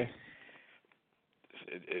decade. Yeah.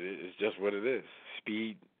 It's just what it is.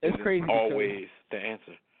 Speed is always the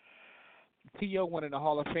answer. T.O. went in the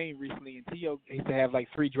Hall of Fame recently, and T.O. used to have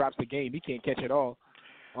 3 drops a game. He can't catch it all.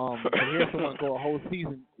 To hear someone go a whole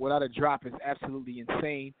season without a drop is absolutely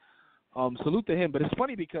insane. Salute to him. But it's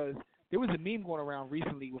funny because there was a meme going around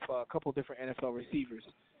recently with a couple of different NFL receivers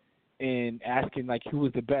and asking, who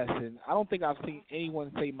was the best. And I don't think I've seen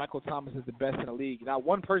anyone say Michael Thomas is the best in the league. Not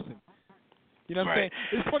one person. You know what I'm saying?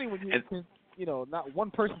 It's funny when not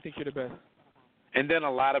one person thinks you're the best. And then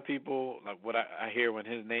a lot of people, what I hear when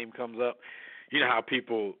his name comes up, you know how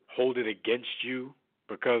people hold it against you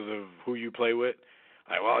because of who you play with?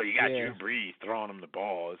 You got Drew Brees throwing him the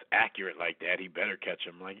ball. It's accurate like that. He better catch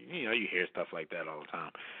him. You hear stuff like that all the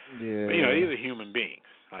time. Yeah. But, these are human beings.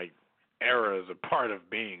 Error is a part of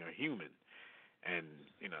being a human. And,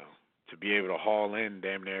 to be able to haul in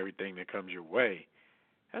damn near everything that comes your way,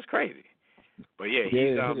 that's crazy. But,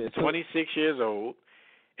 he's 26 years old,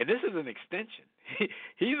 and this is an extension.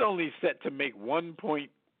 He's only set to make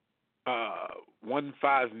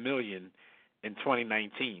 $1.15 million in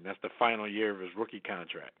 2019. That's the final year of his rookie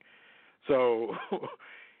contract. So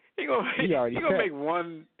he's gonna make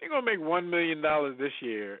 $1 million this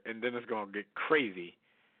year, and then it's gonna get crazy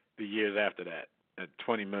the years after that at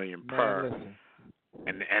 $20 million per,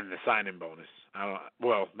 and the signing bonus.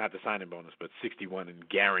 Not the signing bonus, but 61 in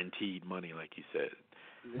guaranteed money, like you said.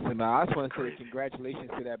 Listen, man, I just want to say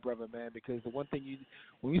congratulations to that brother, man, because the one thing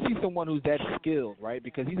when you see someone who's that skilled, right,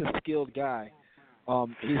 because he's a skilled guy,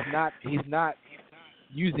 he's not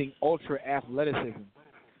using ultra athleticism.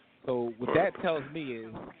 So what that tells me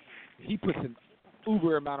is he puts an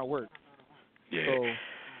uber amount of work. Yeah.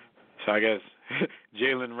 So I guess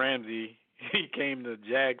Jalen Ramsey, he came to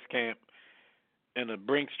Jags camp in a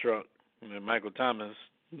Brinks truck, and then Michael Thomas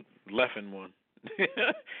left in one.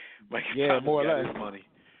 Thomas more or got less. His money.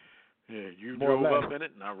 Yeah, you more drove up in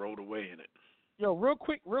it, and I rode away in it. Yo, real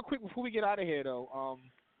quick before we get out of here, though,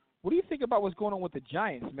 what do you think about what's going on with the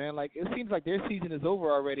Giants, man? It seems like their season is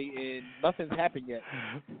over already, and nothing's happened yet.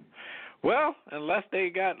 Well, unless they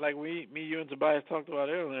got, you and Tobias talked about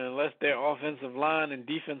earlier, unless their offensive line and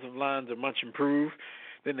defensive lines are much improved,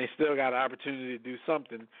 then they still got an opportunity to do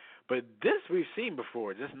something. But this we've seen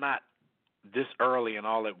before, just not this early and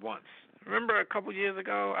all at once. Remember a couple years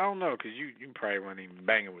ago? I don't know, because you probably weren't even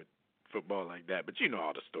banging with football like that, but you know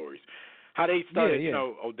all the stories. How they started,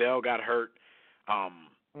 Odell got hurt. I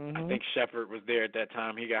think Shepard was there at that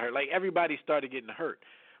time. He got hurt. Everybody started getting hurt.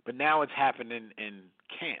 But now it's happening in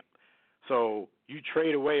camp. So you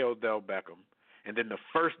trade away Odell Beckham, and then the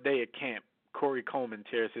first day at camp, Corey Coleman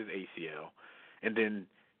tears his ACL. And then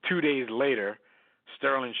 2 days later,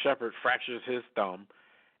 Sterling Shepard fractures his thumb.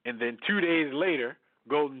 And then 2 days later,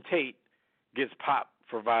 Golden Tate gets popped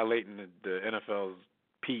for violating the NFL's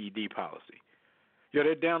PED policy.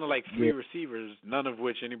 They're down to 3 receivers, none of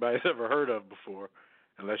which anybody's ever heard of before,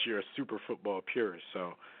 unless you're a super football purist.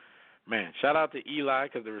 So Man, shout out to Eli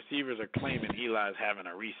because the receivers are claiming Eli's having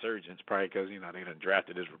a resurgence, probably because, they done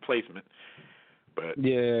drafted his replacement. But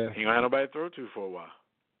he ain't going to have nobody to throw to for a while.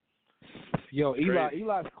 Yo,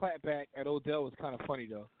 Eli's clapback at Odell was kind of funny,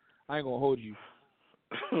 though. I ain't going to hold you.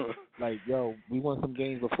 Like, yo, we won some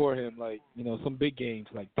games before him, like, some big games.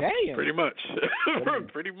 Like, damn. Pretty much.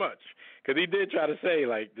 Pretty much. Because he did try to say,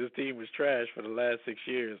 like, this team was trash for the last 6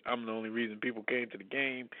 years. I'm the only reason people came to the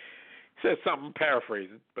game. He said something,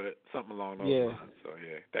 paraphrasing, but something along those lines. So,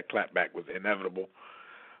 that clapback was inevitable.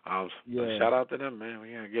 Shout out to them, man.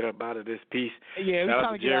 We got to get up out of this piece. Yeah, shout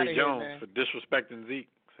out to Jerry Jones here, for disrespecting Zeke.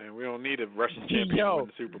 Saying we don't need a Russian champion to win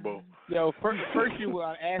the Super Bowl. Yo, first you were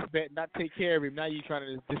on ass bet, not take care of him. Now you trying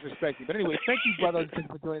to disrespect him. But anyway, thank you, brothers,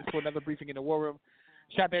 for joining us for another briefing in the War Room.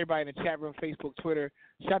 Shout out to everybody in the chat room, Facebook, Twitter.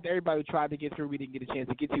 Shout out to everybody who tried to get through. We didn't get a chance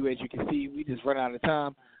to get to. As you can see, we just run out of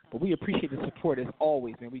time. But we appreciate the support as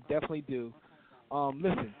always, man. We definitely do.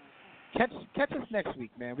 Listen, catch us next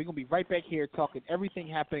week, man. We're going to be right back here talking everything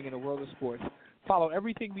happening in the world of sports. Follow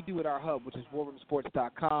everything we do at our hub, which is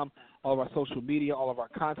warroomsports.com, all of our social media, all of our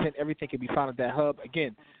content. Everything can be found at that hub.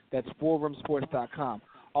 Again, that's warroomsports.com.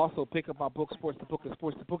 Also, pick up my book, Sports the Book, at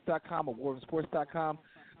sportsthebook.com or warroomsports.com.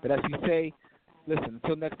 But as we say, listen,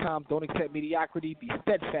 until next time, don't accept mediocrity. Be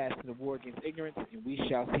steadfast in the war against ignorance, and we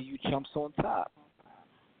shall see you chumps on top.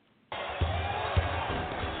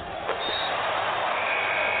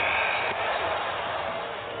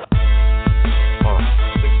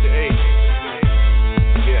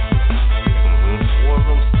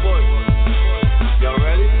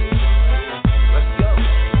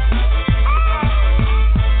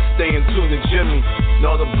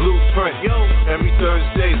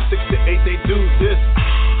 6 to 8, they do this.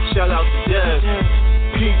 Shout out to Dev,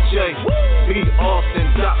 PJ, B. Austin,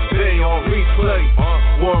 Doc Bay on replay.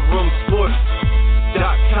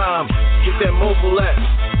 WarRoomSports.com. Get that mobile app.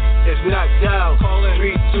 If not, dial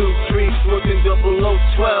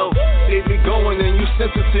 323-140012. They be going and you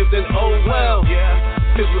sensitive, then oh well.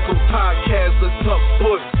 Physical podcast, let's talk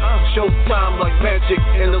sports. Showtime like magic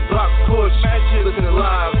in the block push. Listen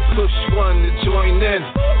live, push one to join in.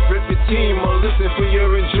 Rip your team or listen for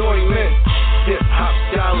your enjoyment. Hip hop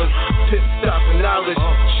scholars, pit stop and knowledge.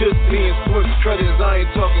 Should be in sports credits, I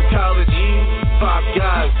ain't talking college. 5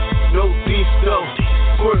 guys, no beef though.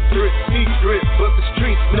 Worth it, secret, but the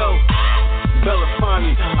streets know.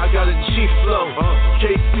 Belafonte, I got a G flow.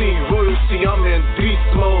 KC, royalty, I'm in beast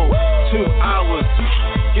mode. 2 hours,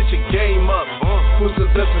 get your game up. Who's the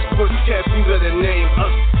best in sportscast? You better name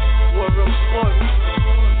us. War Room Sports.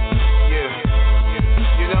 Yeah,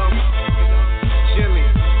 you know, Jimmy,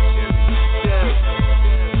 Dev,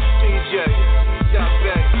 PJ, Doc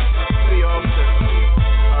Beck, B. Austin.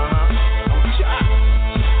 I'm Jock.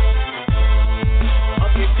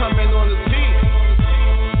 Up and coming on the beat.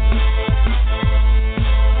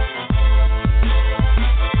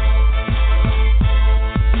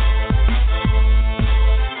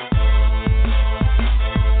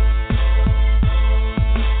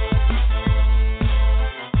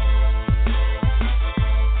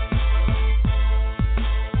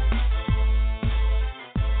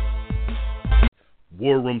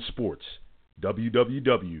 War Room Sports,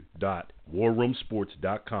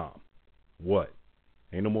 www.warroomsports.com. What?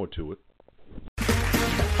 Ain't no more to it.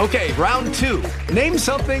 Okay, round 2. Name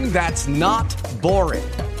something that's not boring.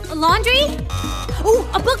 A laundry? Ooh,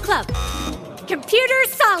 a book club. Computer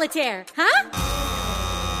solitaire, huh?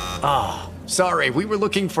 Ah, oh, sorry, we were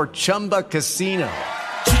looking for Chumba Casino.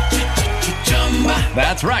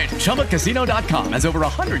 That's right. ChumbaCasino.com has over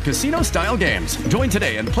 100 casino-style games. Join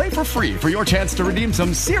today and play for free for your chance to redeem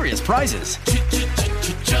some serious prizes.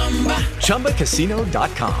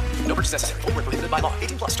 ChumbaCasino.com. No purchase necessary. Void where prohibited by law.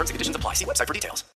 18+ terms and conditions apply. See website for details.